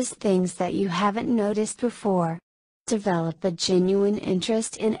 Notice things that you haven't noticed before. Develop a genuine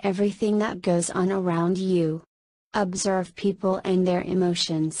interest in everything that goes on around you. Observe people and their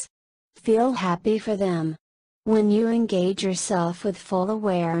emotions. Feel happy for them. When you engage yourself with full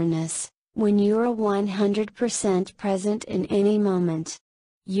awareness, when you are 100% present in any moment,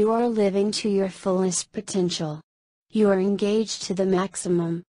 you are living to your fullest potential. You are engaged to the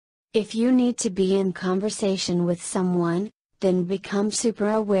maximum. If you need to be in conversation with someone, then become super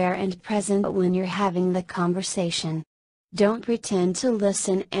aware and present when you're having the conversation. Don't pretend to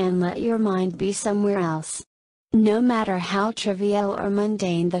listen and let your mind be somewhere else. No matter how trivial or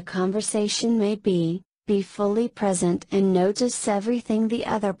mundane the conversation may be fully present and notice everything the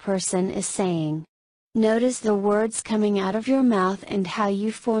other person is saying. Notice the words coming out of your mouth and how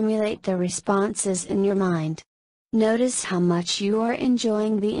you formulate the responses in your mind. Notice how much you are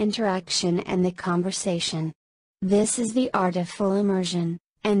enjoying the interaction and the conversation. This is the art of full immersion,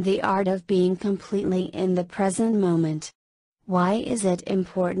 and the art of being completely in the present moment. Why is it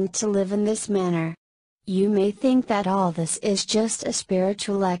important to live in this manner? You may think that all this is just a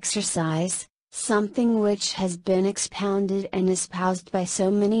spiritual exercise, something which has been expounded and espoused by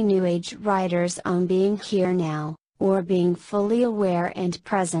so many New Age writers on being here now, or being fully aware and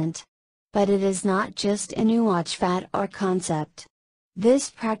present. But it is not just a new fad or concept. This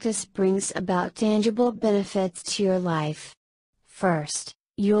practice brings about tangible benefits to your life. First,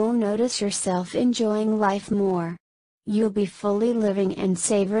 you'll notice yourself enjoying life more. You'll be fully living and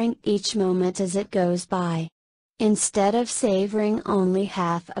savoring each moment as it goes by. Instead of savoring only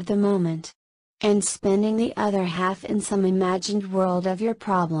half of the moment. and spending the other half in some imagined world of your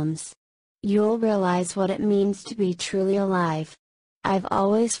problems. You'll realize what it means to be truly alive. I've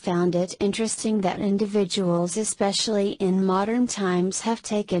always found it interesting that individuals, especially in modern times, have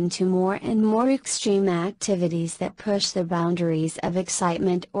taken to more and more extreme activities that push the boundaries of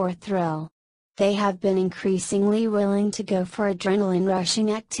excitement or thrill. They have been increasingly willing to go for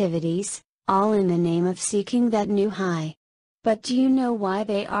adrenaline-rushing activities, all in the name of seeking that new high. But do you know why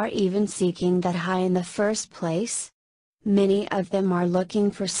they are even seeking that high in the first place? Many of them are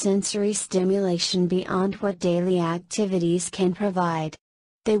looking for sensory stimulation beyond what daily activities can provide.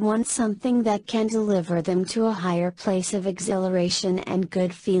 They want something that can deliver them to a higher place of exhilaration and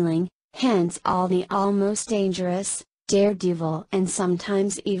good feeling, hence all the almost dangerous, daredevil and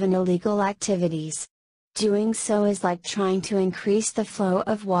sometimes even illegal activities. Doing so is like trying to increase the flow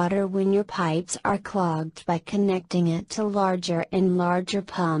of water when your pipes are clogged by connecting it to larger and larger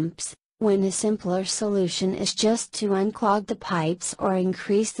pumps, when a simpler solution is just to unclog the pipes or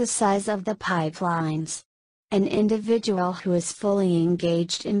increase the size of the pipelines. An individual who is fully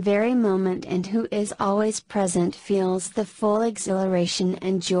engaged in very moment and who is always present feels the full exhilaration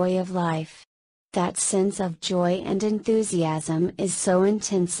and joy of life. That sense of joy and enthusiasm is so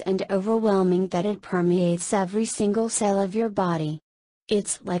intense and overwhelming that it permeates every single cell of your body.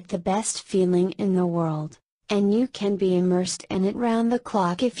 It's like the best feeling in the world, and you can be immersed in it round the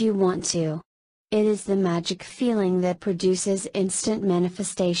clock if you want to. It is the magic feeling that produces instant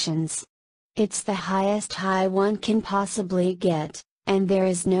manifestations. It's the highest high one can possibly get, and there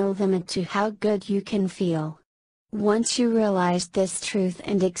is no limit to how good you can feel. Once you realize this truth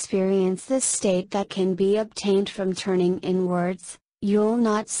and experience this state that can be obtained from turning inwards, you'll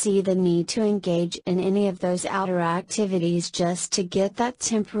not see the need to engage in any of those outer activities just to get that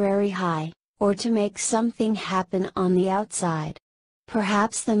temporary high, or to make something happen on the outside.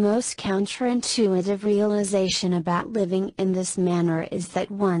 Perhaps the most counterintuitive realization about living in this manner is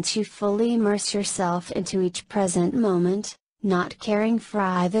that once you fully immerse yourself into each present moment, not caring for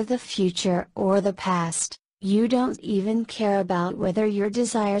either the future or the past, you don't even care about whether your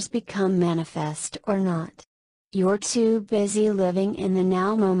desires become manifest or not. You're too busy living in the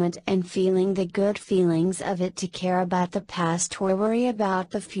now moment and feeling the good feelings of it to care about the past or worry about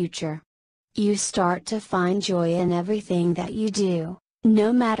the future. You start to find joy in everything that you do,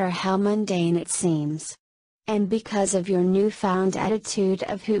 no matter how mundane it seems. And because of your newfound attitude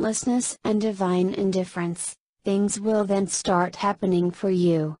of hootlessness and divine indifference, things will then start happening for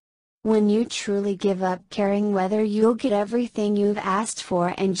you. When you truly give up caring whether you'll get everything you've asked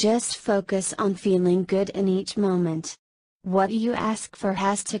for and just focus on feeling good in each moment, what you ask for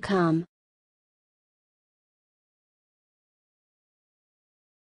has to come.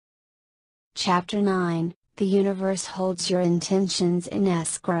 Chapter 9, The Universe Holds Your Intentions in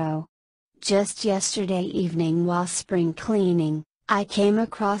Escrow. Just yesterday evening while spring cleaning, I came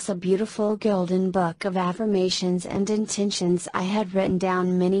across a beautiful golden book of affirmations and intentions I had written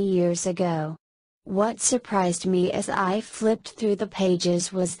down many years ago. What surprised me as I flipped through the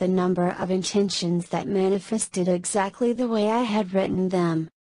pages was the number of intentions that manifested exactly the way I had written them.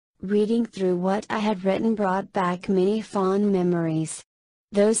 Reading through what I had written brought back many fond memories.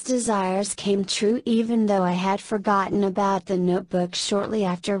 Those desires came true even though I had forgotten about the notebook shortly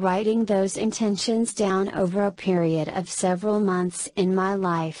after writing those intentions down over a period of several months in my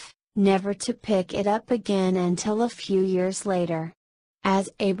life, never to pick it up again until a few years later. As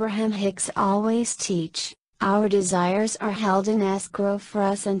Abraham Hicks always teach, our desires are held in escrow for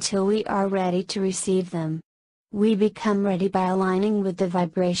us until we are ready to receive them. We become ready by aligning with the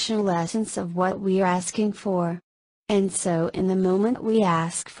vibrational essence of what we are asking for. And so in the moment we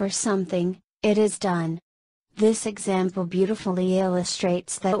ask for something, it is done. This example beautifully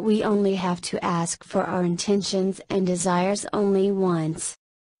illustrates that we only have to ask for our intentions and desires only once.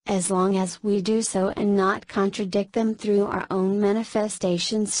 As long as we do so and not contradict them through our own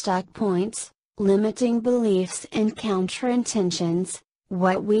manifestation stuck points, limiting beliefs and counter-intentions,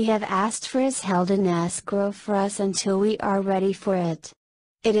 what we have asked for is held in escrow for us until we are ready for it.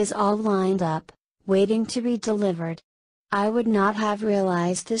 It is all lined up, waiting to be delivered. I would not have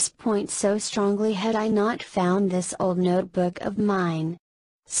realized this point so strongly had I not found this old notebook of mine.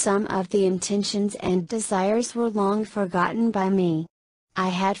 Some of the intentions and desires were long forgotten by me. I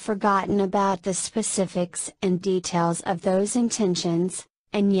had forgotten about the specifics and details of those intentions,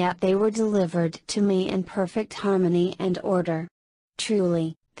 and yet they were delivered to me in perfect harmony and order.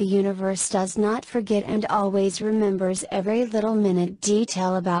 Truly, the universe does not forget and always remembers every little minute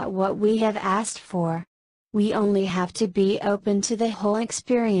detail about what we have asked for. We only have to be open to the whole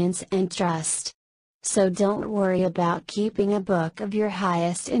experience and trust. So don't worry about keeping a book of your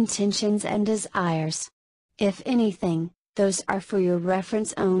highest intentions and desires. If anything, those are for your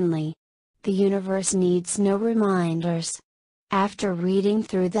reference only. The universe needs no reminders. After reading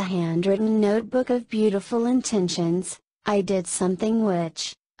through the handwritten notebook of beautiful intentions, I did something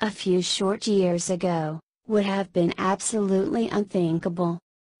which, a few short years ago, would have been absolutely unthinkable.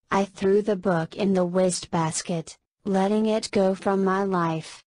 I threw the book in the wastebasket, letting it go from my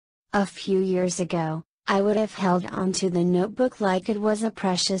life. A few years ago, I would have held onto the notebook like it was a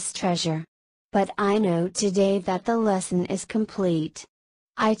precious treasure. But I know today that the lesson is complete.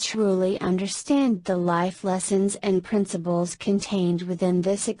 I truly understand the life lessons and principles contained within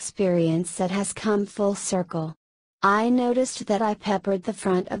this experience that has come full circle. I noticed that I peppered the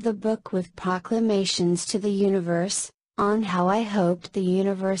front of the book with proclamations to the universe, on how I hoped the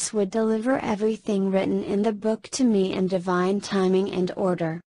universe would deliver everything written in the book to me in divine timing and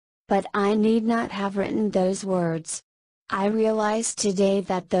order. But I need not have written those words. I realize today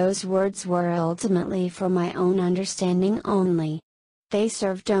that those words were ultimately for my own understanding only. They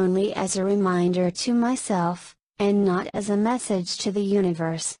served only as a reminder to myself, and not as a message to the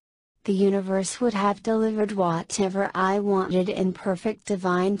universe. The universe would have delivered whatever I wanted in perfect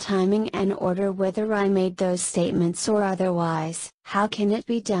divine timing and order whether I made those statements or otherwise. How can it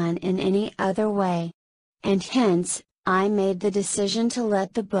be done in any other way? And hence, I made the decision to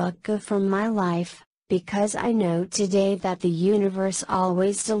let the book go from my life, because I know today that the universe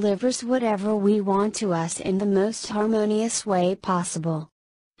always delivers whatever we want to us in the most harmonious way possible.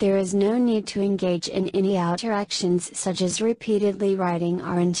 There is no need to engage in any outer actions such as repeatedly writing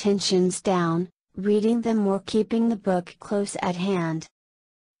our intentions down, reading them or keeping the book close at hand.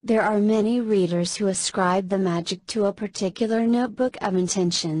 There are many readers who ascribe the magic to a particular notebook of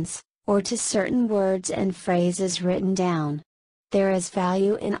intentions, or to certain words and phrases written down. There is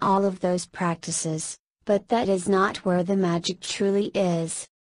value in all of those practices, but that is not where the magic truly is.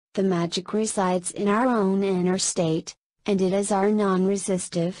 The magic resides in our own inner state, and it is our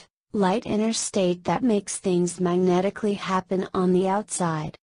non-resistive, light inner state that makes things magnetically happen on the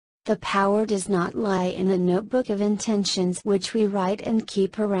outside. The power does not lie in a notebook of intentions which we write and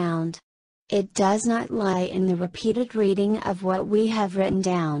keep around. It does not lie in the repeated reading of what we have written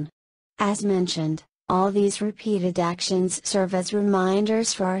down. As mentioned, all these repeated actions serve as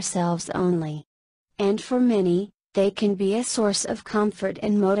reminders for ourselves only. And for many, they can be a source of comfort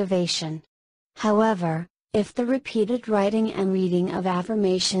and motivation. However, if the repeated writing and reading of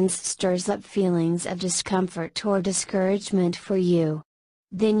affirmations stirs up feelings of discomfort or discouragement for you,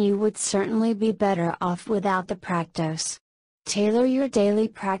 then you would certainly be better off without the practice. Tailor your daily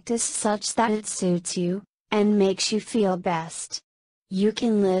practice such that it suits you, and makes you feel best. You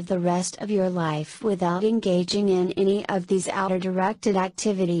can live the rest of your life without engaging in any of these outer-directed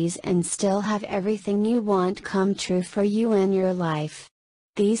activities and still have everything you want come true for you in your life.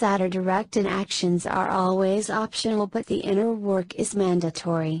 These outer-directed actions are always optional, but the inner work is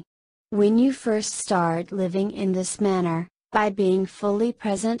mandatory. When you first start living in this manner, by being fully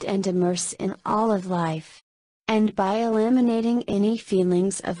present and immersed in all of life, and by eliminating any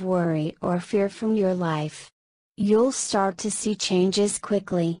feelings of worry or fear from your life, you'll start to see changes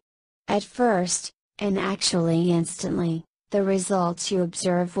quickly. At first, and actually instantly, the results you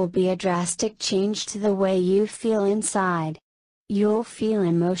observe will be a drastic change to the way you feel inside. You'll feel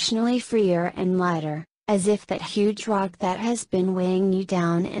emotionally freer and lighter, as if that huge rock that has been weighing you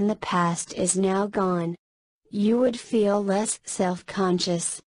down in the past is now gone. You would feel less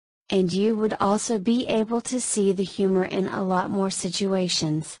self-conscious. And you would also be able to see the humor in a lot more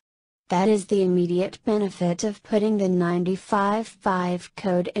situations. That is the immediate benefit of putting the 95-5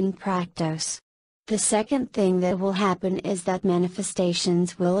 code in practice. The second thing that will happen is that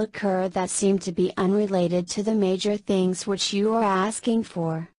manifestations will occur that seem to be unrelated to the major things which you are asking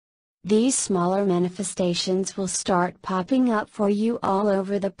for. These smaller manifestations will start popping up for you all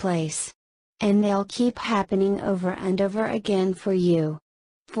over the place. And they'll keep happening over and over again for you.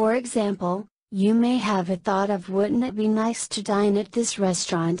 For example, you may have a thought of wouldn't it be nice to dine at this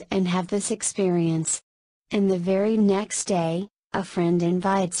restaurant and have this experience. And the very next day, a friend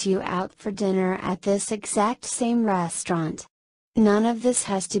invites you out for dinner at this exact same restaurant. None of this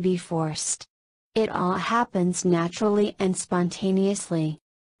has to be forced. It all happens naturally and spontaneously.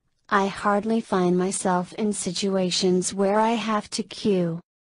 I hardly find myself in situations where I have to queue.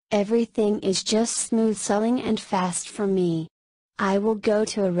 Everything is just smooth sailing and fast for me. I will go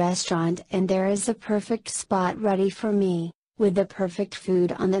to a restaurant and there is a perfect spot ready for me, with the perfect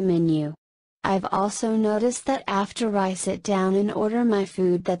food on the menu. I've also noticed that after I sit down and order my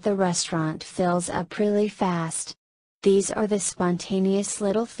food that the restaurant fills up really fast. These are the spontaneous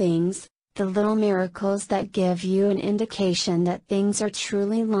little things, the little miracles that give you an indication that things are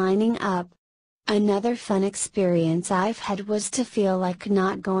truly lining up. Another fun experience I've had was to feel like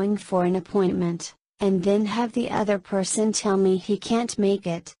not going for an appointment, and then have the other person tell me he can't make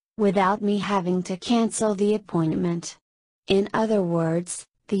it, without me having to cancel the appointment. In other words,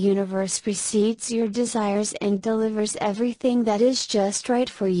 the universe precedes your desires and delivers everything that is just right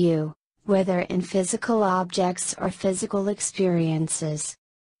for you, whether in physical objects or physical experiences.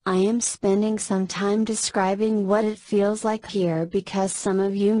 I am spending some time describing what it feels like here because some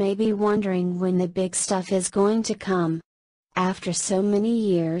of you may be wondering when the big stuff is going to come. After so many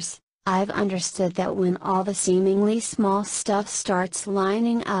years, I've understood that when all the seemingly small stuff starts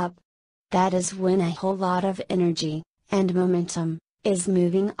lining up, that is when a whole lot of energy, and momentum, is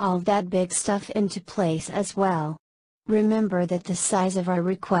moving all that big stuff into place as well. Remember that the size of our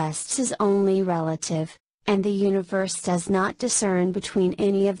requests is only relative, and the universe does not discern between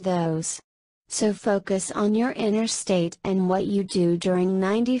any of those. So focus on your inner state and what you do during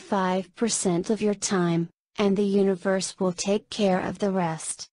 95% of your time, and the universe will take care of the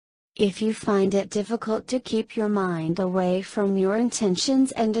rest. If you find it difficult to keep your mind away from your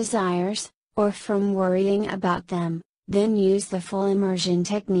intentions and desires, or from worrying about them, then use the full immersion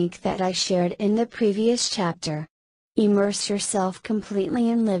technique that I shared in the previous chapter. Immerse yourself completely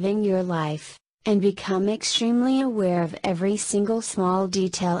in living your life, and become extremely aware of every single small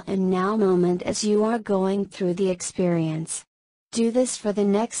detail and now moment as you are going through the experience. Do this for the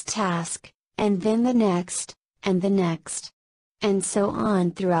next task, and then the next, and the next, and so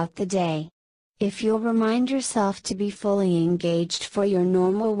on throughout the day. If you'll remind yourself to be fully engaged for your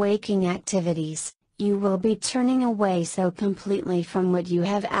normal waking activities, you will be turning away so completely from what you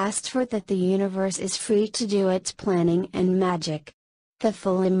have asked for that the universe is free to do its planning and magic. The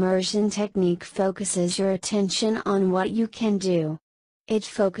full immersion technique focuses your attention on what you can do. It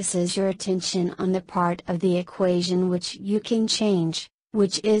focuses your attention on the part of the equation which you can change,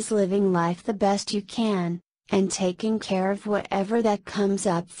 which is living life the best you can, and taking care of whatever that comes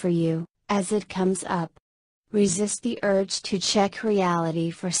up for you, as it comes up. Resist the urge to check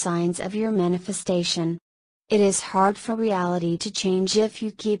reality for signs of your manifestation. It is hard for reality to change if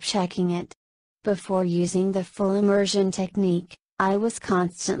you keep checking it. Before using the full immersion technique, I was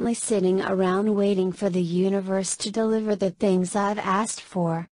constantly sitting around waiting for the universe to deliver the things I've asked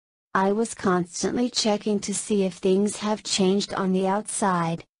for. I was constantly checking to see if things have changed on the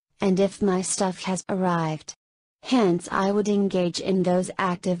outside, and if my stuff has arrived. Hence I would engage in those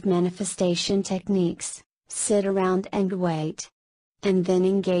active manifestation techniques, sit around and wait. And then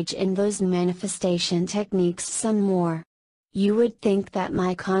engage in those manifestation techniques some more. You would think that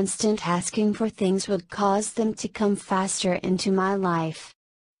my constant asking for things would cause them to come faster into my life.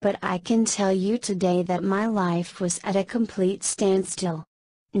 But I can tell you today that my life was at a complete standstill.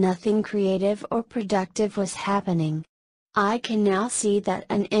 Nothing creative or productive was happening. I can now see that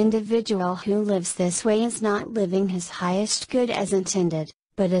an individual who lives this way is not living his highest good as intended,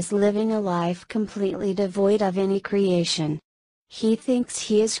 but is living a life completely devoid of any creation. He thinks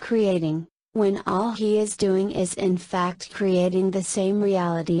he is creating, when all he is doing is in fact creating the same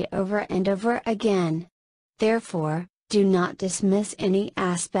reality over and over again. Therefore, do not dismiss any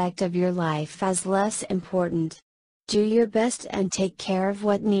aspect of your life as less important. Do your best and take care of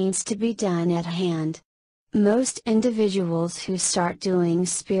what needs to be done at hand. Most individuals who start doing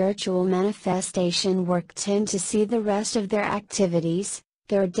spiritual manifestation work tend to see the rest of their activities,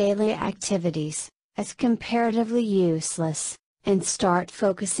 their daily activities, as comparatively useless, and start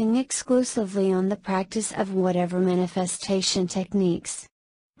focusing exclusively on the practice of whatever manifestation techniques.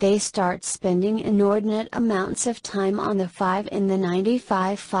 They start spending inordinate amounts of time on the 5 in the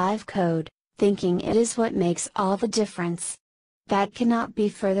 95-5 code, thinking it is what makes all the difference. That cannot be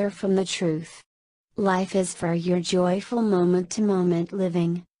further from the truth. Life is for your joyful moment-to-moment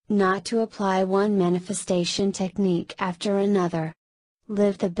living, not to apply one manifestation technique after another.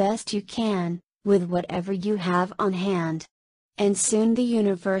 Live the best you can, with whatever you have on hand. And soon the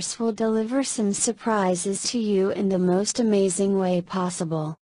universe will deliver some surprises to you in the most amazing way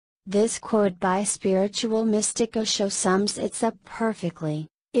possible. This quote by spiritual mystic Osho sums it up perfectly.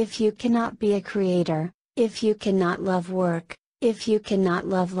 If you cannot be a creator, if you cannot love work, if you cannot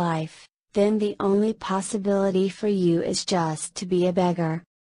love life, then the only possibility for you is just to be a beggar.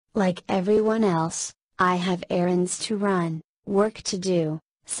 Like everyone else, I have errands to run, work to do,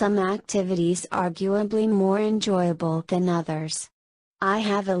 some activities arguably more enjoyable than others. I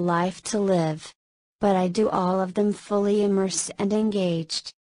have a life to live. But I do all of them fully immersed and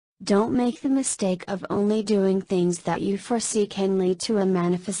engaged. Don't make the mistake of only doing things that you foresee can lead to a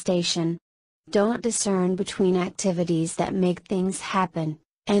manifestation. Don't discern between activities that make things happen,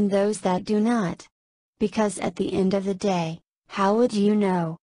 and those that do not. Because at the end of the day, how would you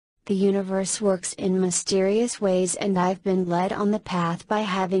know? The universe works in mysterious ways, and I've been led on the path by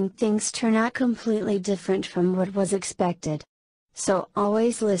having things turn out completely different from what was expected. So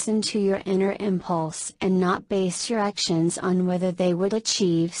always listen to your inner impulse and not base your actions on whether they would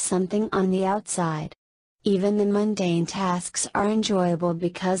achieve something on the outside. Even the mundane tasks are enjoyable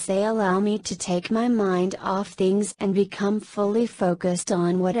because they allow me to take my mind off things and become fully focused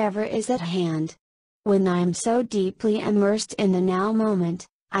on whatever is at hand. When I am so deeply immersed in the now moment,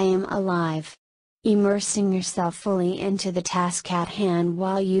 I am alive. Immersing yourself fully into the task at hand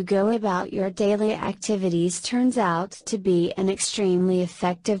while you go about your daily activities turns out to be an extremely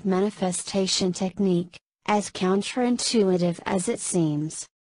effective manifestation technique, as counterintuitive as it seems.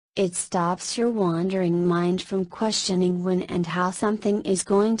 It stops your wandering mind from questioning when and how something is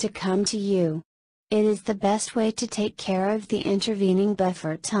going to come to you. It is the best way to take care of the intervening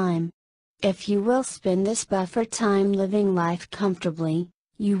buffer time. If you will spend this buffer time living life comfortably,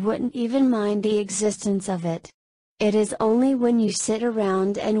 you wouldn't even mind the existence of it. It is only when you sit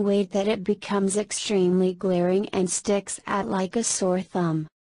around and wait that it becomes extremely glaring and sticks out like a sore thumb.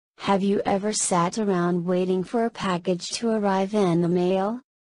 Have you ever sat around waiting for a package to arrive in the mail?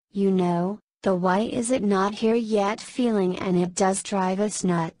 You know, the why is it not here yet feeling, and it does drive us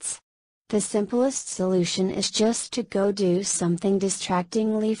nuts. The simplest solution is just to go do something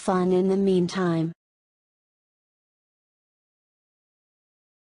distractingly fun in the meantime.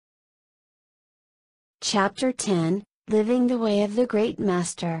 Chapter 10, Living the Way of the Great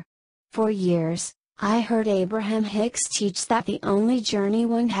Master. For years, I heard Abraham Hicks teach that the only journey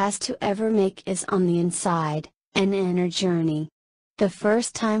one has to ever make is on the inside, an inner journey. The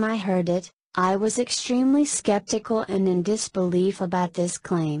first time I heard it, I was extremely skeptical and in disbelief about this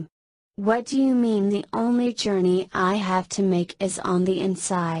claim. What do you mean the only journey I have to make is on the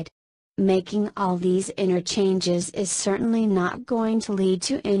inside? Making all these inner changes is certainly not going to lead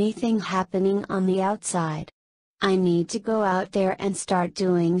to anything happening on the outside. I need to go out there and start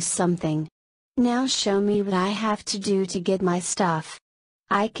doing something. Now show me what I have to do to get my stuff.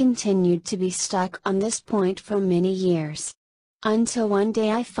 I continued to be stuck on this point for many years. Until one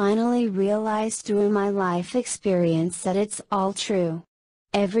day I finally realized through my life experience that it's all true.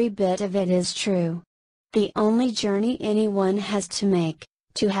 Every bit of it is true. The only journey anyone has to make,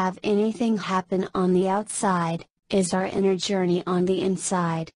 to have anything happen on the outside, is our inner journey on the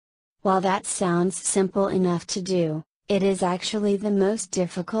inside. While that sounds simple enough to do, it is actually the most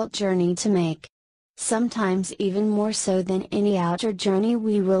difficult journey to make. Sometimes even more so than any outer journey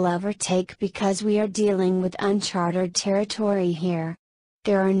we will ever take, because we are dealing with uncharted territory here.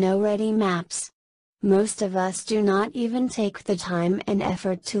 There are no ready maps. Most of us do not even take the time and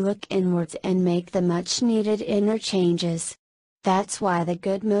effort to look inwards and make the much needed inner changes. That's why the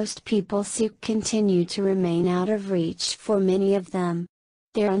good most people seek continue to remain out of reach for many of them.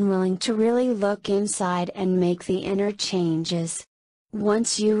 They're unwilling to really look inside and make the inner changes.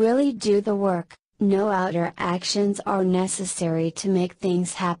 Once you really do the work, no outer actions are necessary to make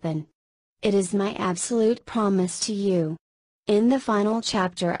things happen. It is my absolute promise to you. In the final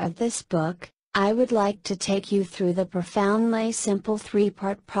chapter of this book, I would like to take you through the profoundly simple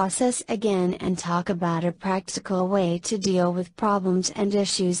three-part process again and talk about a practical way to deal with problems and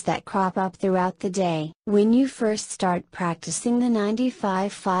issues that crop up throughout the day. When you first start practicing the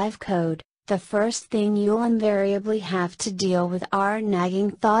 95-5 code, the first thing you'll invariably have to deal with are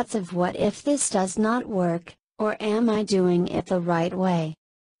nagging thoughts of what if this does not work, or am I doing it the right way?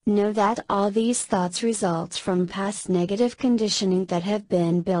 Know that all these thoughts result from past negative conditioning that have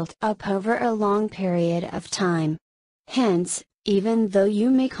been built up over a long period of time. Hence, even though you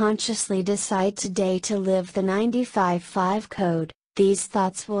may consciously decide today to live the 95-5 code, these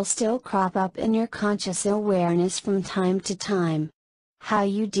thoughts will still crop up in your conscious awareness from time to time. How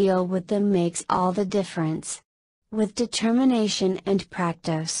you deal with them makes all the difference. With determination and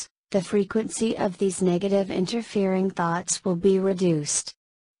practice, the frequency of these negative interfering thoughts will be reduced,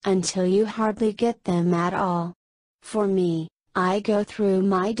 until you hardly get them at all. For me, I go through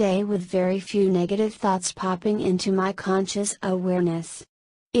my day with very few negative thoughts popping into my conscious awareness.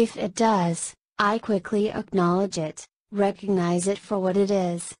 If it does, I quickly acknowledge it, recognize it for what it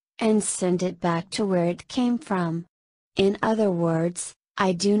is, and send it back to where it came from. In other words,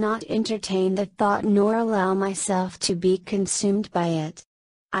 I do not entertain the thought nor allow myself to be consumed by it.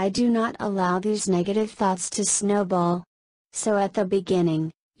 I do not allow these negative thoughts to snowball. So at the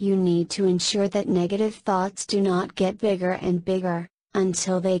beginning, you need to ensure that negative thoughts do not get bigger and bigger,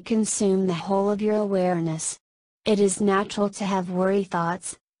 until they consume the whole of your awareness. It is natural to have worry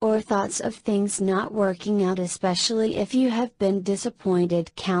thoughts, or thoughts of things not working out, especially if you have been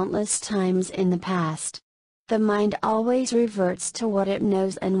disappointed countless times in the past. The mind always reverts to what it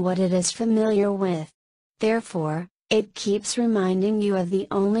knows and what it is familiar with. Therefore, it keeps reminding you of the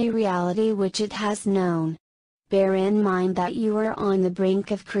only reality which it has known. Bear in mind that you are on the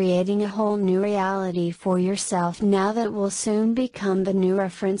brink of creating a whole new reality for yourself now that will soon become the new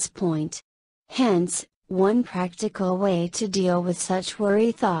reference point. Hence, one practical way to deal with such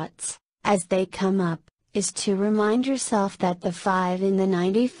worry thoughts, as they come up, is to remind yourself that the 5 in the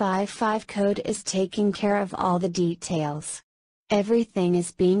 95-5 code is taking care of all the details. Everything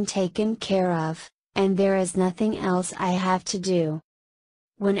is being taken care of, and there is nothing else I have to do.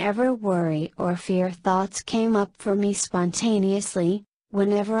 Whenever worry or fear thoughts came up for me spontaneously,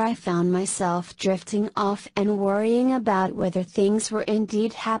 whenever I found myself drifting off and worrying about whether things were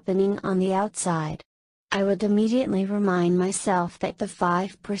indeed happening on the outside, I would immediately remind myself that the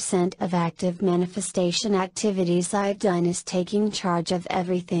 5% of active manifestation activities I've done is taking charge of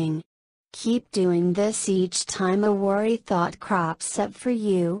everything. Keep doing this each time a worry thought crops up for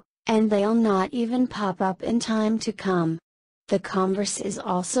you, and they'll not even pop up in time to come. The converse is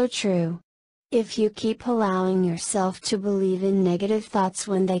also true. If you keep allowing yourself to believe in negative thoughts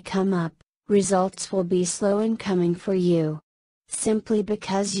when they come up, results will be slow in coming for you. Simply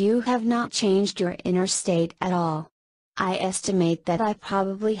because you have not changed your inner state at all. I estimate that I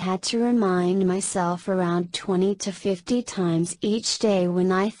probably had to remind myself around 20 to 50 times each day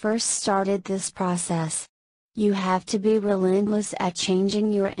when I first started this process. You have to be relentless at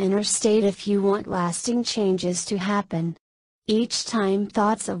changing your inner state if you want lasting changes to happen. Each time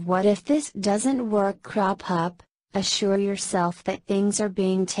thoughts of what if this doesn't work crop up, assure yourself that things are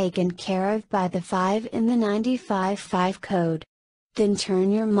being taken care of by the 5 in the 95-5 code. Then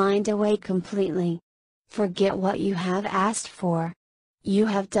turn your mind away completely. Forget what you have asked for. You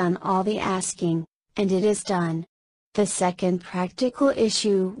have done all the asking, and it is done. The second practical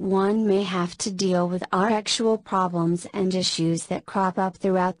issue one may have to deal with are actual problems and issues that crop up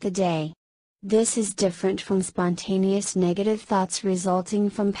throughout the day. This is different from spontaneous negative thoughts resulting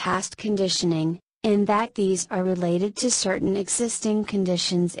from past conditioning, in that these are related to certain existing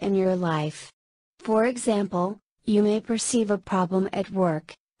conditions in your life. For example, you may perceive a problem at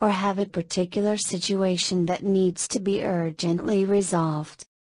work, or have a particular situation that needs to be urgently resolved.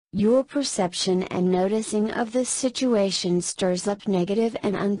 Your perception and noticing of this situation stirs up negative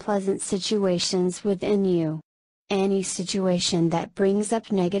and unpleasant situations within you. Any situation that brings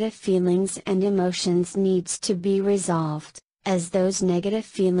up negative feelings and emotions needs to be resolved, as those negative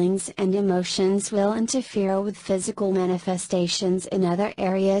feelings and emotions will interfere with physical manifestations in other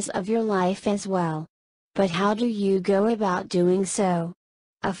areas of your life as well. But how do you go about doing so?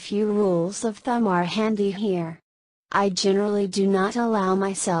 A few rules of thumb are handy here. I generally do not allow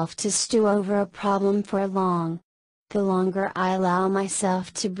myself to stew over a problem for long. The longer I allow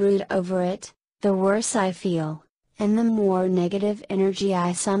myself to brood over it, the worse I feel, and the more negative energy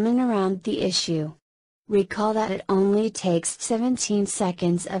I summon around the issue. Recall that it only takes 17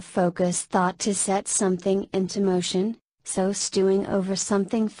 seconds of focused thought to set something into motion. So stewing over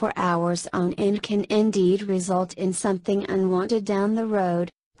something for hours on end can indeed result in something unwanted down the road,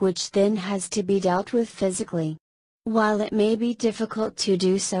 which then has to be dealt with physically. While it may be difficult to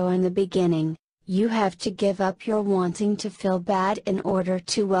do so in the beginning, you have to give up your wanting to feel bad in order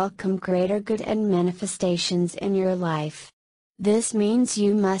to welcome greater good and manifestations in your life. This means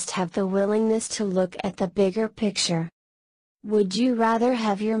you must have the willingness to look at the bigger picture. Would you rather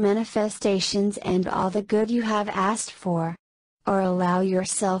have your manifestations and all the good you have asked for? Or allow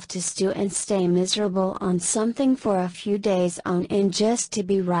yourself to stew and stay miserable on something for a few days on end just to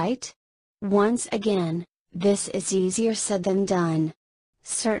be right? Once again, this is easier said than done.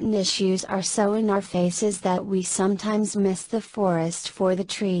 Certain issues are so in our faces that we sometimes miss the forest for the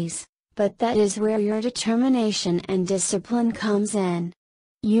trees, but that is where your determination and discipline comes in.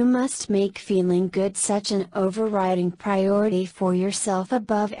 You must make feeling good such an overriding priority for yourself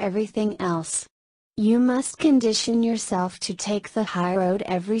above everything else. You must condition yourself to take the high road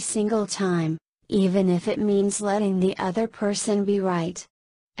every single time, even if it means letting the other person be right.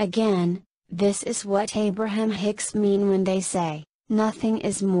 Again, this is what Abraham Hicks mean when they say, "Nothing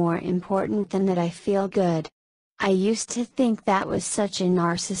is more important than that I feel good." I used to think that was such a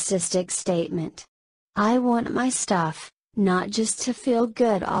narcissistic statement. I want my stuff, not just to feel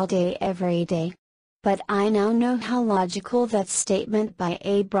good all day every day. But I now know how logical that statement by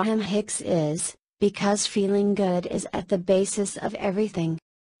Abraham Hicks is, because feeling good is at the basis of everything.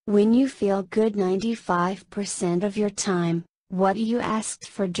 When you feel good 95% of your time, what you asked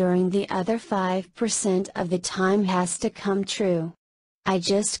for during the other 5% of the time has to come true. I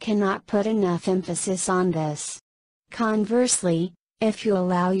just cannot put enough emphasis on this. Conversely, if you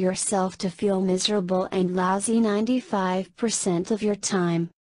allow yourself to feel miserable and lousy 95% of your time,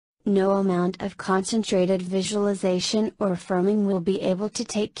 no amount of concentrated visualization or affirming will be able to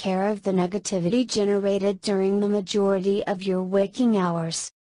take care of the negativity generated during the majority of your waking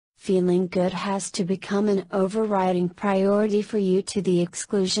hours. Feeling good has to become an overriding priority for you to the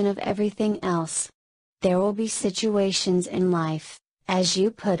exclusion of everything else. There will be situations in life, as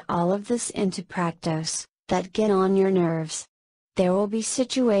you put all of this into practice, that get on your nerves. There will be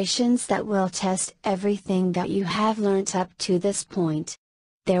situations that will test everything that you have learnt up to this point.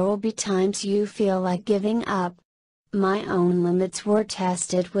 There will be times you feel like giving up. My own limits were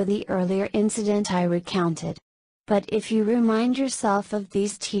tested with the earlier incident I recounted. But if you remind yourself of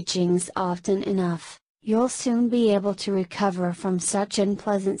these teachings often enough, you'll soon be able to recover from such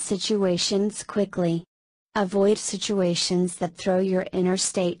unpleasant situations quickly. Avoid situations that throw your inner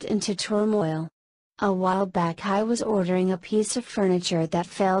state into turmoil. A while back I was ordering a piece of furniture that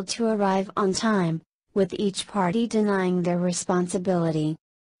failed to arrive on time, with each party denying their responsibility.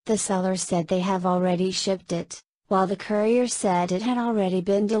 The seller said they have already shipped it, while the courier said it had already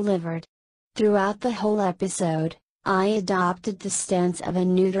been delivered. Throughout the whole episode, I adopted the stance of a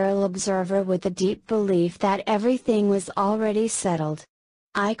neutral observer with a deep belief that everything was already settled.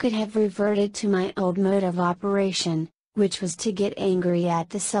 I could have reverted to my old mode of operation, which was to get angry at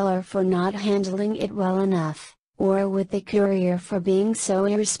the seller for not handling it well enough, or with the courier for being so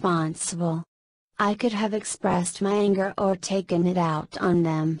irresponsible. I could have expressed my anger or taken it out on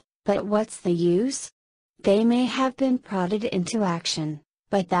them, but what's the use? They may have been prodded into action,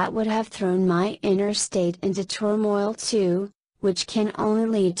 but that would have thrown my inner state into turmoil too, which can only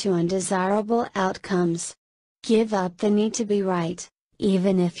lead to undesirable outcomes. Give up the need to be right,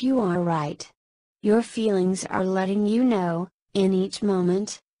 even if you are right. Your feelings are letting you know, in each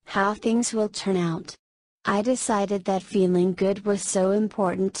moment, how things will turn out. I decided that feeling good was so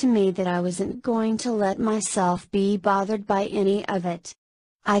important to me that I wasn't going to let myself be bothered by any of it.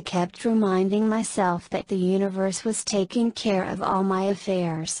 I kept reminding myself that the universe was taking care of all my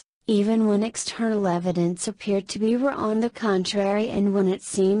affairs, even when external evidence appeared to be on the contrary and when it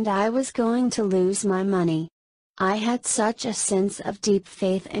seemed I was going to lose my money. I had such a sense of deep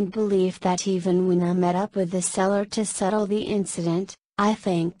faith and belief that even when I met up with the seller to settle the incident, I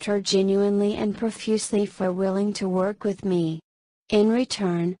thanked her genuinely and profusely for willing to work with me. In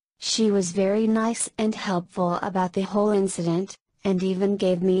return, she was very nice and helpful about the whole incident, and even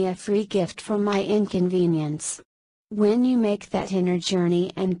gave me a free gift for my inconvenience. When you make that inner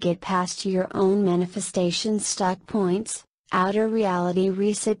journey and get past your own manifestation stuck points, outer reality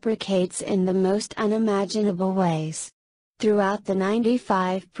reciprocates in the most unimaginable ways. Throughout the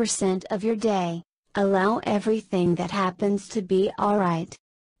 95% of your day, allow everything that happens to be alright.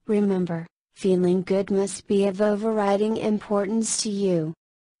 Remember, feeling good must be of overriding importance to you.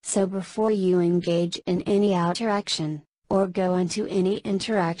 So before you engage in any interaction, or go into any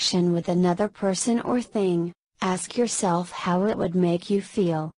interaction with another person or thing, ask yourself how it would make you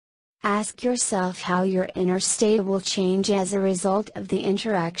feel. Ask yourself how your inner state will change as a result of the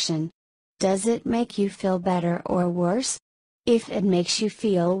interaction. Does it make you feel better or worse? If it makes you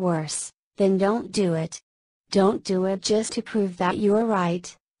feel worse, then don't do it. Don't do it just to prove that you're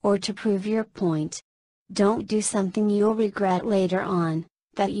right, or to prove your point. Don't do something you'll regret later on,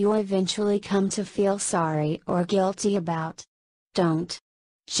 that you'll eventually come to feel sorry or guilty about. Don't.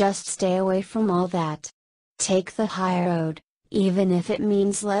 Just stay away from all that. Take the high road, even if it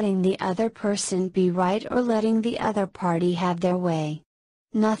means letting the other person be right or letting the other party have their way.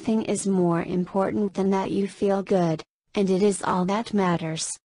 Nothing is more important than that you feel good, and it is all that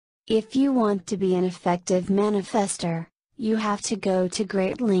matters. If you want to be an effective manifester, you have to go to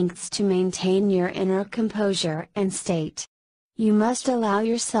great lengths to maintain your inner composure and state. You must allow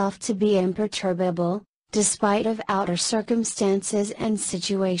yourself to be imperturbable, despite of outer circumstances and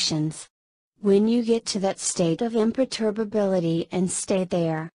situations. When you get to that state of imperturbability and stay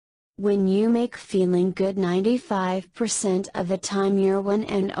there, when you make feeling good 95% of the time your one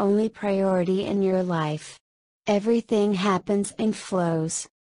and only priority in your life, everything happens and flows.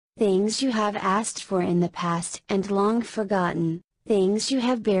 Things you have asked for in the past and long forgotten, things you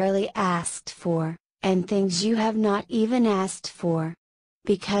have barely asked for, and things you have not even asked for.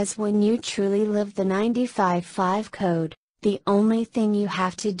 Because when you truly live the 95-5 code, the only thing you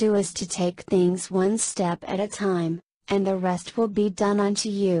have to do is to take things one step at a time, and the rest will be done unto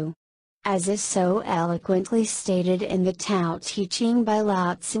you. As is so eloquently stated in the Tao Te Ching by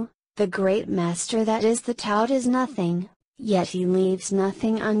Lao Tzu, the great master that is the Tao does nothing, yet he leaves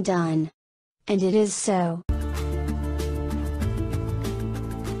nothing undone. And it is so.